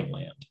farming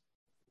land.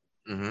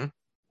 Mm-hmm.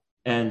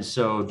 And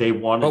so they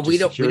wanted to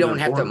secure their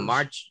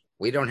borders.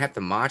 We don't have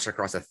to march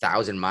across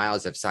 1,000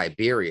 miles of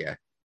Siberia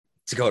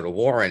to go to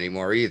war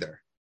anymore either.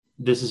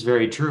 This is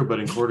very true, but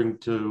according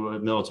to a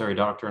military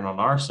doctrine on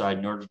our side,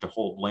 in order to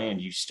hold land,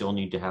 you still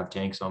need to have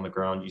tanks on the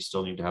ground. You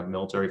still need to have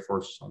military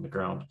forces on the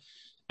ground,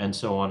 and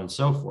so on and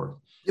so forth.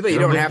 Yeah, but you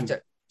don't have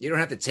to. You don't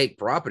have to take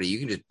property. You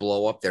can just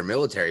blow up their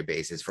military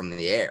bases from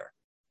the air.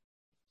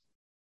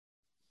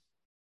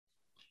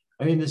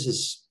 I mean, this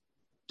is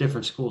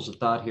different schools of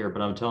thought here,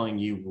 but I'm telling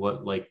you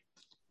what, like,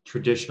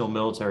 traditional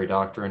military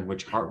doctrine,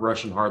 which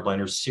Russian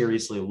hardliners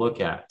seriously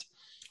look at.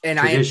 And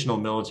traditional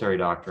military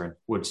doctrine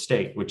would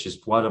state, which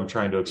is what I'm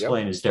trying to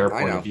explain, is their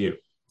point of view.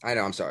 I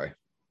know. I'm sorry.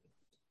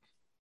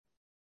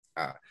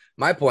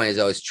 My point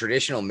is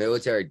traditional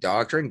military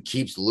doctrine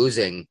keeps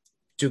losing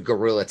to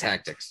guerrilla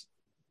tactics.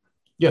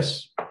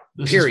 Yes.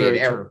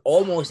 Period.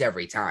 Almost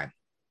every time.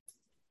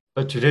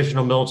 But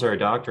traditional military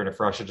doctrine, if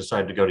Russia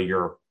decided to go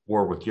to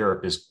war with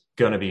Europe, is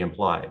going to be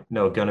applied.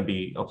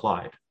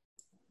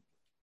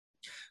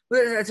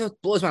 But that's what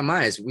blows my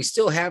mind is we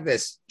still have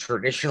this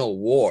traditional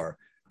war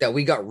that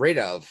we got rid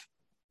of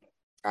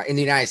in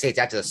the United States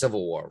after the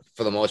Civil War,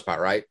 for the most part,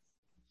 right?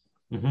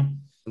 Mm-hmm.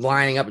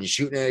 Lining up and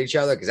shooting at each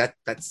other, because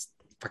that's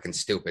fucking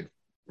stupid,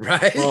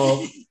 right?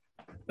 Well,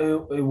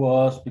 it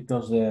was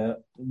because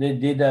they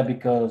did that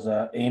because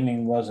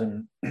aiming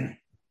wasn't,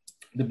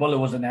 the bullet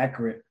wasn't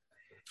accurate.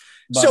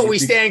 But so we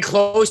stand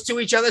close to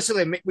each other so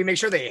we make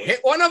sure they hit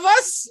one of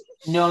us?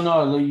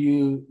 No,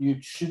 you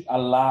shoot a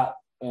lot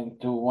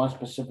into one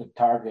specific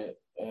target,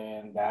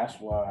 and that's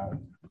why.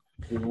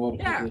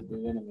 Yeah,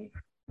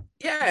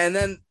 and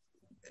then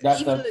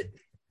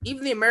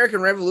even the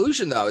American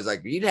Revolution, though, is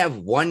like you'd have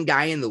one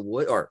guy in the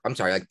wood, or I'm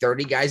sorry, like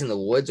 30 guys in the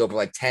woods over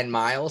like 10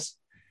 miles.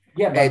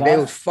 Yeah, but And they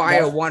would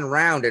fire one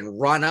round and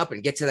run up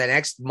and get to the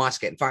next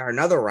musket and fire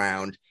another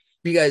round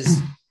because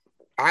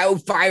I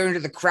would fire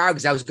into the crowd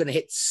because I was going to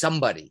hit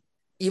somebody,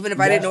 even if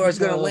I didn't know I was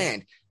going to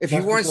land. If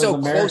you weren't so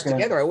close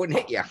together, I wouldn't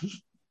hit you.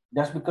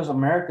 That's because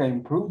America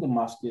improved the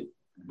musket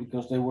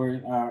because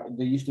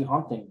they used to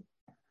hunting.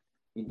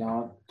 They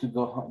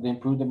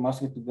improved the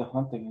musket to the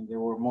hunting, and they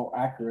were more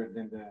accurate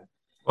than the.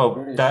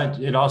 Well,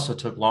 it also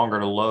took longer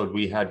to load.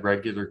 We had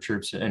regular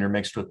troops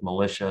intermixed with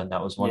militia, and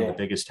that was one of the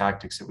biggest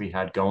tactics that we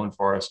had going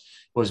for us.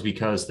 Was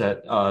because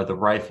that the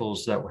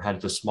rifles that had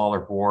the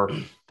smaller bore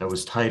that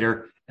was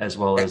tighter, as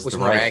well as the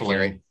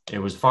rifling, it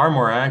was far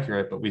more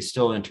accurate. But we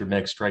still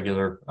intermixed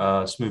regular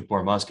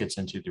smoothbore muskets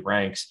into the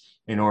ranks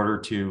in order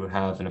to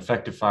have an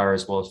effective fire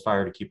as well as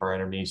fire to keep our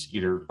enemies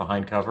either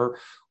behind cover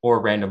or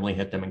randomly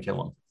hit them and kill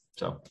them.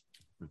 So,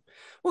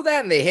 well,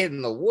 then they hid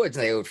in the woods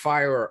and they would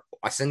fire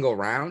a single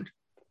round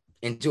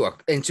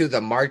into the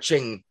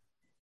marching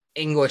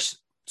English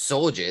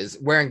soldiers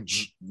wearing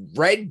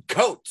red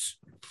coats,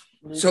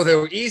 so they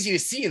were easy to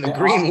see in the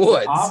green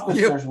woods. The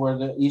officers were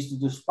the easy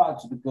to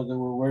spot because they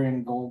were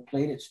wearing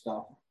gold-plated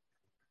stuff.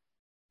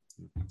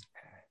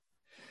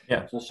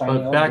 Yeah,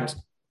 but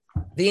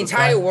the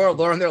entire world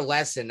learned their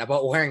lesson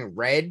about wearing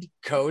red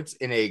coats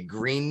in a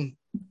green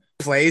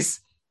place,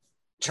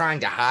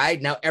 trying to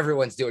hide. Now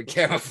everyone's doing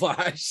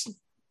camouflage.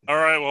 All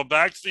right, well,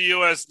 back to the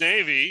U.S.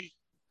 Navy.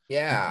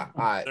 Yeah.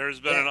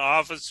 There's been an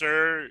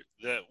officer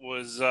that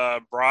was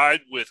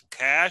bribed with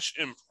cash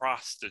and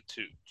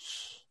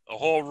prostitutes. A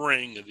whole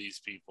ring of these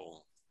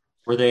people.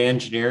 Were they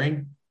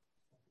engineering?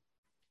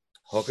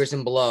 Hookers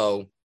and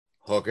blow.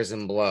 Hookers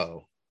and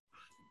blow.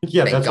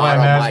 Yeah, that's why I'm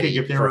asking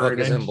if they were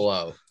hookers and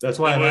blow. That's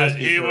why I'm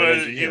asking.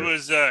 He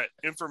was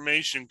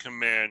information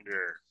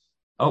commander.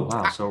 Oh,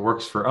 wow. So it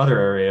works for other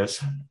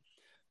areas.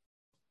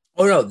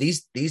 Oh, no.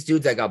 These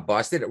dudes that got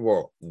busted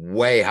were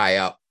way high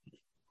up.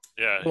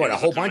 Yeah. What, a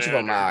whole bunch of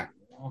them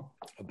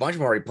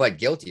already pled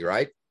guilty,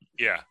 right?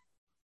 Yeah.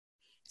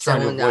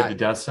 Trying to avoid the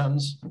death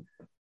sentence?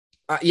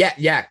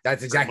 Yeah.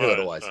 That's exactly what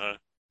it was.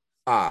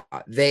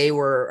 They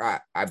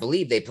were, I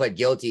believe they pled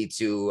guilty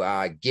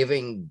to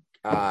giving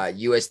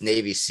U.S.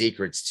 Navy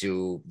secrets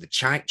to the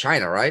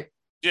China, right?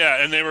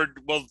 Yeah, and they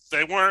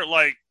weren't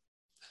like,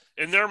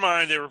 in their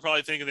mind, they were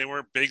probably thinking they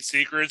weren't big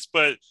secrets,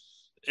 but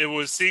it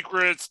was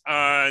secrets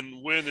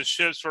on when the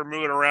ships were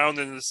moving around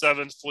in the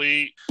 7th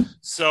Fleet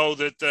so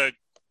that the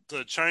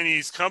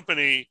Chinese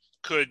company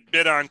could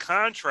bid on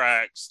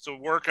contracts to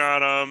work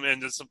on them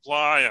and to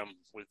supply them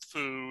with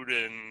food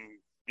and,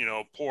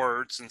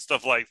 ports and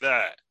stuff like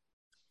that.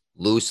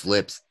 Loose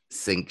lips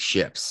sink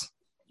ships.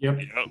 Yep.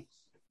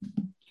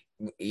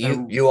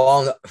 You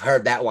all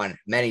heard that one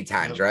many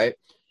times, right?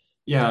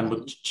 Yeah, and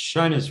with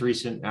China's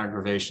recent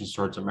aggravations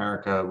towards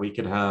America, we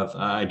could have,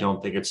 I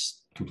don't think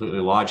it's completely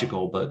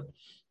logical, but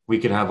we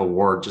could have a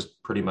war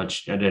just pretty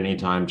much at any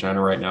time.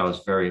 China right now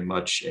is very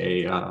much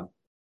a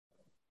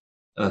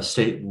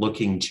state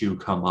looking to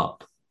come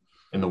up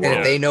in the world.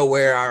 And they know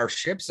where our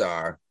ships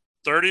are.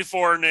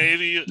 34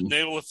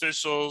 naval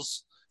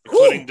officials,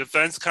 including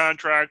defense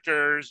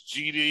contractors,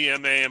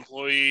 GDMA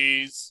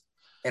employees,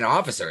 and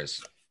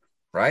officers,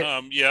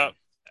 right? Yeah,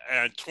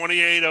 and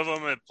 28 of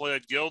them have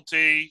pled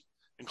guilty,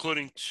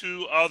 including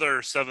 2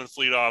 other 7th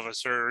Fleet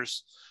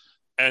officers.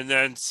 And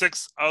then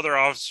 6 other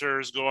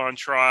officers go on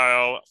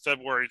trial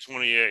February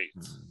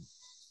 28th.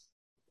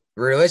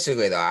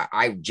 Realistically, though,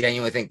 I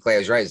genuinely think Clay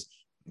was right.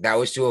 That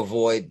was to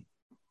avoid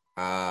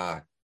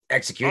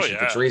execution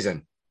for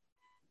treason.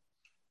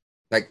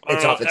 Like,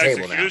 it's off the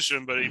table now.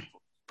 Execution, but he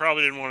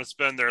probably didn't want to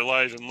spend their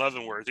life in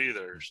Leavenworth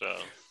either. So,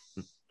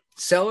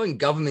 selling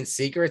government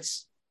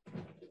secrets.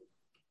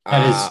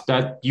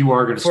 That you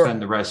are going to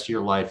spend the rest of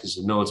your life as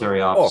a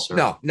military officer.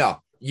 Oh,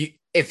 no.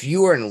 If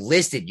you were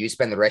enlisted, you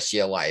spend the rest of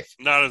your life.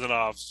 Not as an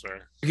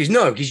officer.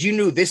 Because you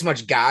knew this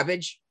much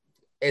garbage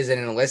as an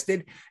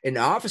enlisted. An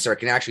officer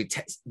can actually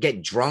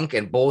get drunk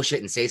and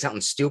bullshit and say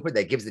something stupid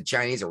that gives the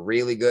Chinese a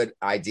really good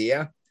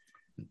idea.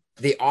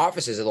 The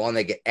officers are the one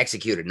that get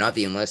executed, not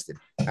the enlisted.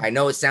 I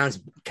know it sounds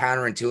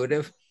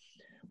counterintuitive,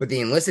 but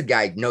the enlisted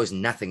guy knows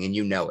nothing and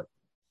you know it.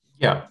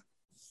 Yeah.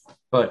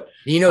 But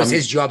he knows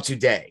his job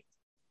today.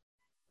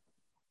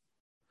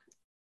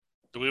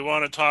 Do we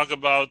want to talk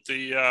about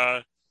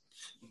the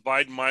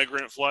Biden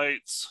migrant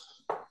flights?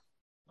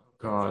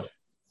 God.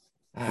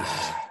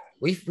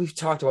 We've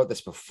talked about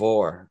this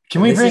before.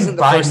 Can we bring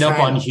Biden up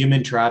on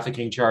human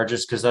trafficking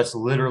charges? Because that's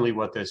literally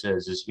what this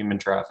is human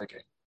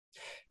trafficking.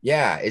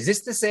 Yeah. Is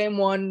this the same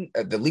one?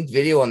 The leaked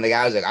video and the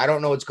guy was like, I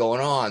don't know what's going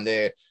on.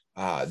 They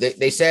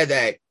said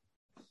that,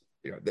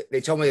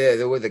 they told me that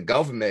they were the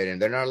government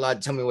and they're not allowed to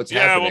tell me what's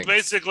happening. Yeah, well,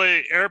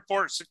 basically,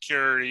 airport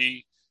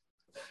security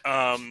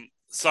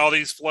saw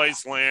these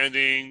flights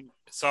landing,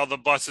 saw the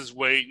buses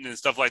waiting and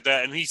stuff like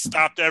that, and he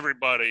stopped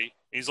everybody.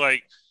 He's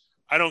like,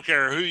 I don't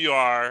care who you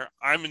are.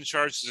 I'm in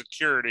charge of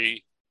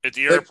security at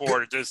the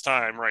airport at this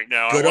time right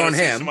now. Good I want on to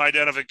see him. some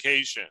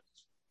identification.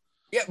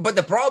 Yeah, but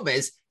the problem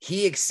is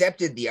he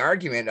accepted the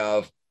argument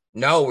of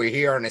no, we're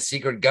here on a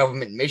secret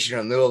government mission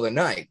in the middle of the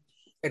night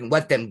and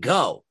let them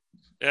go.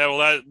 Yeah,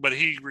 well, but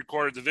he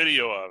recorded the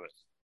video of it.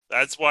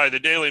 That's why the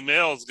Daily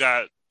Mail's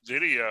got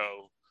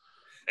video,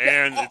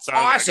 and Yeah, it's on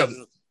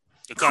awesome.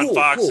 It's on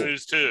Fox cool.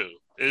 News too.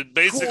 It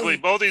basically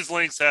both these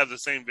links have the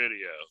same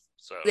video.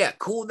 So yeah,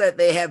 cool that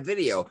they have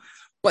video,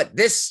 but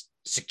this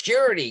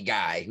security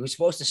guy who's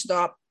supposed to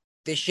stop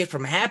this shit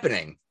from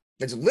happening,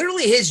 it's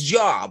literally his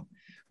job.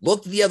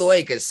 Looked the other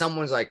way because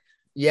someone's like,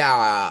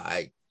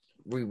 yeah,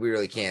 we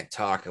really can't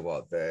talk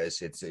about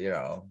this. It's,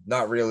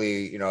 not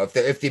really,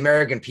 if the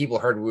American people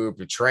heard we were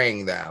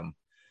betraying them.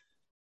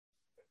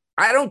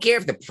 I don't care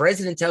if the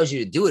president tells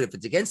you to do it. If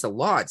it's against the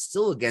law, it's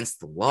still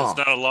against the law. It's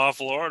not a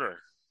lawful order.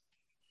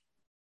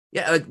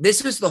 Yeah,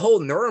 this was the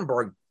whole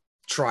Nuremberg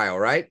trial,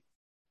 right?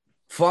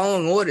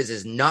 Following orders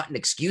is not an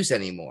excuse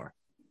anymore.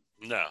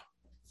 No,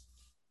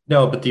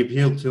 but the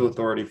appeal to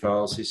authority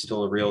fallacy is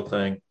still a real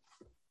thing.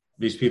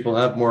 These people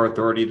have more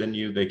authority than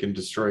you. They can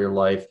destroy your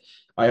life.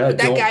 I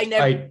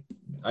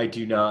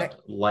do not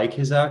like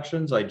his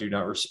actions. I do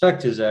not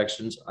respect his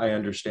actions. I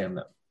understand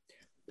them.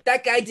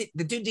 That guy,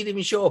 the dude didn't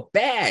even show a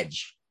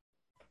badge.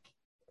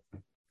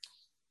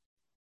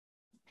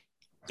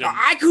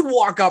 I could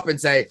walk up and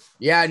say,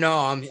 "Yeah, no,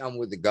 I'm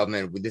with the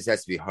government. This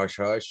has to be hush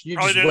hush." You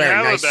just wear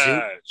a nice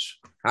suit,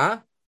 huh?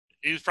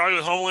 He's probably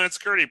with Homeland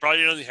Security. He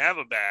probably doesn't have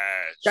a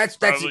badge. That's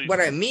what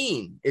I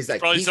mean. Is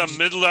like probably some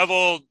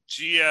mid-level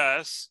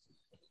GS.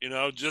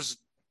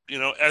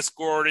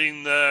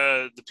 Escorting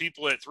the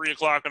people at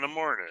 3:00 in the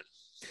morning.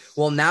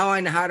 Well, now I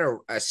know how to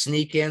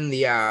sneak in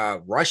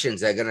the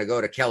Russians that are going to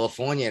go to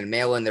California and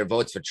mail in their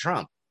votes for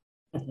Trump.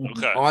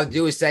 Okay. All I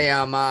do is say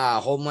I'm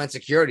Homeland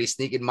Security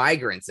sneaking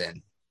migrants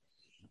in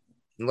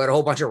and let a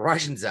whole bunch of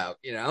Russians out,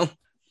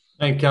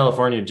 And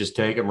California just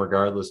take them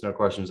regardless, no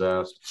questions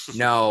asked.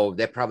 No,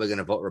 they're probably going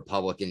to vote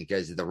Republican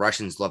because the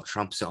Russians love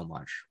Trump so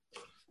much.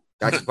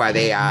 That's why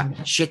they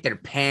shit their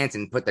pants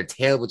and put their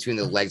tail between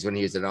their legs when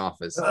he was in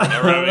office. All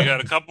right, we got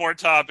a couple more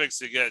topics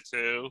to get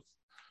to.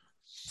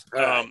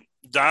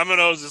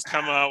 Domino's has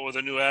come out with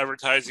a new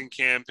advertising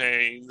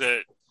campaign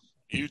that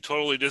you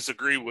totally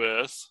disagree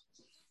with.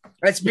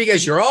 That's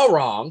because you're all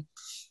wrong.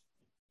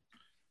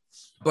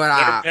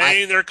 But they're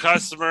paying their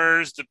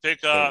customers to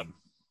pick up,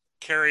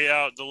 carry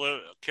out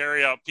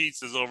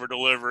pizzas over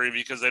delivery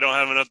because they don't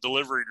have enough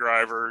delivery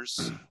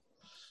drivers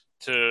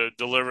to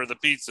deliver the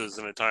pizzas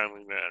in a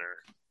timely manner.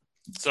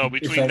 So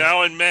between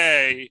now and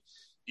May,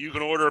 you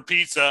can order a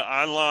pizza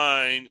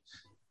online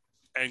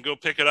and go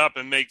pick it up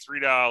and make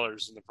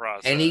 $3 in the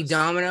process. Any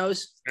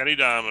Domino's? Any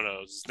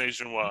Domino's. It's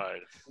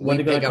nationwide. What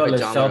are they going to call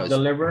it?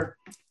 Self-deliver?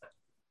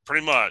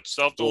 Pretty much.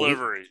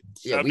 Self-delivery.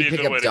 We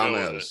pick up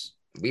Domino's.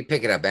 We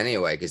pick it up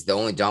anyway because the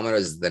only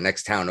Domino's is the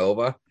next town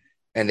over,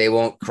 and they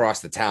won't cross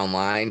the town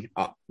line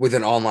with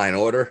an online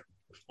order.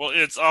 Well,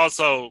 it's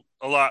also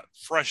a lot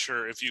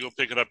fresher if you go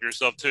pick it up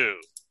yourself too.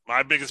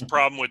 My biggest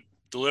problem with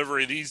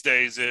delivery these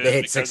days is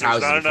because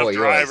there's not enough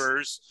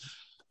drivers.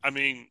 I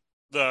mean,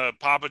 the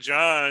Papa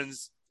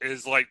John's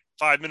is like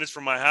 5 minutes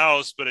from my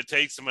house, but it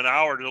takes them an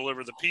hour to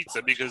deliver the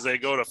pizza because they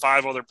go to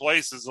 5 other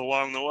places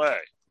along the way.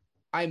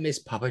 I miss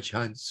Papa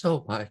John's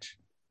so much.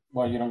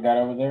 Well, you don't got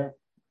over there?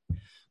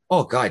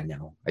 Oh God,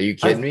 no! Are you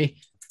kidding me?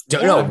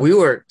 No, we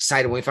were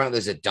excited when we found out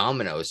there's a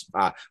Domino's.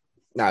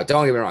 Now,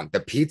 don't get me wrong. The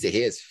pizza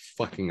here is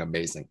fucking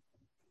amazing.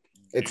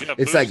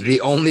 It's like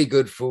the only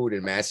good food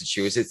in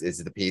Massachusetts is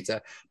the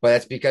pizza, but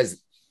that's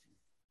because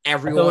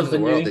everyone in the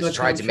world has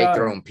tried to make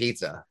their own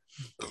pizza.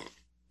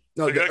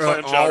 No, they got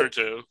clam chowder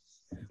too.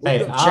 Hey,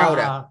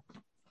 chowder.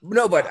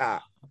 No, but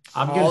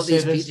all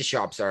these this. pizza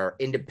shops are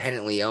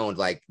independently owned.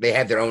 Like they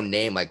have their own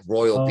name, like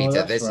Royal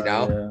Pizza. This, right,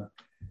 Yeah.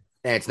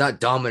 And it's not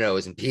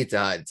Domino's and Pizza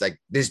Hut. It's like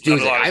this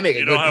dude's like, I make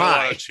a good pie. You don't have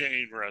a lot of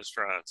chain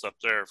restaurants up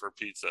there for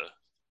pizza.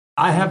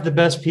 I have the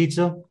best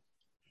pizza.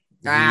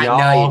 No, you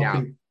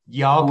don't.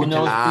 Y'all can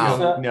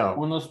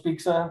Uno's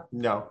Pizza?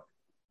 No.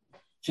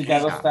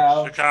 Chicago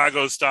style?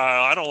 Chicago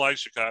style. I don't like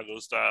Chicago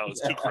style.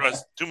 It's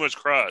too much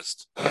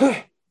crust.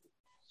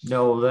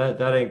 No,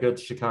 that ain't good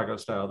Chicago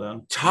style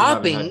then.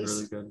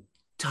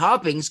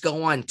 Toppings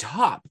go on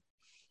top.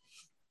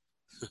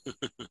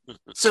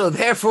 So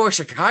therefore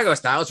Chicago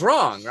style is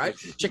wrong, right?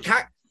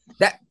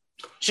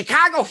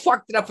 Chicago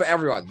fucked it up for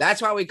everyone.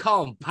 That's why we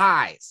call them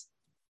pies.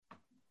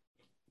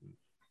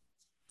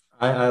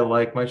 I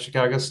like my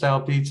Chicago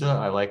style pizza.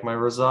 I like my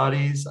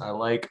Rosati's.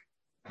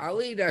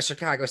 I'll eat a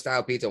Chicago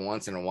style pizza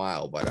once in a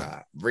while,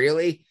 but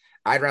really,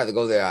 I'd rather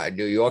go the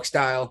New York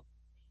style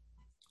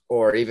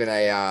or even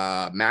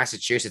a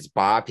Massachusetts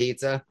bar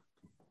pizza.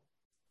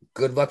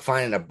 Good luck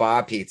finding a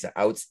bar pizza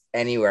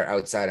anywhere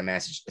outside of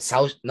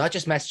Massachusetts. Not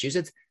just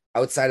Massachusetts,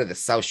 outside of the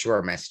South Shore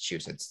of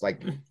Massachusetts,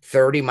 like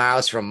 30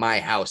 miles from my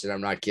house, and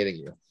I'm not kidding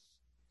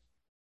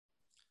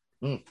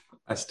you.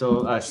 I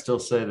still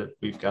say that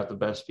we've got the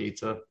best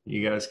pizza.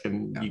 You guys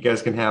can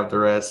have the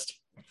rest.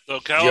 So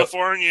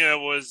California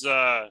was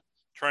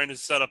trying to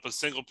set up a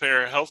single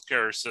payer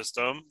healthcare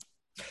system.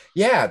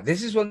 Yeah,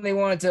 this is when they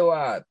wanted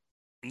to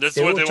And this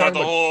They is what were they want talking the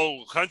about-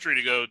 whole country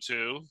to go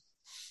to.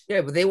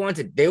 Yeah, but they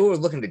were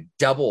looking to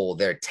double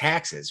their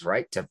taxes,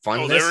 right? To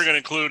fund Oh, this. they were going to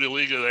include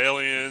illegal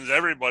aliens.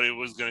 Everybody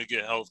was going to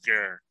get health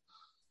care.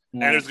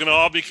 Yeah. And it's going to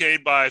all be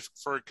paid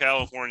for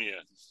California.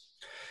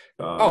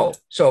 Oh,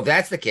 so if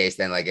that's the case,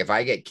 then like if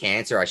I get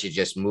cancer, I should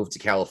just move to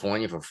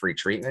California for free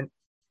treatment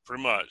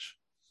Pretty much.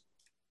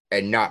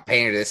 and not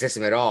pay into the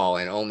system at all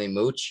and only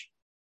mooch.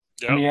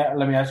 Yep.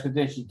 Let me ask you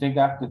this. You think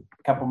after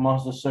a couple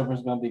months the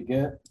server's gonna be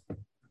good?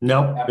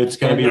 Nope, it's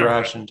going to be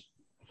rationed.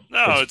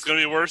 No, it's going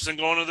to be worse than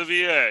going to the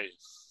VA.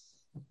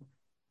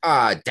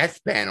 Death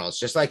panels,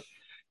 just like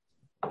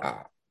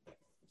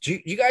do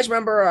you guys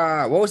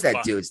remember what was that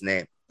Fuck. dude's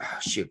name? Oh,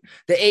 shoot.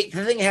 The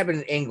thing happened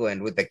in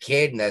England with the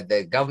kid, and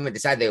the government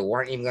decided they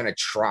weren't even going to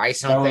try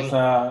something.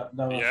 That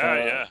was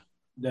Yeah.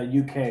 the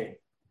UK.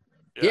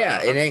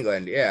 Yeah, in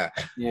England, yeah.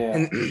 Yeah.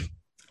 And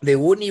they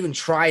wouldn't even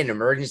try an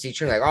emergency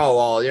treatment. Like, oh,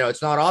 well,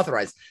 it's not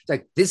authorized. It's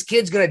like, this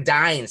kid's going to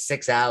die in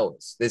 6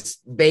 hours. This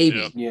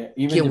baby. Yeah. Yeah.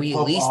 Even Can the we at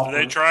Pope least- offered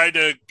They tried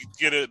to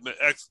get it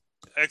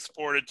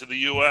exported to the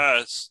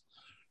U.S.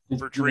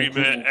 for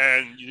treatment,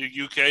 and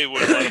the UK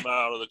wouldn't let them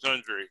out of the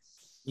country.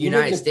 Even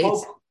United the States.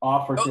 Pope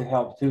offered to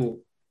help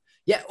too.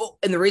 Yeah. Oh,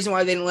 and the reason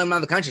why they didn't let him out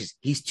of the country is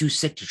he's too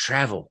sick to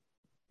travel.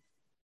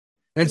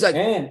 And it's like,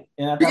 And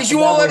on because top you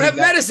of won't that, let him when have he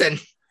got- medicine.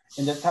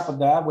 And on top of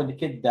that, when the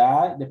kid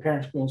died, the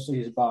parents couldn't see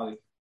his body.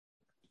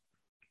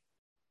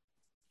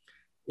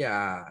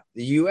 Yeah.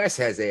 The U.S.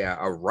 has a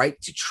right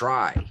to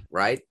try,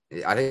 right?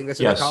 I think that's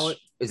what Yes. they call it.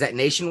 Is that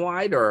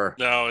nationwide or?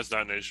 No, it's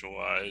not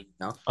nationwide.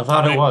 I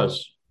thought it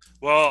was.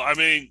 Well, I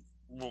mean,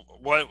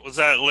 what was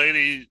that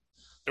lady?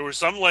 There was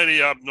some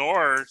lady up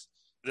north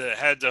that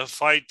had to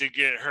fight to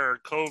get her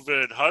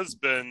COVID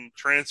husband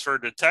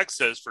transferred to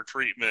Texas for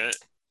treatment.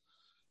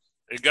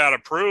 It got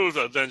approved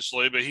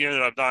eventually, but he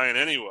ended up dying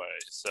anyway.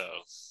 So,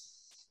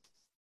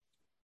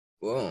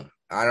 Well,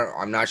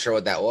 I'm not sure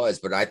what that was,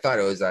 but I thought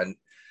it was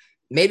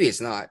maybe it's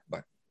not,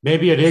 but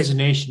Maybe it is a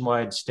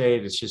nationwide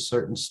state. It's just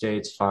certain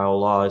states file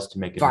laws to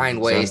make it find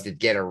ways exempt. to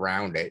get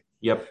around it.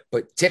 Yep.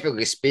 But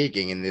typically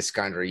speaking, in this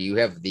country, you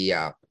have the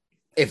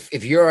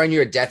if you're on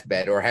your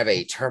deathbed or have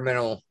a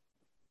terminal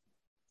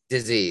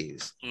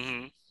disease,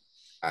 mhm.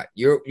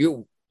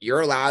 you're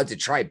allowed to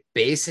try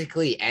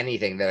basically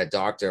anything that a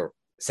doctor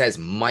says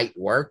might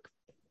work.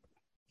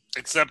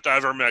 Except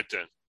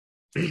ivermectin.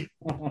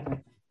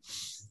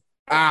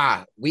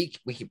 We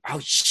can. Oh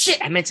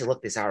shit! I meant to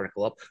look this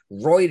article up.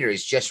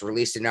 Reuters just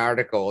released an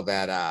article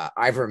that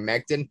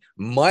ivermectin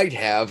might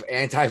have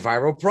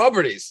antiviral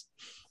properties.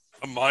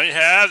 Might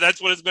have.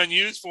 That's what it's been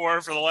used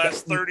for the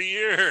last 30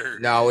 years.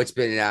 No, it's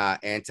been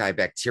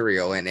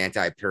antibacterial and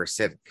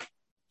antiparasitic.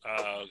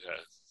 Okay.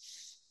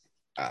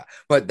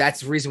 But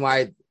that's the reason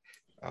why.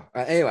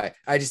 Anyway,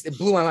 it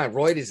blew my mind.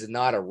 Reuters is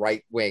not a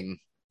right wing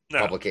No.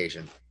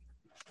 publication.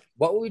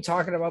 What were we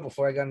talking about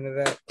before I got into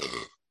that?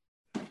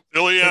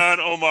 Ilhan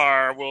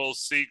Omar will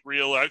seek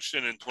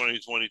re-election in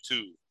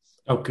 2022.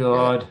 Oh,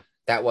 God.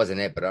 That wasn't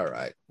it, but all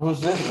right. Who's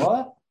this?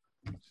 What?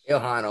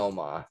 Ilhan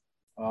Omar.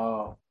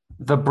 Oh.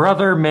 The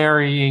brother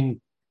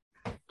marrying.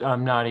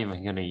 I'm not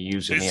even going to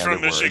use any She's other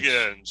from words.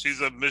 Michigan.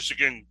 She's a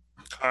Michigan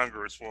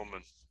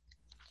congresswoman.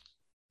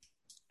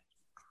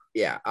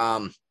 Yeah.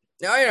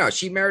 No,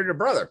 she married her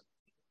brother.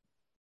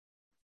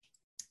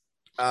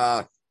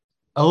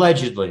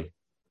 Allegedly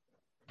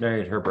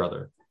married her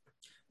brother.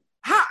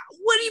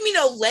 What do you mean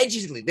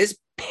allegedly? This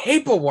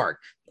paperwork.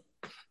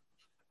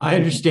 I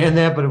understand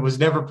that, but it was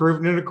never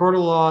proven in a court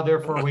of law.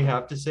 Therefore, we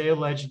have to say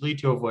allegedly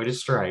to avoid a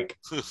strike.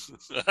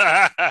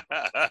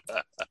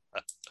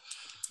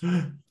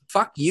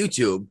 Fuck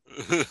YouTube.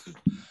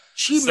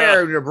 She So-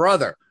 married her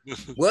brother.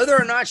 Whether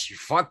or not she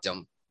fucked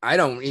him, I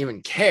don't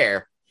even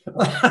care.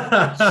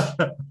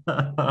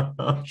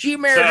 She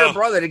married her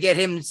brother to get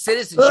him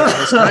citizenship in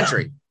this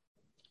country.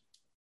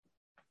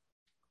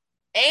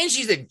 And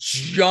she's a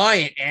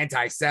giant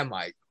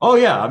anti-Semite. Oh,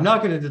 yeah, I'm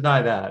not going to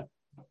deny that.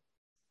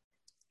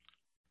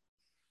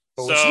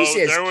 But when she So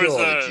says there was kill all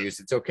the a- Jews,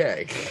 it's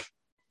okay.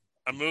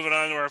 I'm moving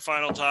on to our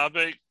final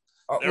topic.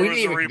 Oh, There we was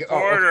didn't a even-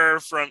 reporter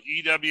from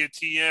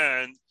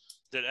EWTN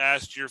that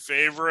asked your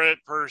favorite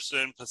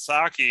person,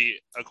 Psaki,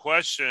 a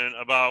question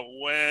about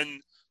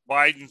when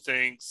Biden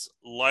thinks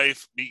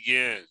life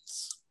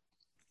begins.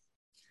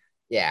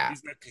 Yeah.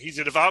 He's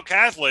a devout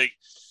Catholic,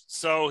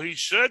 so he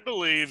should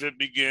believe it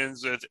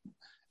begins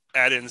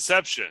at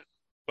inception.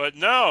 But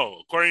no,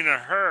 according to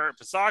her,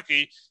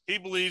 Psaki, he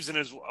believes in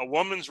a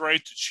woman's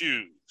right to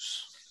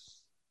choose.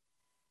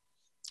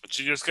 But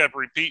she just kept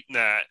repeating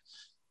that.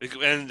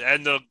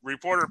 And the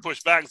reporter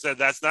pushed back and said,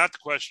 that's not the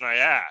question I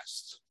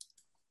asked.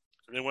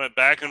 And they went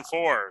back and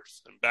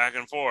forth and back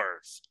and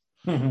forth.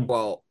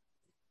 Well,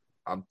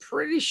 I'm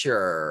pretty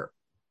sure.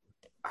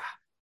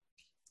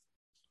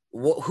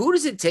 Who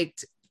does it take?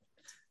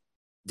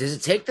 Does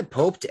it take the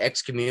Pope to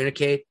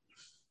excommunicate?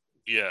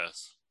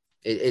 Yes.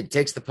 It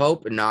takes the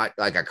Pope and not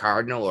like a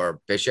cardinal or a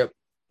bishop.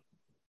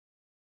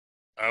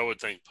 I would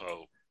think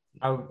Pope.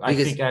 I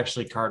Because- think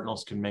actually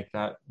cardinals can make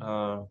that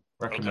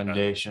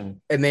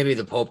recommendation. And maybe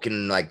the Pope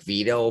can like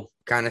veto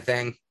kind of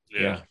thing.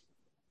 Yeah.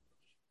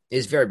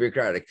 It's very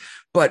bureaucratic.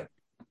 But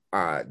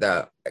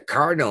the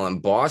Cardinal in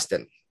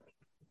Boston,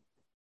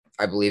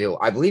 I believe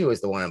it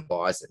was the one in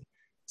Boston,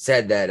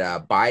 said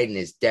that Biden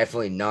is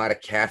definitely not a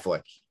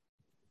Catholic.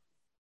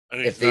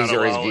 And If these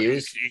are his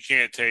views, you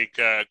can't take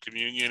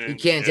communion. You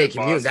can't take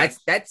communion.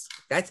 Boston.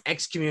 That's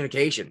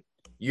excommunication.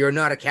 You're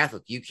not a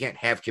Catholic. You can't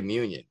have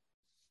communion.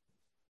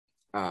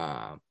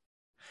 Granted,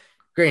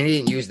 he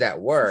didn't use that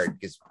word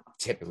because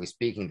typically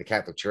speaking, the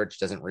Catholic Church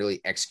doesn't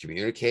really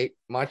excommunicate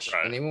much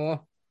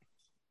anymore.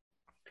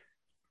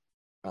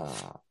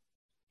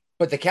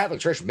 But the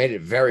Catholic Church made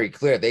it very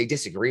clear they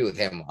disagree with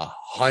him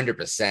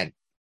 100%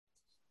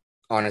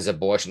 on his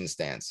abortion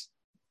stance.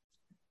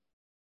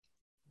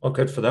 Well,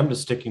 good for them to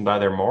sticking by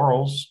their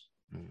morals.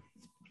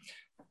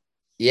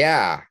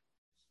 Yeah.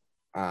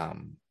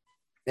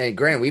 And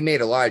granted, we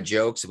made a lot of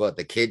jokes about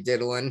the kid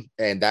diddling,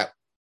 and that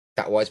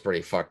was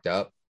pretty fucked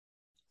up.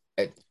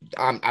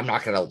 I'm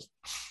not gonna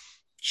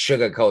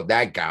sugarcoat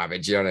that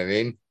garbage, you know what I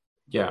mean?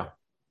 Yeah.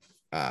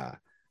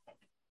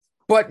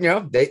 But you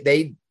know,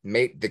 they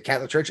made the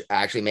Catholic Church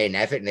actually made an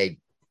effort, and they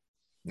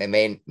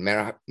may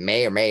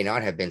or may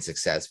not have been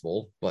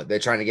successful, but they're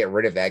trying to get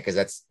rid of that because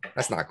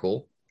that's not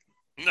cool.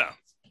 No.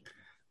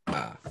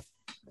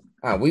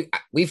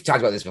 We've talked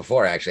about this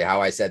before, actually,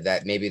 how I said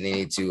that maybe they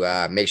need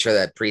to make sure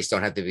that priests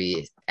don't have to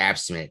be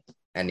abstinent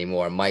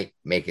anymore. Might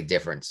make a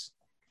difference.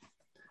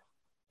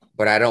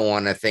 But I don't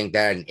want to think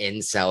that an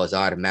incel is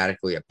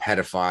automatically a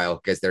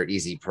pedophile because they're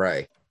easy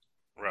prey.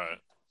 Right.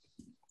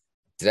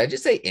 Did I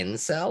just say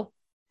incel?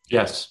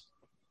 Yes.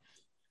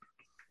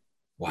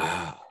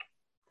 Wow.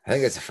 I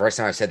think it's the first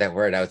time I've said that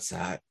word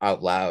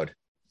out loud.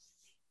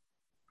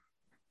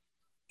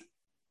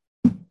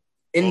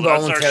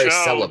 Involuntary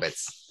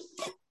celibates.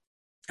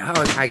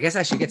 Oh, I guess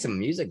I should get some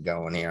music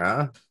going here,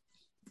 huh?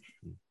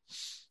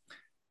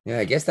 Yeah,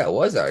 I guess that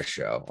was our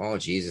show. Oh,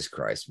 Jesus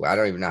Christ. Well, I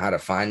don't even know how to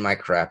find my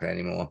crap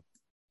anymore.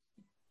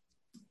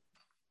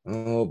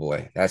 Oh,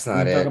 boy. That's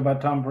not it. Talk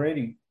about Tom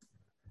Brady.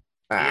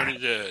 We already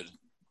did.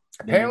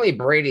 Apparently,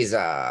 Brady's,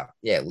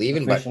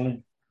 leaving,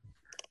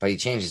 but he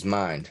changed his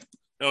mind.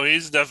 No,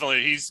 he's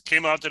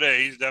came out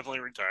today. He's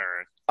definitely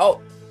retiring.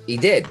 Oh, he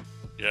did?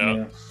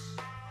 Yeah.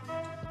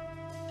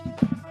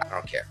 I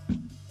don't care.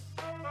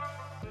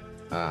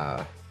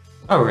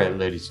 All right,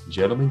 ladies and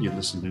gentlemen, you're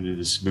listening to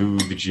the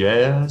smooth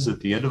jazz at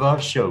the end of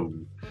our show.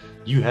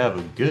 You have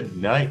a good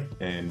night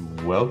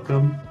and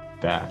welcome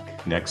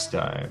back next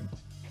time.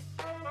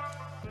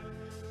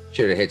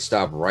 Should have hit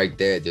stop right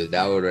there, dude.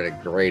 That would have been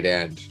a great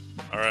end.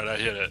 All right, I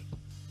hit it.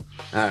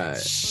 All right.